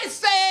 When I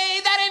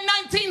say that in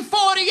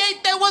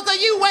 1948 there was a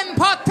UN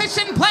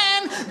partition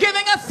plan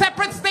giving a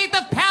separate state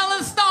of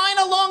Palestine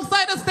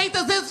alongside a state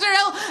of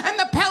Israel, and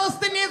the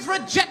Palestinians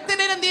rejected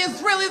it and the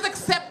Israelis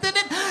accepted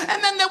it,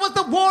 and then there was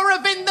the War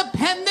of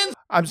Independence.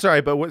 I'm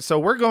sorry, but so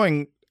we're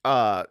going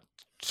to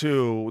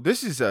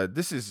this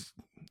is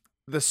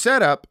the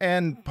setup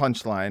and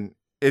punchline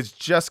is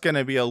just going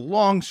to be a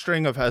long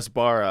string of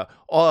Hasbara.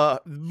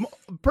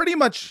 Pretty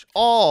much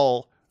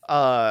all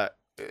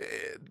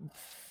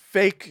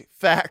fake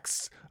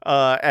facts,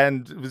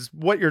 and it was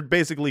what you're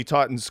basically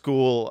taught in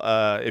school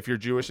if you're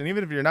Jewish, and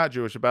even if you're not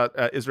Jewish, about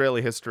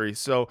Israeli history.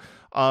 So,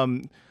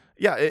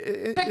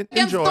 Against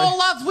enjoy.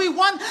 all odds we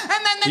won, and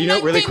then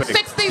the Really quick.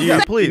 1960s.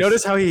 Yeah, please. You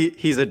notice how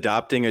he's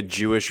adopting a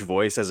Jewish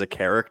voice as a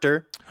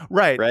character?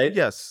 Right. Right?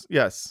 Yes.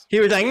 He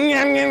was like,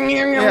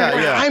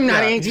 I'm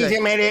not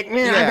anti-Semitic.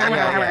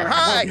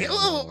 Hi.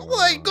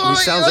 He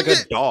sounds like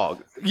a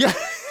dog. Yeah.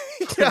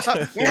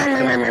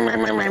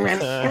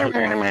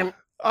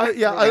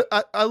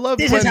 I love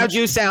This when, is how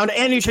Jews sound,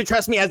 and you should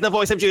trust me as the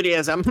voice of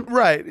Judaism.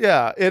 right.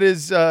 Yeah, it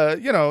is. You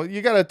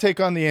got to take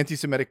on the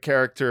anti-Semitic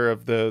character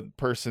of the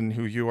person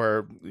who you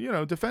are,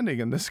 defending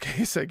in this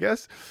case, I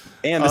guess.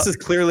 And this is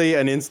clearly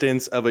an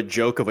instance of a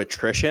joke of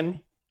attrition.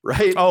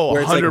 right? Oh,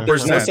 where it's like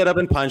there's no 100%. setup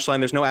and punchline.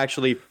 There's no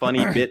actually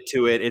funny bit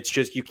to it. It's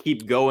just you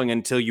keep going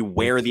until you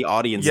wear the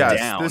audience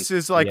down. This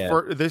is like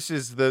this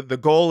is the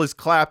goal is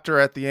clapter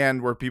at the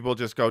end where people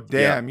just go,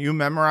 damn, you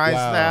memorized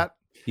that.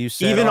 You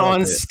said even all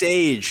on of it.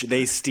 stage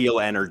they steal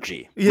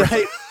energy, Yeah.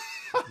 right?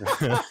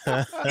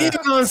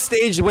 Even on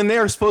stage when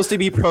they're supposed to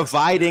be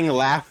providing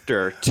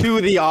laughter to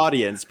the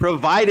audience,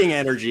 providing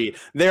energy,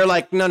 they're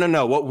like,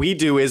 no. What we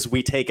do is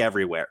we take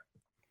everywhere.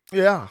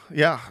 Yeah.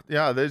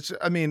 There's,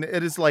 I mean,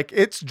 it is like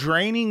it's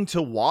draining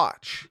to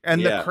watch,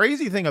 and the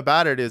crazy thing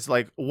about it is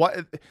like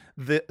what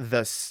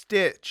the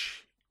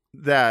stitch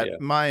that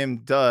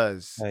Mayim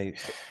does,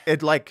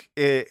 it like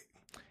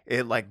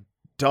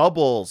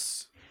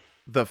doubles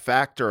the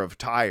factor of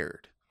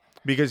tired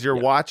because you're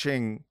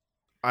watching.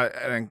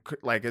 And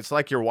like it's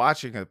like you're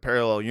watching a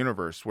parallel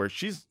universe where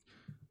she's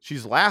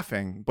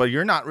laughing, but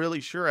you're not really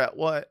sure at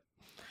what.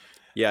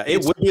 Yeah,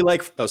 it would be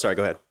like. Oh, sorry.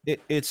 Go ahead.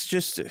 It's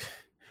just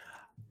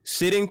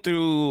sitting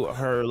through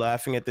her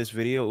laughing at this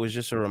video. It was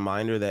just a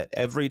reminder that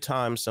every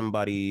time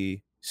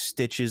somebody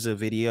stitches a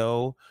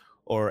video,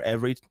 or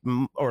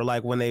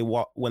like when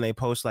they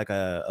post like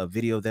a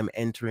video of them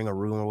entering a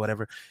room or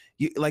whatever,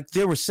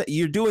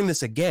 you're doing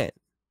this again.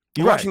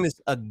 You're watching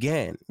this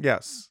again.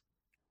 Yes.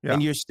 Yeah.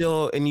 And you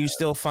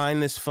still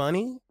find this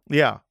funny?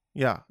 Yeah.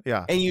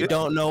 And you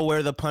don't know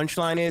where the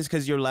punchline is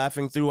because you're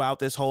laughing throughout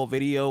this whole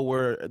video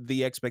where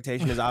the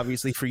expectation is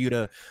obviously for you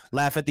to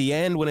laugh at the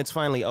end when it's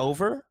finally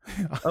over.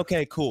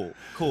 Okay, cool,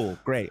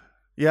 great.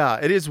 Yeah,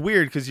 it is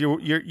weird because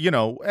you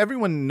know,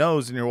 everyone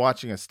knows when you're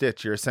watching a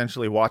stitch, you're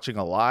essentially watching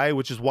a lie,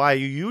 which is why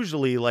you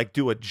usually like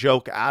do a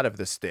joke out of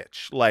the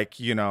stitch. Like,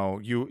 you know,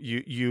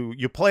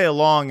 you play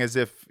along as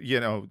if, you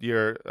know,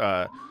 you're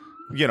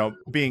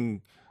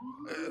being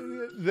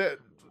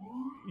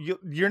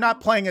you're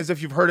not playing as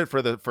if you've heard it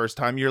for the first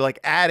time. You're like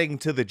adding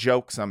to the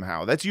joke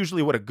somehow. That's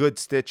usually what a good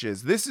stitch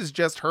is. This is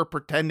just her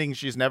pretending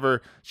she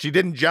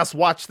didn't just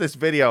watch this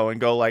video and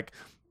go like,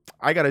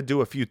 I got to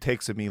do a few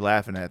takes of me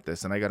laughing at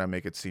this and I got to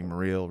make it seem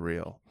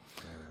real.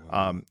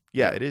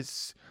 It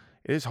is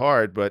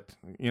hard, but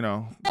you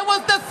know. It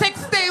was the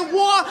 6-Day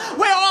War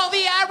where all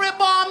the Arab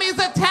armies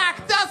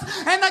attacked us,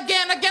 and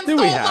again against Do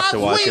we have to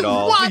watch it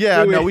all?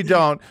 Yeah, no, we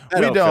don't.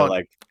 We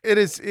don't.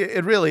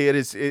 It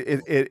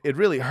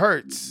really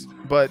hurts,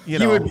 but you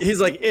know. He's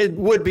like, it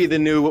would be the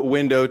new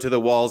window to the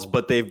walls,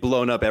 but they've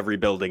blown up every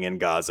building in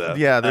Gaza.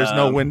 Yeah, there's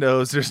no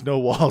windows, there's no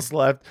walls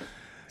left.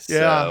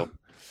 Yeah.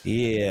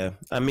 Yeah.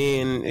 I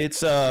mean,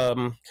 it's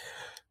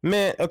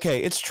man,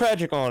 okay, it's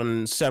tragic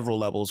on several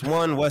levels.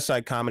 One, West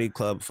Side Comedy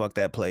Club, fuck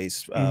that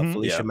place.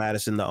 Felicia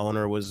Madison, the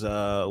owner, was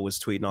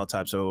tweeting all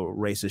types of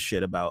racist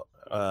shit about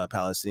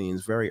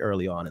Palestinians very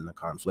early on in the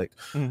conflict.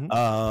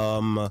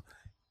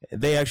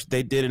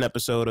 They did an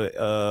episode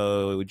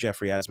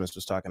Jeffrey Asmus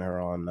was talking to her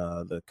on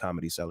the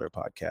Comedy Cellar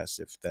podcast,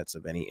 if that's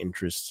of any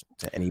interest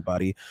to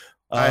anybody.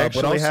 I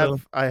actually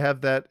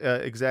have that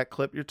exact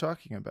clip you're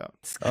talking about.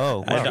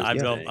 Oh,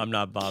 wow. I'm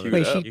not bothered.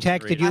 Wait, she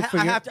texted you for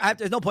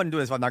there's no point in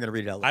doing this if I'm not going to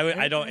read it out loud.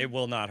 I don't. It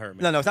will not hurt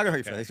me. No, it's not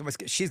going to hurt you.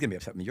 She's going to be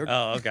upset with me.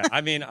 Okay.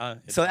 I mean,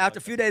 so after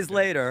a few days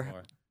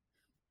later,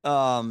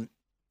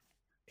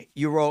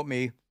 you wrote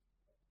me,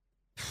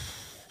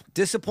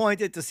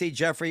 disappointed to see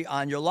Jeffrey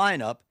on your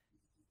lineup.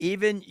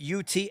 Even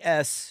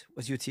UTS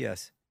was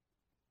UTS.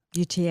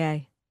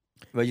 UTA.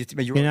 Well,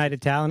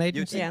 United Talent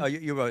Agency. Yeah. Oh,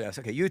 you wrote S.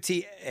 Okay.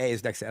 UTA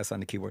is next to S on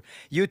the keyboard.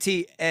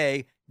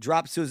 UTA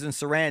dropped Susan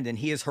Sarandon.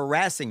 He is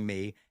harassing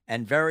me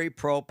and very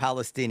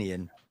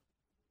pro-Palestinian.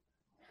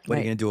 What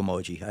are you going to do,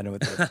 emoji? I know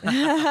what that is. What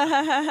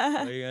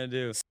are you going to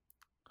do?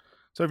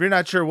 So if you're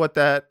not sure what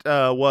that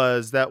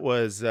was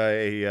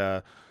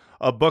a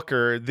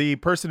booker. The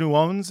person who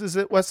owns, is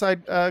it West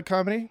Side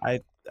Comedy?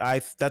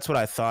 That's what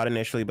I thought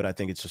initially, but I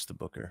think it's just the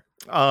booker.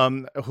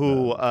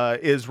 Who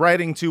is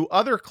writing to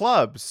other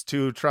clubs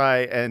to try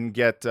and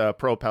get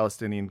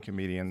pro-Palestinian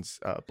comedians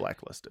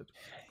blacklisted.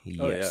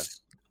 Yes.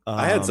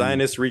 I had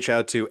Zionists reach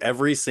out to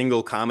every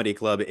single comedy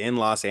club in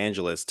Los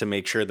Angeles to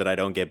make sure that I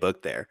don't get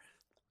booked there.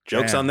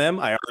 Joke's on them.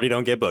 I already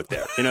don't get booked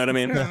there. You know what I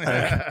mean?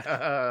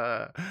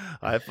 High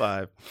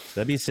five.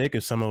 That'd be sick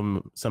if some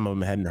of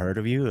them hadn't heard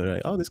of you. They're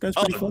like, oh, this guy's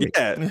pretty funny.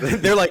 Yeah.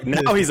 They're like,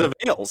 now he's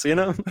avails, you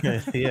know?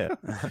 Yeah.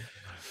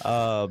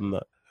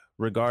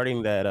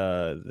 Regarding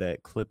that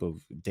clip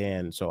of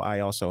Dan, so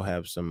I also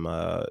have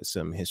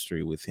some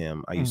history with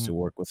him. I used to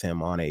work with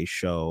him on a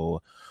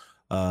show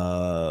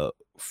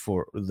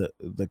for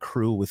the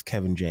Crew with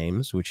Kevin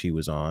James, which he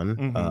was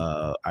on.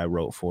 I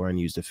wrote for and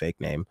used a fake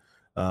name.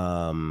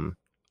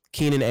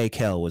 Keenan A.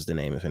 Kell was the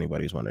name, if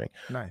anybody's wondering.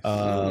 Nice.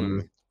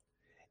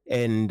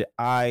 And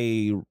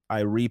I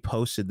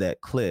reposted that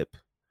clip,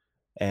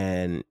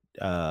 and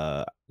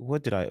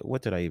what did I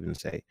even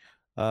say?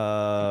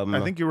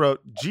 I think you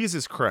wrote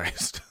Jesus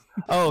Christ.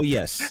 Oh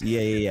yes,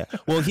 yeah.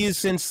 Well, he's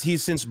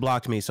since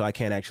blocked me, so I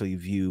can't actually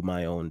view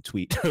my own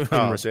tweet.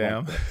 Oh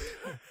damn!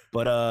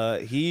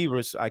 But he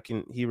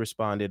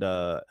responded.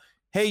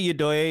 Hey,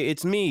 Yedoye,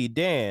 it's me,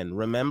 Dan.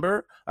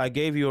 Remember? I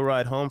gave you a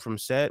ride home from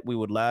set. We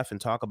would laugh and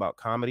talk about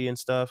comedy and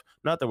stuff.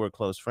 Not that we're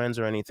close friends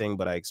or anything,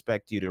 but I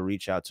expect you to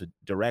reach out to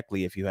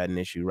directly if you had an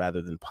issue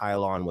rather than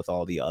pile on with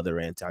all the other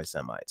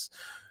anti-Semites.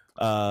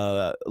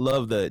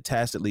 Love the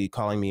tacitly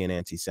calling me an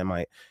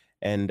anti-Semite.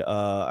 And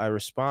I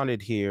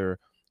responded here,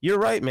 you're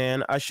right,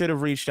 man. I should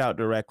have reached out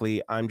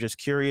directly. I'm just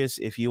curious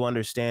if you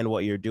understand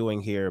what you're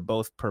doing here,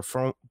 both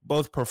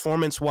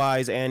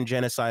performance-wise and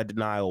genocide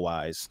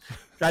denial-wise.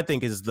 I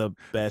think is the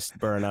best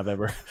burn I've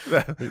ever.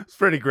 It's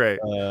pretty great.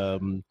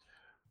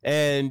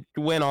 And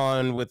went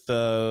on with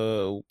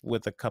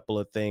a couple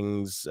of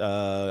things.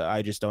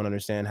 I just don't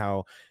understand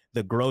how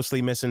the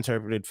grossly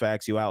misinterpreted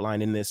facts you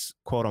outlined in this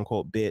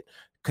quote-unquote bit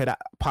could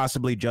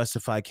possibly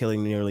justify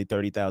killing nearly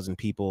 30,000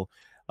 people.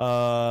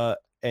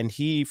 And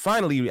he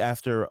finally,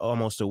 after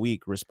almost a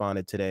week,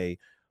 responded today,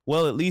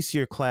 well, at least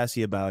you're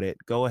classy about it.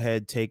 Go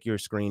ahead, take your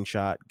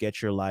screenshot,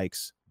 get your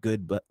likes.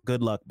 Good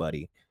luck,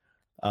 buddy.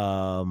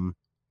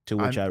 To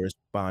which I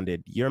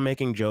responded, you're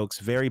making jokes,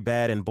 very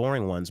bad and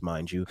boring ones,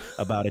 mind you,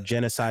 about a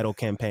genocidal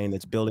campaign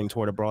that's building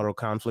toward a broader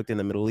conflict in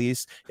the Middle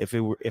East.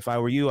 If I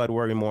were you, I'd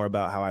worry more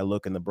about how I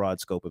look in the broad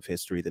scope of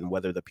history than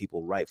whether the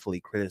people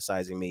rightfully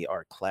criticizing me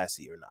are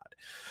classy or not.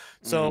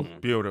 So,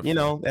 beautiful. You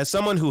know, as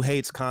someone who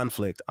hates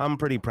conflict, I'm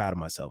pretty proud of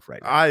myself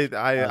right now.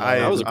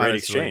 That was a great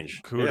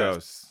exchange.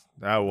 Kudos.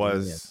 Yeah. That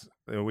was,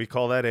 we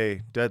call that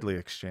a deadly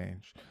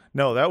exchange.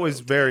 No, that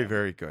was very,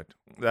 very good.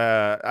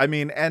 I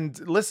mean, and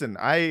listen,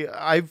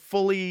 I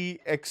fully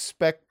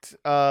expect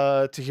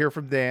to hear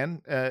from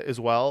Dan as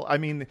well. I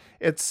mean,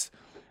 it's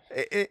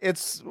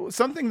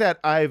something that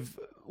I've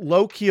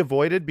low-key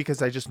avoided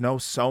because I just know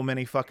so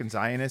many fucking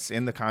Zionists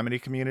in the comedy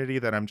community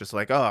that I'm just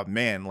like, oh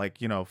man,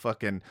 like, you know,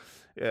 fucking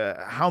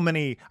how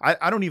many,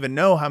 I don't even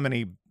know how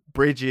many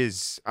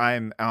bridges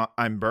I'm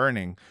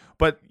burning.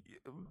 But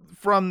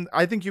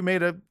I think you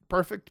made a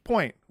perfect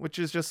point, which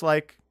is just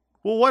like,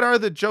 well, what are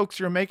the jokes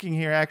you're making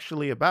here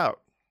actually about?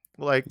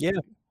 Like,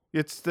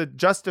 it's the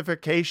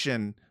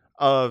justification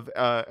of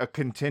a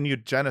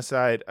continued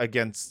genocide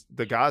against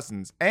the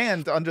Gazans,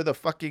 and under the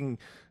fucking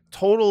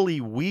totally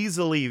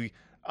weaselly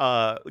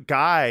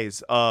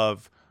guise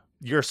of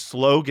your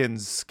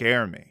slogans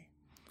scare me.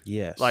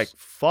 Yes. Like,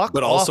 fuck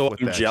but off also with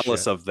I'm that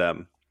jealous shit. of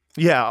them.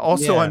 Yeah.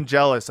 Also, I'm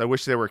jealous. I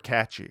wish they were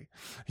catchy.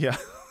 Yeah.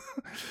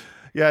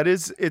 Yeah, it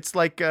is. It's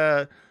like,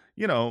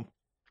 you know,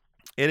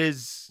 it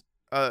is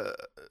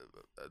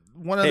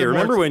one of the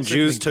remember when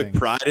Jews sickening took things.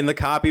 pride in the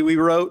copy we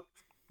wrote?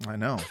 I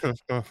know.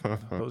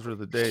 Those were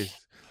the days.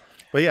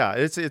 But yeah,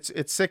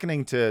 it's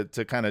sickening to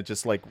kind of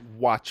just like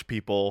watch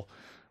people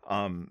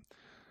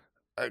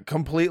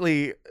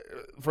completely,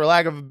 for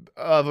lack of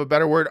a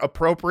better word,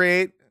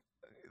 appropriate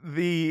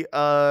the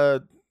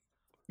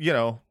you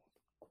know,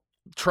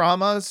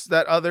 traumas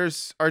that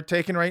others are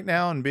taking right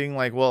now and being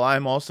like, well,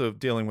 I'm also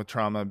dealing with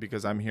trauma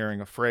because I'm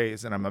hearing a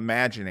phrase and I'm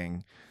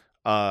imagining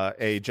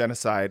a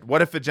genocide.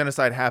 What if a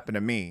genocide happened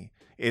to me?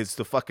 Is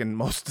the fucking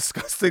most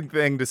disgusting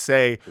thing to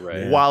say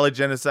while a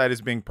genocide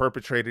is being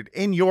perpetrated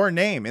in your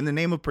name, in the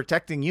name of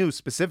protecting you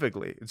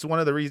specifically. It's one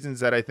of the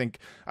reasons that I think,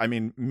 I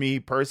mean, me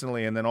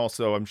personally, and then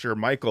also I'm sure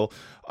Michael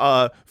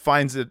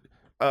finds it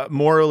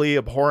morally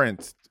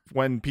abhorrent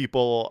when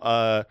people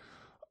are,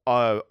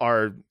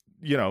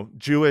 you know,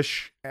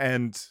 Jewish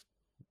and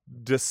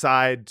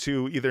decide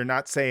to either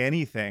not say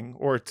anything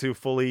or to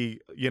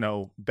fully, you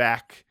know,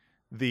 back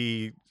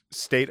the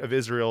state of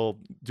Israel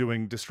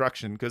doing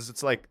destruction, because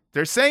it's like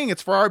they're saying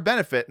it's for our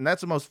benefit, and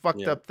that's the most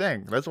fucked up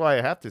thing. That's why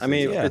I have to say. I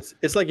mean,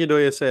 it's like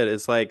Yedoye said.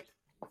 It's like,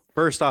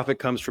 first off, it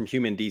comes from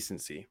human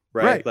decency,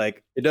 right?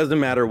 Like, it doesn't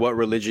matter what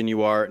religion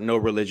you are. No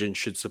religion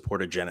should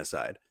support a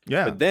genocide.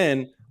 Yeah. But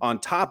then on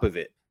top of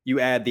it, you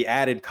add the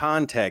added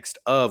context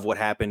of what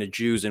happened to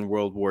Jews in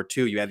World War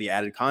II. You add the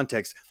added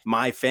context.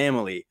 My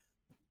family,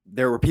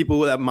 there were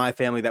people in my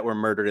family that were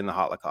murdered in the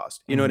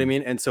Holocaust. You know what I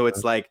mean? And so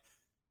it's like,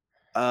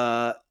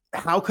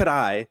 how could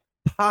I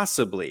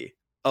possibly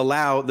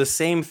allow the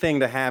same thing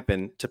to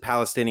happen to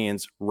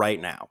Palestinians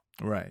right now?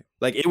 Right.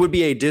 Like, it would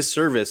be a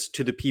disservice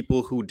to the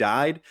people who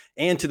died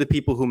and to the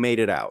people who made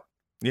it out.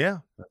 Yeah.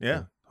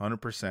 Yeah.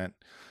 100%.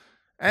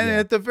 And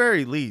at the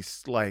very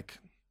least, like,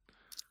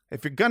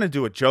 if you're going to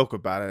do a joke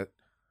about it,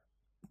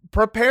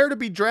 prepare to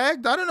be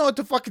dragged. I don't know what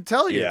to fucking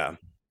tell you.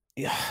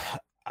 Yeah.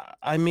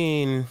 I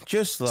mean,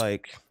 just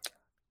like,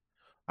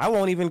 I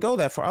won't even go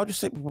that far. I'll just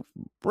say,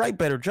 write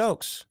better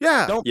jokes.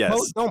 Yeah.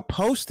 Don't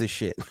post this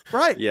shit.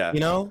 Right. Yeah. You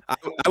know,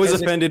 I was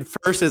offended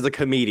first as a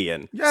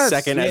comedian,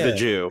 second as a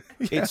Jew.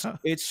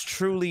 It's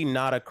truly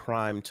not a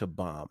crime to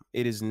bomb.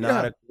 It is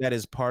not. That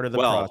is part of the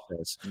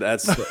process.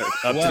 That's up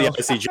to the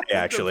ICJ,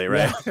 actually,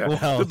 right?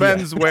 Well,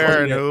 depends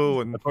where and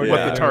who and what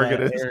the target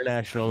is.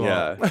 International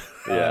law.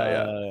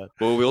 Yeah.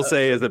 What we'll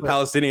say is that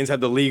Palestinians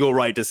have the legal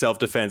right to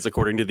self-defense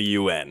according to the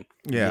UN.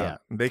 Yeah.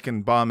 They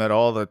can bomb at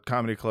all the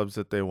comedy clubs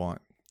that they want.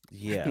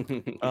 Yeah.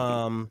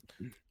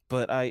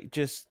 But I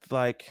just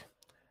like,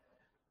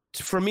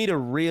 for me to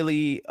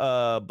really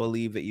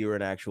believe that you're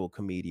an actual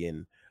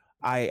comedian,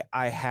 I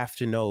have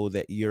to know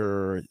that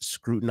you're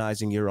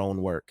scrutinizing your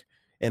own work.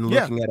 and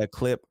looking at a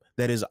clip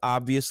that is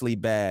obviously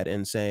bad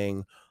and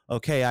saying,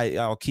 okay,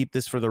 I'll keep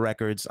this for the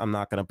records. I'm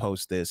not going to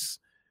post this.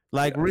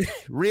 Like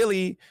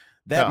really,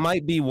 that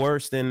might be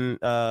worse than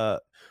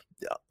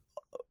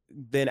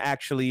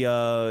actually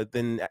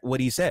than what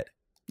he said.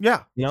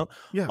 Yeah. You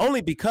know,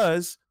 only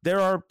because there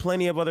are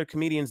plenty of other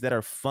comedians that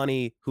are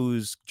funny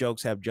whose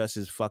jokes have just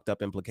as fucked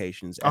up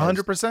implications.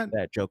 100%.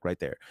 That joke right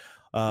there.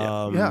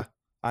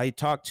 I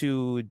talked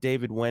to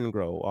David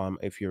Wengrow,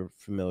 if you're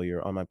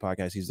familiar, on my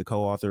podcast. He's the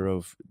co-author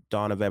of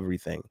Dawn of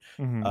Everything,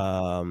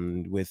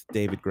 with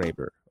David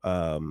Graeber,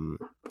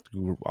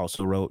 who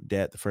also wrote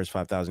Debt, The First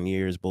 5,000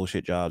 Years,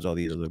 Bullshit Jobs, all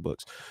these other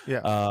books.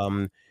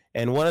 And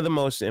one of the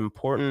most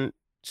important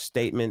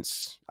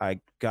statements I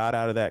got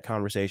out of that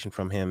conversation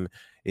from him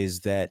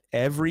is that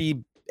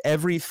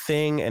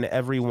everything and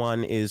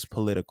everyone is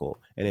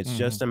political, and it's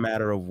just a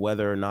matter of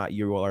whether or not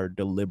you are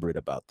deliberate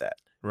about that,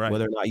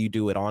 whether or not you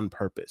do it on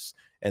purpose.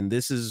 And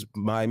this is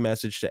my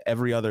message to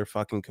every other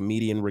fucking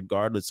comedian,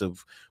 regardless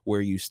of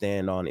where you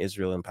stand on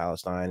Israel and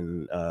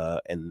Palestine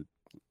and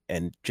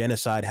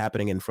genocide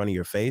happening in front of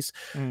your face.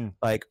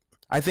 Like,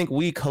 I think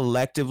we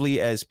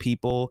collectively as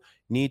people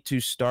need to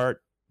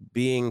start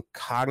being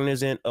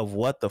cognizant of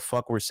what the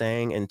fuck we're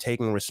saying and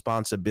taking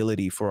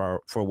responsibility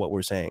for what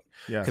we're saying.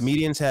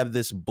 Comedians have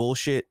this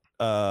bullshit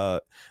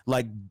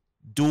like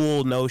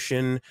dual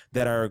notion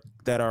that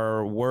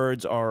our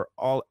words are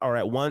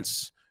at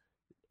once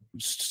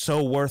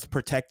so worth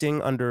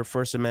protecting under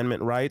First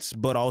Amendment rights,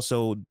 but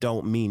also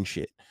don't mean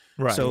shit.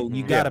 So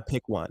you gotta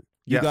pick one.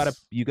 You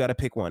gotta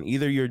pick one.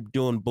 Either you're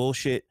doing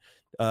bullshit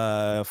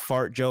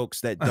fart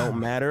jokes that don't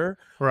matter,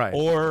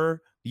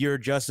 or you're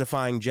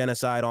justifying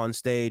genocide on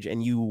stage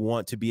and you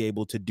want to be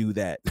able to do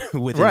that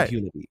with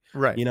impunity.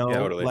 You know,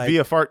 like,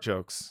 via fart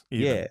jokes.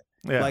 Even.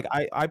 Like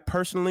I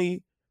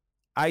personally,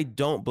 I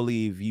don't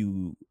believe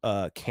you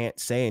can't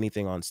say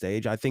anything on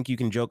stage. I think you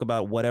can joke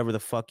about whatever the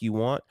fuck you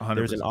want.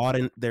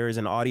 100%. There is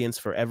an audience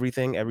for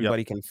everything.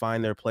 Everybody can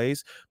find their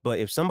place. But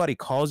if somebody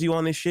calls you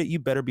on this shit, you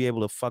better be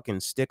able to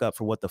fucking stick up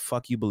for what the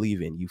fuck you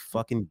believe in. You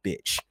fucking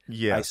bitch.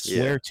 I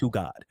swear to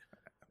God.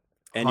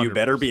 And 100%. You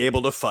better be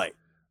able to fight.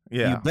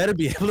 You better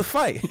be able to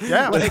fight.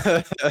 Like,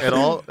 it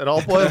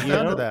all boils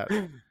down to that.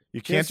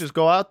 You can't just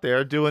go out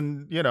there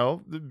doing,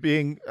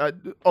 being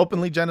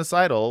openly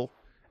genocidal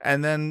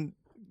and then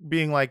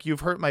being like,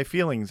 you've hurt my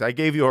feelings. I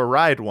gave you a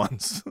ride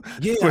once.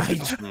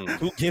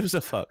 Who gives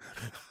a fuck?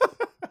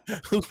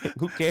 Who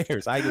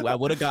cares? I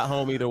would have got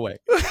home either way.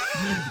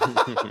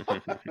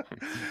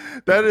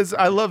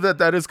 I love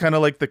that is kind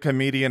of like the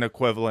comedian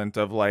equivalent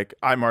of like,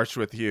 I marched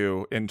with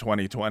you in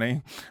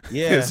 2020.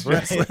 It's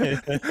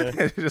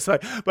just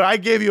like, but I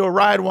gave you a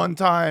ride one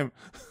time.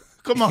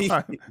 Come on.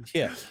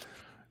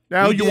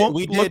 Now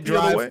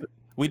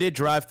we did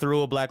drive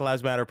through a Black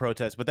Lives Matter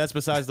protest, but that's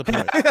besides the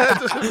point. It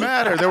doesn't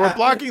matter. They were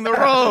blocking the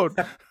road.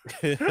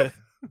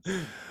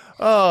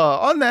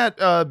 On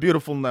that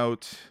beautiful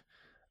note,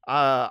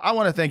 I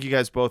want to thank you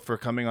guys both for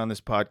coming on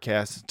this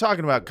podcast,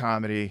 talking about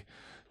comedy,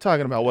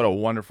 talking about what a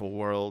wonderful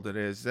world it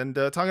is, and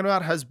talking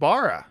about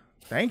Hasbara.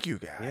 Thank you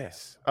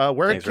guys.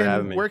 Where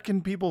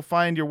can people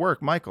find your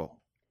work, Michael?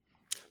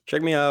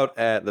 Check me out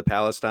at the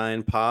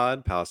Palestine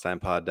Pod,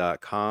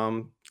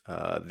 PalestinePod.com,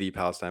 the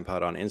Palestine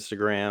Pod on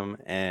Instagram,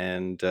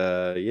 and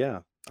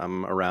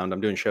I'm around.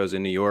 I'm doing shows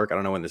in New York. I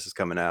don't know when this is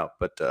coming out,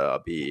 but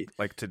I'll be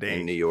like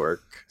today in New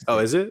York. Oh,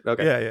 is it?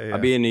 Okay. Yeah.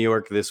 I'll be in New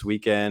York this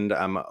weekend.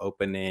 I'm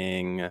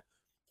opening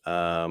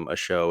a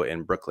show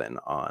in Brooklyn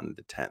on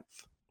the 10th.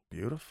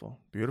 Beautiful.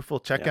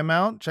 Check him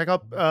out. Check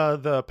out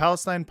the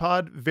Palestine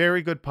Pod.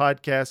 Very good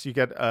podcast. You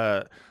get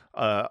a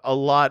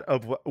lot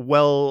of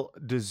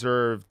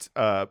well-deserved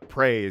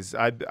praise.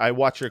 I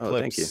watch your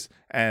clips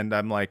and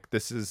I'm like,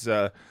 this is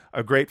a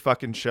great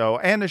fucking show,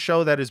 and a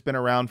show that has been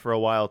around for a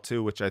while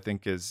too, which I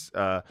think is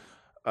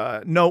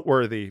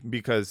noteworthy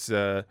because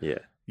we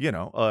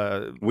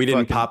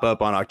didn't pop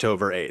up on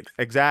October 8th.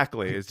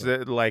 Exactly. It's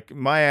like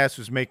my ass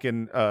was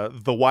making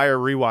the Wire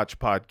rewatch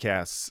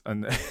podcasts,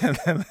 and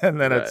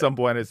then at some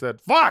point I said,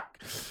 fuck.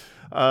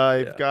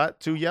 I've got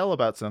to yell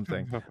about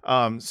something.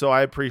 So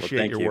I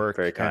appreciate your work.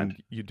 Very kind.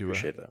 And you do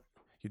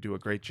a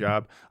great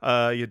job.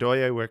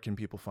 Yedoye, where can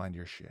people find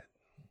your shit?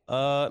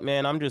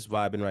 Man, I'm just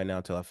vibing right now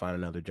until I find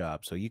another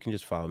job. So you can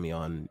just follow me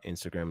on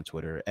Instagram and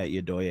Twitter at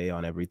Yedoye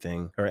on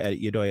everything, or at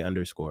Yedoye_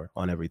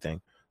 on everything.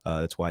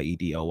 That's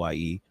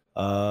YEDOYE.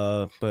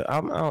 But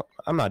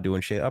I'm not doing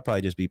shit. I'll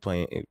probably just be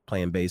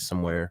playing bass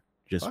somewhere,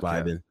 just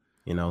vibing.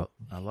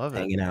 I love it.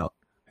 Hanging out.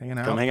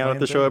 Come hang out at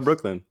the show at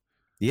Brooklyn.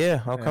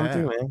 Yeah, I'll come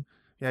through, man.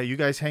 Yeah, you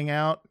guys hang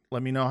out.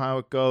 Let me know how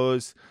it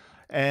goes.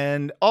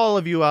 And all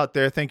of you out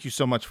there, thank you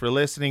so much for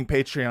listening.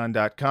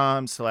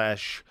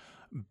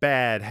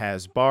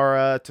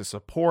 Patreon.com/badhasbara to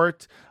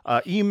support.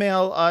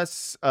 Email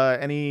us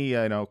any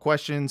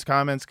questions,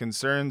 comments,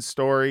 concerns,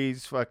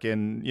 stories.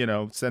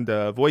 Fucking send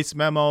a voice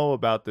memo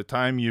about the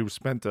time you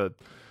spent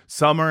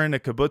some are in a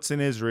kibbutz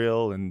in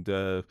Israel, and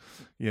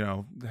you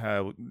know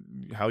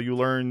how you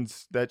learned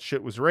that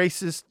shit was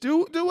racist.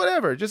 Do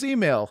whatever. Just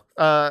email,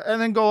 and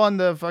then go on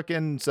the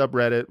fucking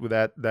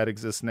subreddit that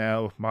exists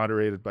now,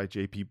 moderated by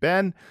JP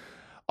Ben.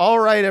 All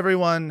right,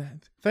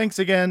 everyone. Thanks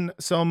again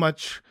so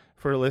much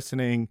for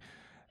listening.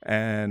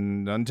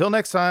 And until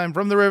next time,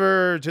 from the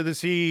river to the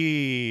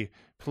sea,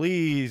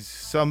 please,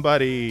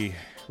 somebody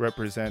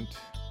represent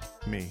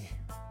me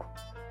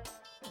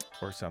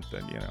or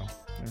something, you know.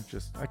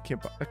 I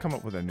come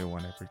up with a new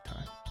one every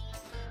time.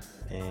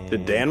 And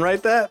did Dan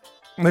write that?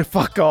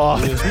 Fuck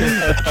off.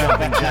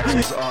 Jumping jacks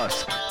was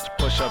us.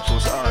 Push-ups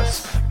was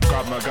us.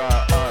 Krav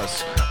Maga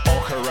us. All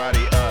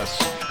karate us.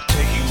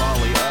 Taking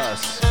Molly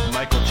us.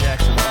 Michael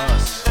Jackson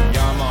us.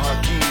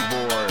 Yamaha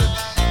keyboards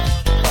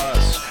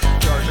us.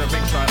 Jar Jar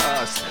Binks not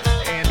us.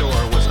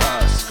 Andor was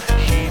us.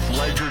 Heath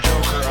Ledger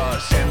Joker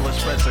us.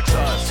 Endless breadsticks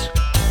us.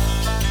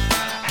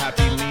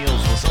 Happy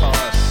Meals was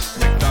us.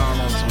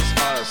 McDonald's was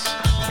us.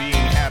 Being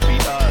happy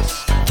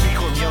us.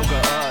 Bikram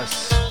yoga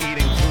us.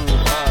 Eating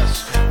food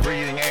us.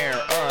 Breathing air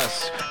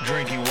us.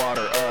 Drinking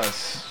water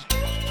us.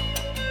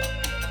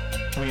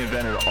 We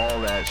invented all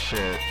that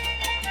shit.